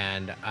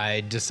 and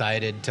I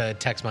decided to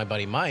text my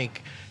buddy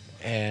Mike,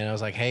 and I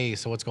was like, hey,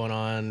 so what's going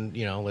on?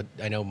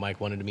 I know Mike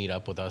wanted to meet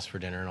up with us for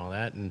dinner and all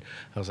that. And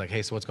I was like,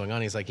 hey, so what's going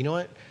on? He's like, you know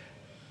what?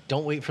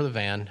 Don't wait for the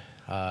van.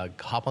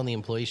 Hop on the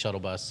employee shuttle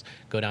bus,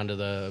 go down to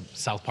the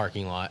south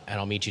parking lot, and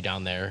I'll meet you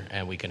down there,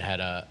 and we can head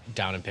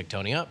down and pick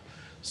Tony up.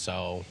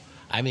 So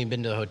I haven't even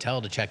been to the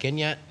hotel to check in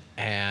yet,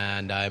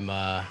 and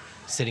I'm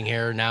sitting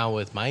here now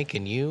with Mike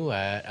and you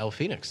at El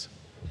Phoenix.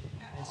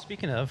 And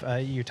speaking of,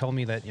 you told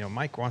me that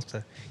Mike wants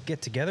to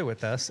get together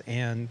with us,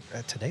 and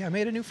today I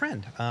made a new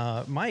friend.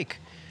 Mike,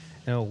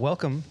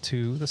 welcome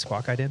to the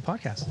Squawk Ident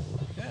podcast.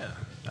 Yeah,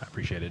 I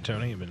appreciate it,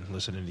 Tony. I've been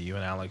listening to you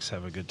and Alex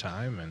have a good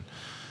time, and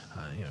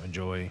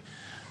enjoy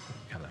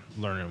kind of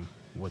learning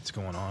what's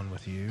going on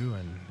with you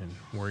and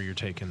where you're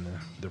taking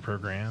the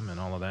program and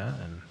all of that,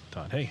 and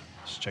thought, hey,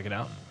 let's check it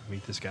out and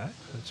meet this guy.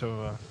 And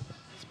so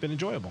it's been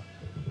enjoyable.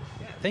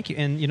 Thank you.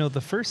 And,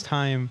 the first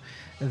time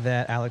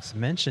that Alex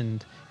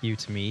mentioned you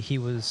to me, he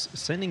was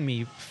sending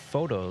me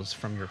photos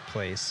from your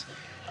place.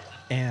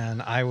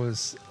 And I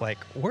was like,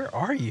 where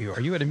are you?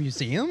 Are you at a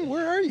museum?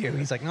 Where are you?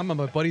 He's like, I'm at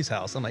my buddy's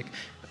house. I'm like,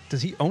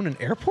 does he own an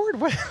airport?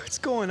 What's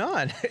going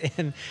on?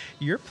 And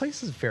your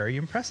place is very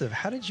impressive.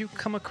 How did you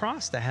come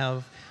across to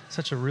have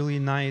such a really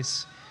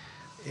nice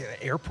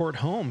airport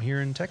home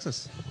here in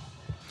Texas?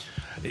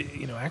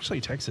 Actually,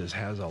 Texas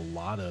has a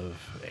lot of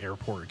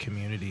airport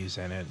communities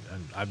in it.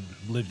 And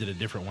I've lived at a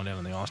different one down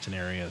in the Austin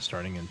area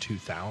starting in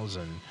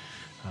 2000,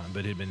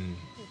 but had been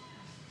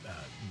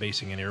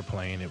basing an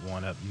airplane at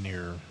one up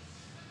near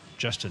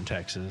Justin,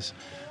 Texas,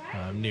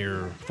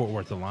 near Fort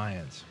Worth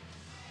Alliance.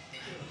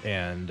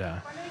 And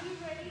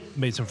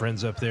made some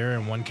friends up there,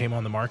 and one came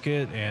on the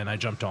market, and I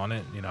jumped on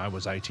it. I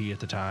was IT at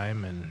the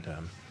time, and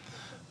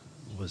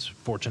was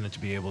fortunate to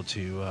be able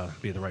to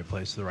be at the right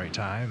place at the right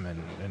time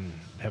and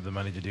have the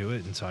money to do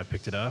it. And so I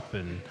picked it up,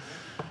 and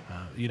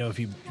if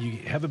you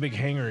have a big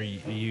hangar,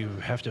 you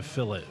have to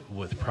fill it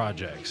with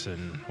projects.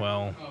 And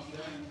well,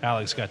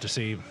 Alex got to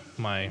see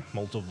my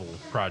multiple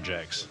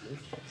projects,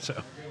 so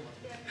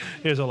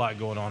there's a lot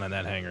going on in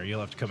that hangar.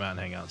 You'll have to come out and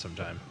hang out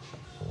sometime.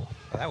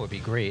 that would be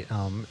great.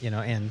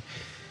 And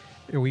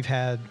we've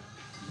had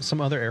some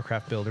other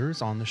aircraft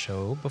builders on the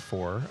show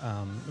before,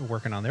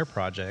 working on their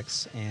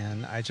projects,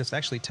 and I just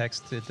actually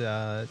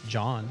texted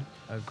John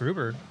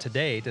Gruber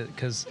today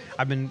because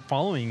I've been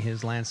following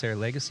his Lancer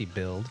Legacy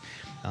build,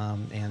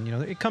 and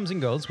it comes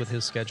and goes with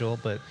his schedule,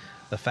 but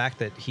the fact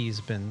that he's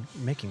been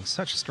making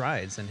such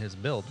strides in his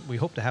build, we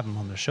hope to have him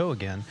on the show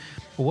again.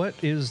 What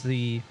is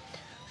the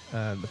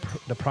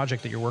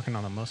project that you're working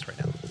on the most right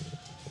now?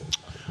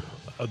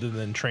 Other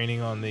than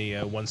training on the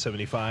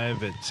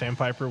 175 at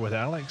Sandpiper with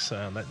Alex,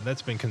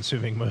 that's been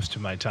consuming most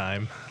of my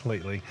time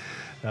lately.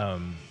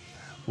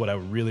 What I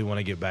really want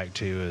to get back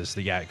to is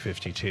the Yak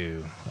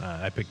 52.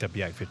 I picked up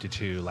Yak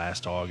 52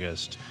 last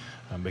August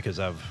because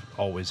I've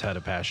always had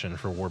a passion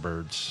for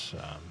warbirds.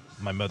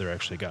 My mother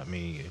actually got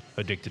me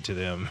addicted to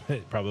them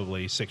at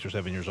probably 6 or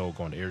 7 years old,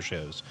 going to air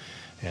shows,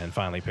 and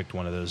finally picked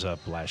one of those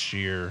up last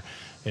year.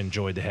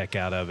 Enjoyed the heck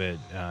out of it.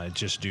 It's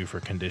just due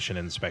for condition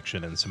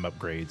inspection and some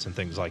upgrades and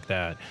things like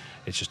that.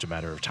 It's just a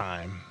matter of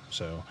time.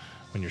 So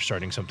when you're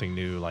starting something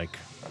new, like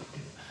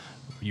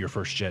your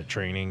first jet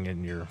training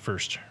and your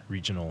first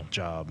regional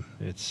job,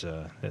 that's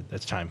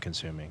time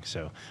consuming.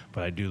 So,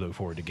 but I do look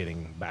forward to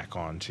getting back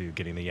on to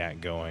getting the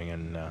Yak going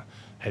and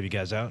have you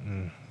guys out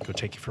and go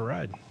take you for a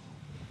ride.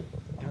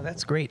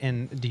 That's great.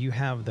 And do you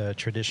have the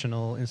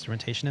traditional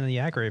instrumentation in the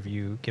Yak, or have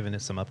you given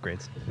it some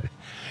upgrades?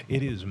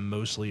 It is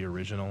mostly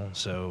original,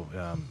 so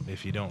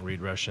if you don't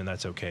read Russian,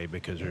 that's okay,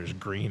 because there's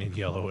green and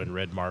yellow and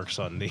red marks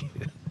on the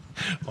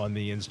on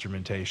the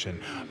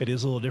instrumentation. It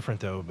is a little different,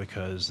 though,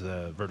 because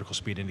the vertical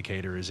speed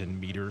indicator is in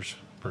meters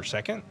per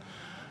second,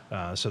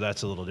 so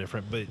that's a little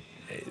different. But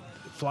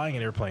flying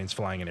an airplane's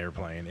flying an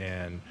airplane,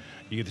 and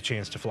you get the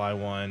chance to fly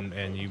one,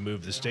 and you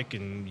move the stick,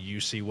 and you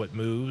see what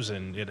moves,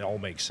 and it all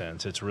makes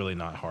sense. It's really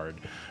not hard.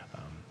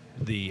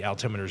 The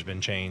altimeter's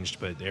been changed,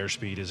 but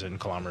airspeed is in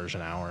kilometers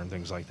an hour and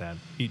things like that.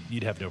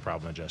 You'd have no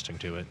problem adjusting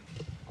to it.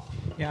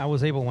 Yeah, I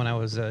was able, when I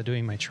was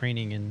doing my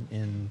training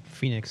in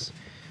Phoenix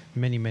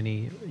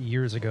many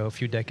years ago, a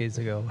few decades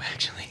ago,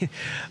 actually.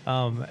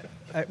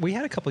 We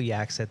had a couple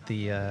Yaks at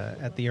the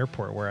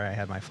airport where I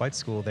had my flight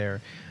school there,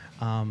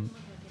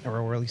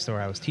 or at least where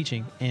I was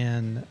teaching,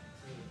 and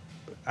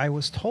I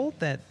was told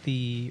that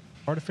the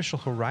artificial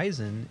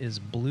horizon is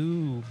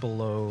blue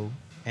below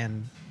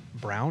and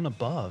brown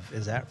above.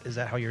 Is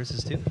that how yours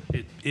is too?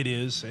 It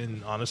is,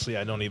 and honestly,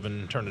 I don't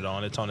even turn it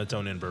on. It's on its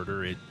own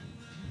inverter.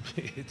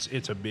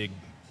 It's a big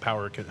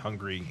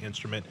power-hungry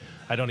instrument.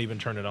 I don't even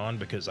turn it on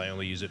because I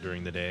only use it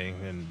during the day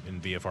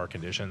in VFR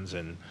conditions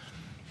and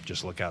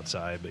just look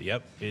outside. But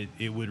yep,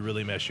 it would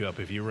really mess you up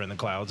if you were in the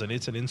clouds, and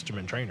it's an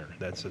instrument trainer.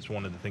 That's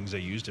one of the things they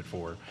used it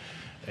for.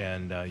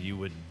 And you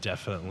would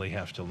definitely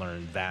have to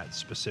learn that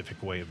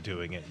specific way of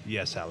doing it.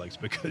 Yes, Alex,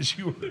 because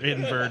you were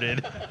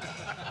inverted.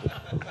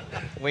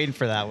 Waiting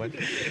for that one.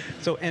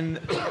 So, and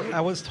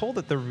I was told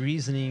that the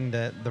reasoning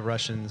that the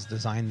Russians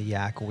designed the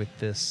Yak with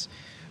this,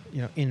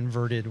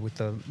 inverted with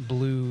the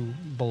blue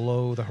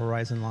below the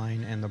horizon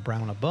line and the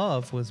brown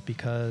above was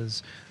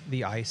because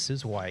the ice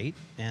is white,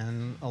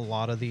 and a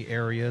lot of the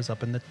areas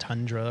up in the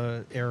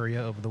tundra area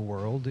of the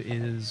world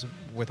is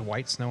with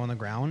white snow on the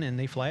ground, and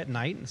they fly at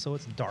night, and so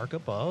it's dark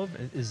above.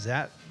 Is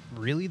that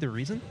really the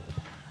reason?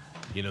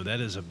 That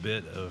is a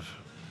bit of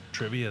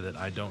trivia that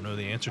I don't know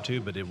the answer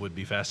to, but it would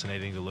be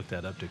fascinating to look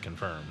that up to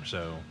confirm.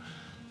 So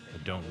I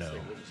don't know.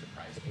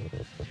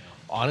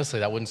 Honestly,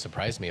 that wouldn't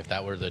surprise me if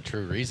that were the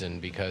true reason,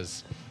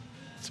 because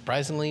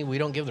surprisingly, we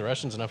don't give the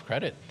Russians enough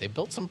credit. They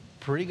built some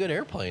pretty good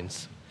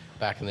airplanes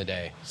back in the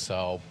day.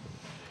 So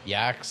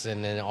Yaks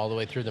and then all the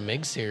way through the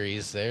MiG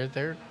series,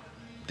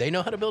 they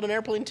know how to build an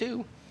airplane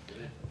too.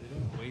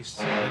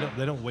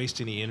 They don't waste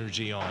any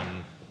energy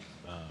on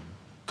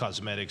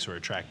cosmetics or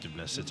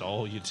attractiveness. It's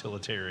all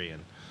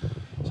utilitarian.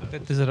 So.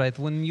 That is right.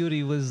 When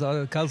Yuri was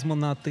a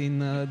cosmonaut in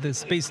the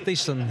space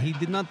station, he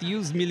did not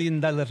use $1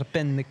 million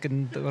pen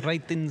and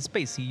write in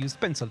space. He used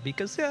pencil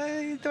because he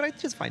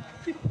writes just fine.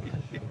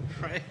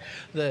 Right.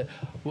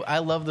 I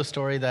love the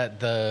story that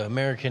the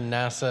American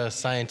NASA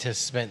scientists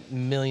spent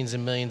millions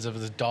and millions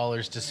of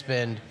dollars to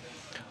spend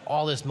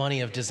all this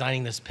money of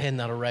designing this pen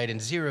that'll write in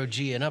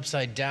 0G and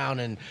upside down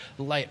and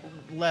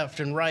left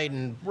and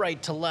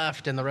right to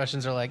left, and the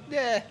Russians are like,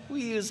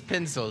 we use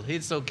pencil.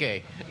 It's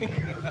okay.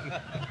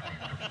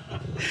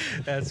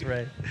 That's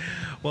right.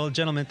 Well,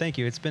 gentlemen, thank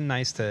you. It's been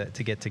nice to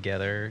get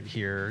together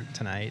here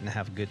tonight and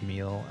have a good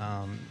meal.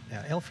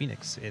 El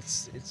Phoenix,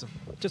 it's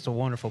just a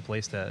wonderful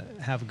place to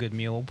have a good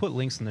meal. We'll put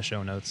links in the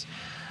show notes.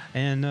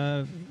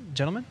 And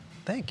gentlemen,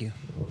 thank you.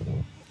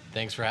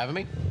 Thanks for having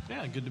me.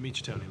 Yeah, good to meet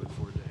you, Tony. Look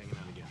forward to hanging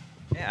out again.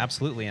 Yeah,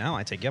 absolutely. And I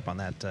want to take you up on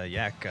that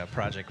Yak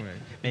project,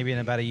 maybe in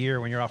about a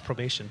year when you're off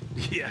probation.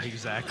 Yeah,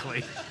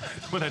 exactly.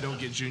 When I don't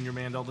get junior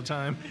manned all the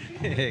time.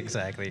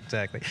 Exactly.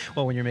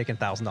 Well, when you're making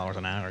 $1,000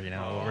 an hour,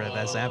 over at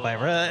that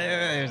Sandpiper.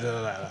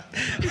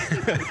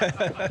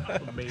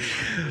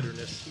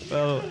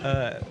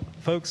 Well,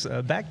 folks,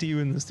 back to you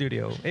in the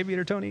studio.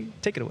 Aviator Tony,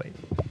 take it away.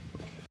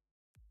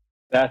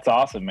 That's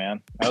awesome,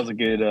 man. That was a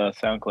good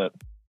sound clip.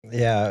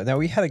 Yeah, no,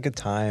 we had a good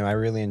time. I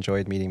really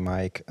enjoyed meeting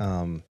Mike.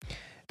 And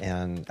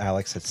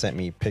Alex had sent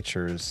me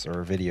pictures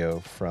or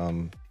video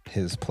from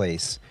his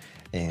place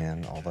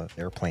and all the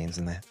airplanes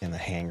in the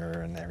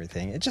hangar and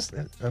everything. It's just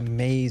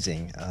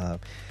amazing. A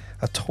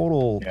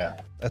total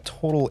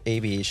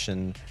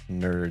aviation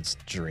nerd's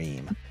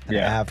dream. An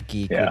av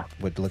geek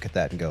would look at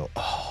that and go,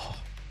 "Oh,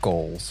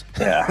 goals."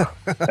 Yeah,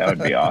 that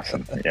would be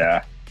awesome.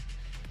 Yeah.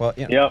 Well,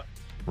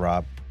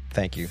 Rob,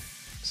 thank you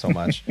so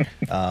much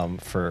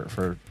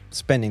for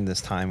spending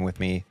this time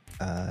with me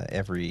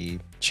every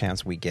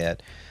chance we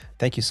get.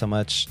 Thank you so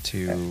much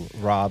to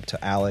Rob,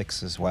 to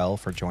Alex as well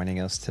for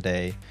joining us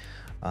today.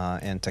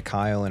 And to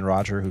Kyle and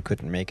Roger, who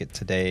couldn't make it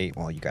today.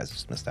 Well, you guys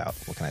just missed out.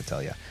 What can I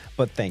tell you?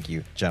 But thank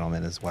you,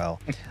 gentlemen, as well.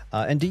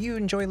 And do you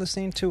enjoy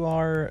listening to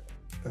our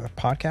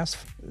podcast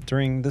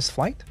during this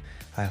flight?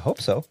 I hope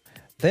so.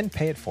 Then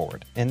pay it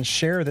forward and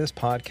share this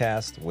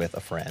podcast with a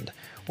friend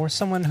or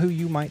someone who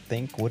you might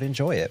think would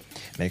enjoy it.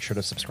 Make sure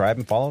to subscribe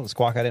and follow the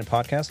Squawk Out In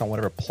podcast on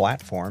whatever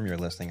platform you're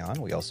listening on.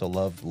 We also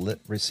love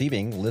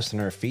receiving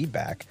listener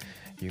feedback.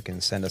 You can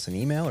send us an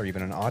email or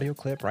even an audio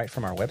clip right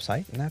from our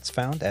website, and that's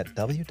found at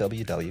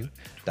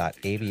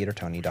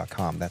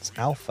www.aviatortony.com. That's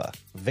Alpha,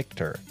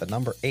 Victor, the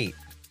number 8,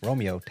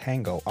 Romeo,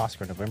 Tango,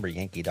 Oscar, November,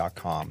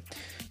 Yankee.com.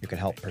 You can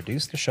help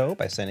produce the show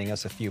by sending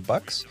us a few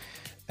bucks,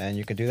 and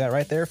you can do that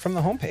right there from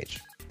the homepage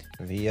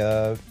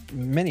via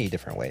many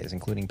different ways,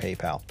 including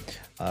PayPal.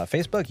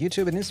 Facebook,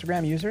 YouTube, and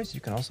Instagram users,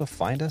 you can also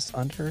find us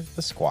under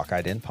the Squawk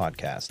Out In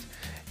podcast.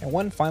 And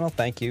one final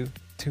thank you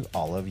to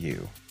all of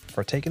you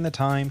for taking the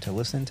time to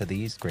listen to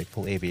these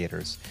grateful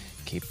aviators.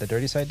 Keep the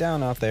dirty side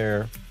down out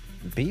there.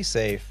 Be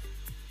safe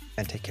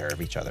and take care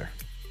of each other.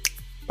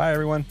 Bye,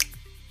 everyone.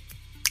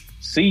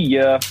 See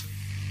ya.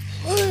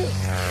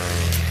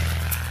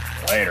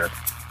 Later.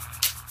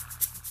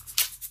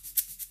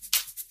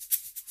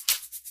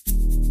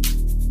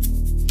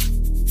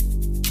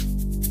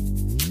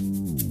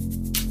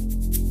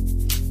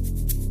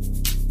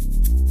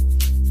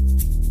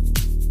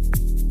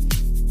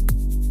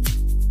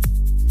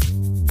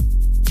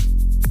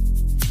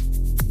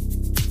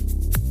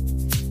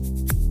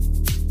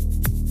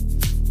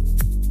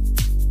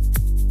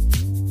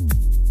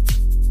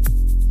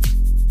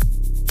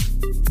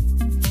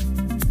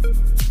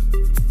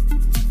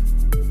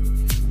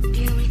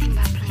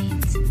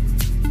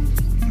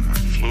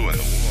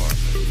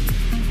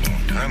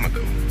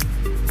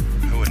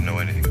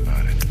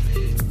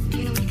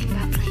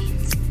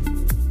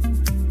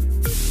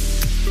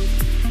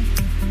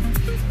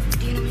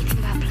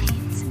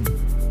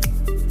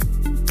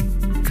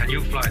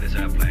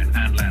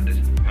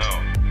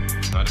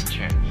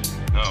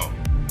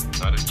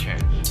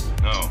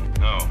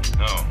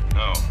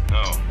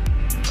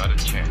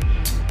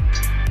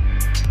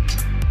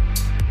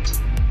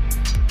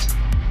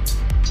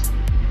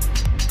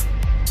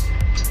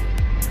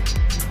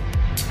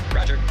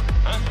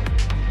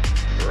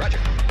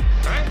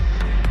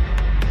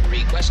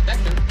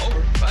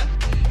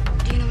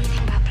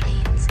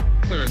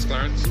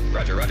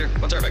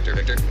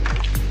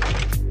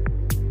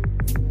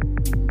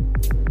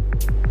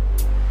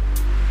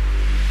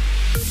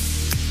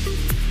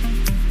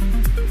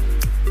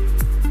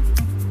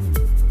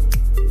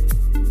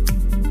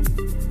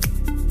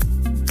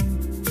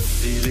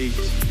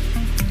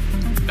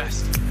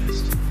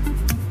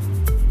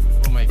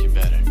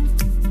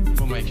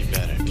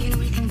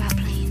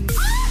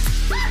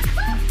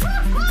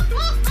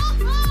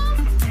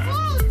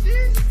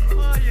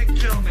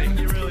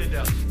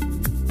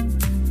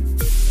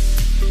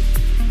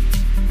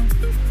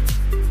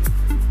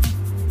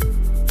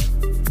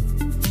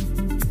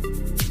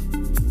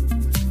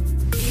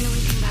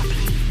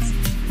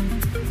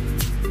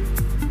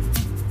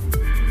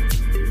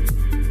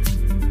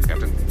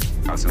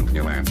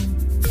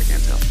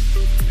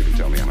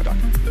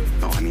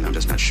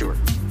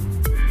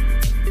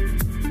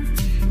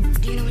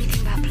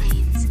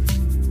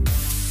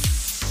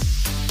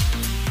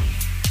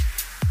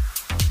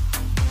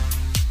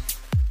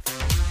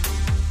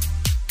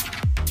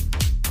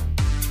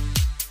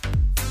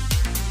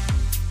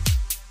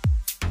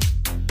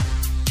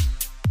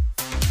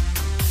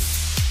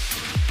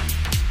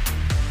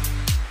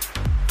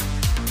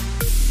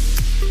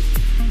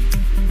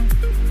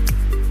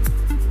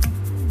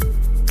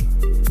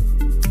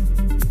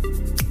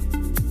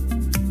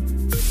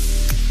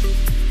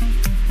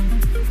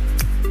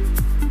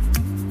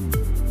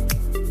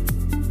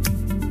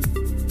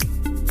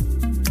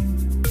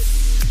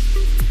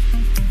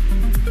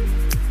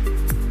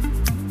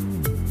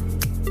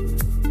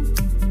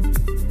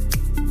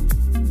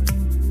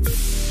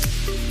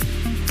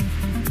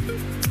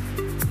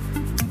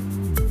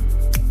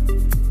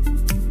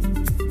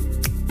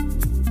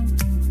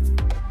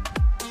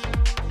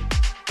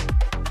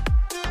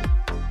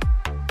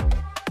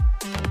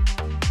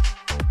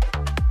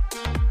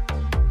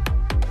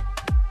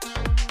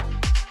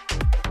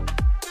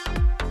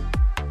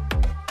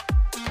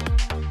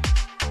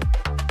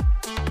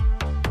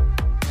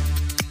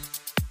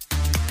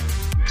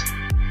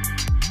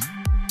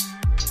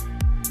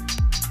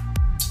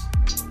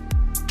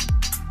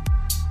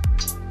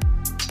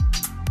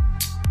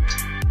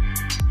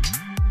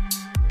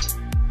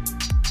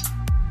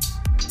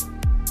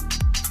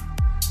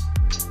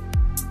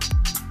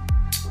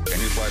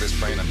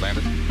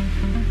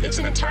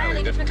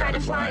 kind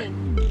of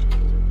flying.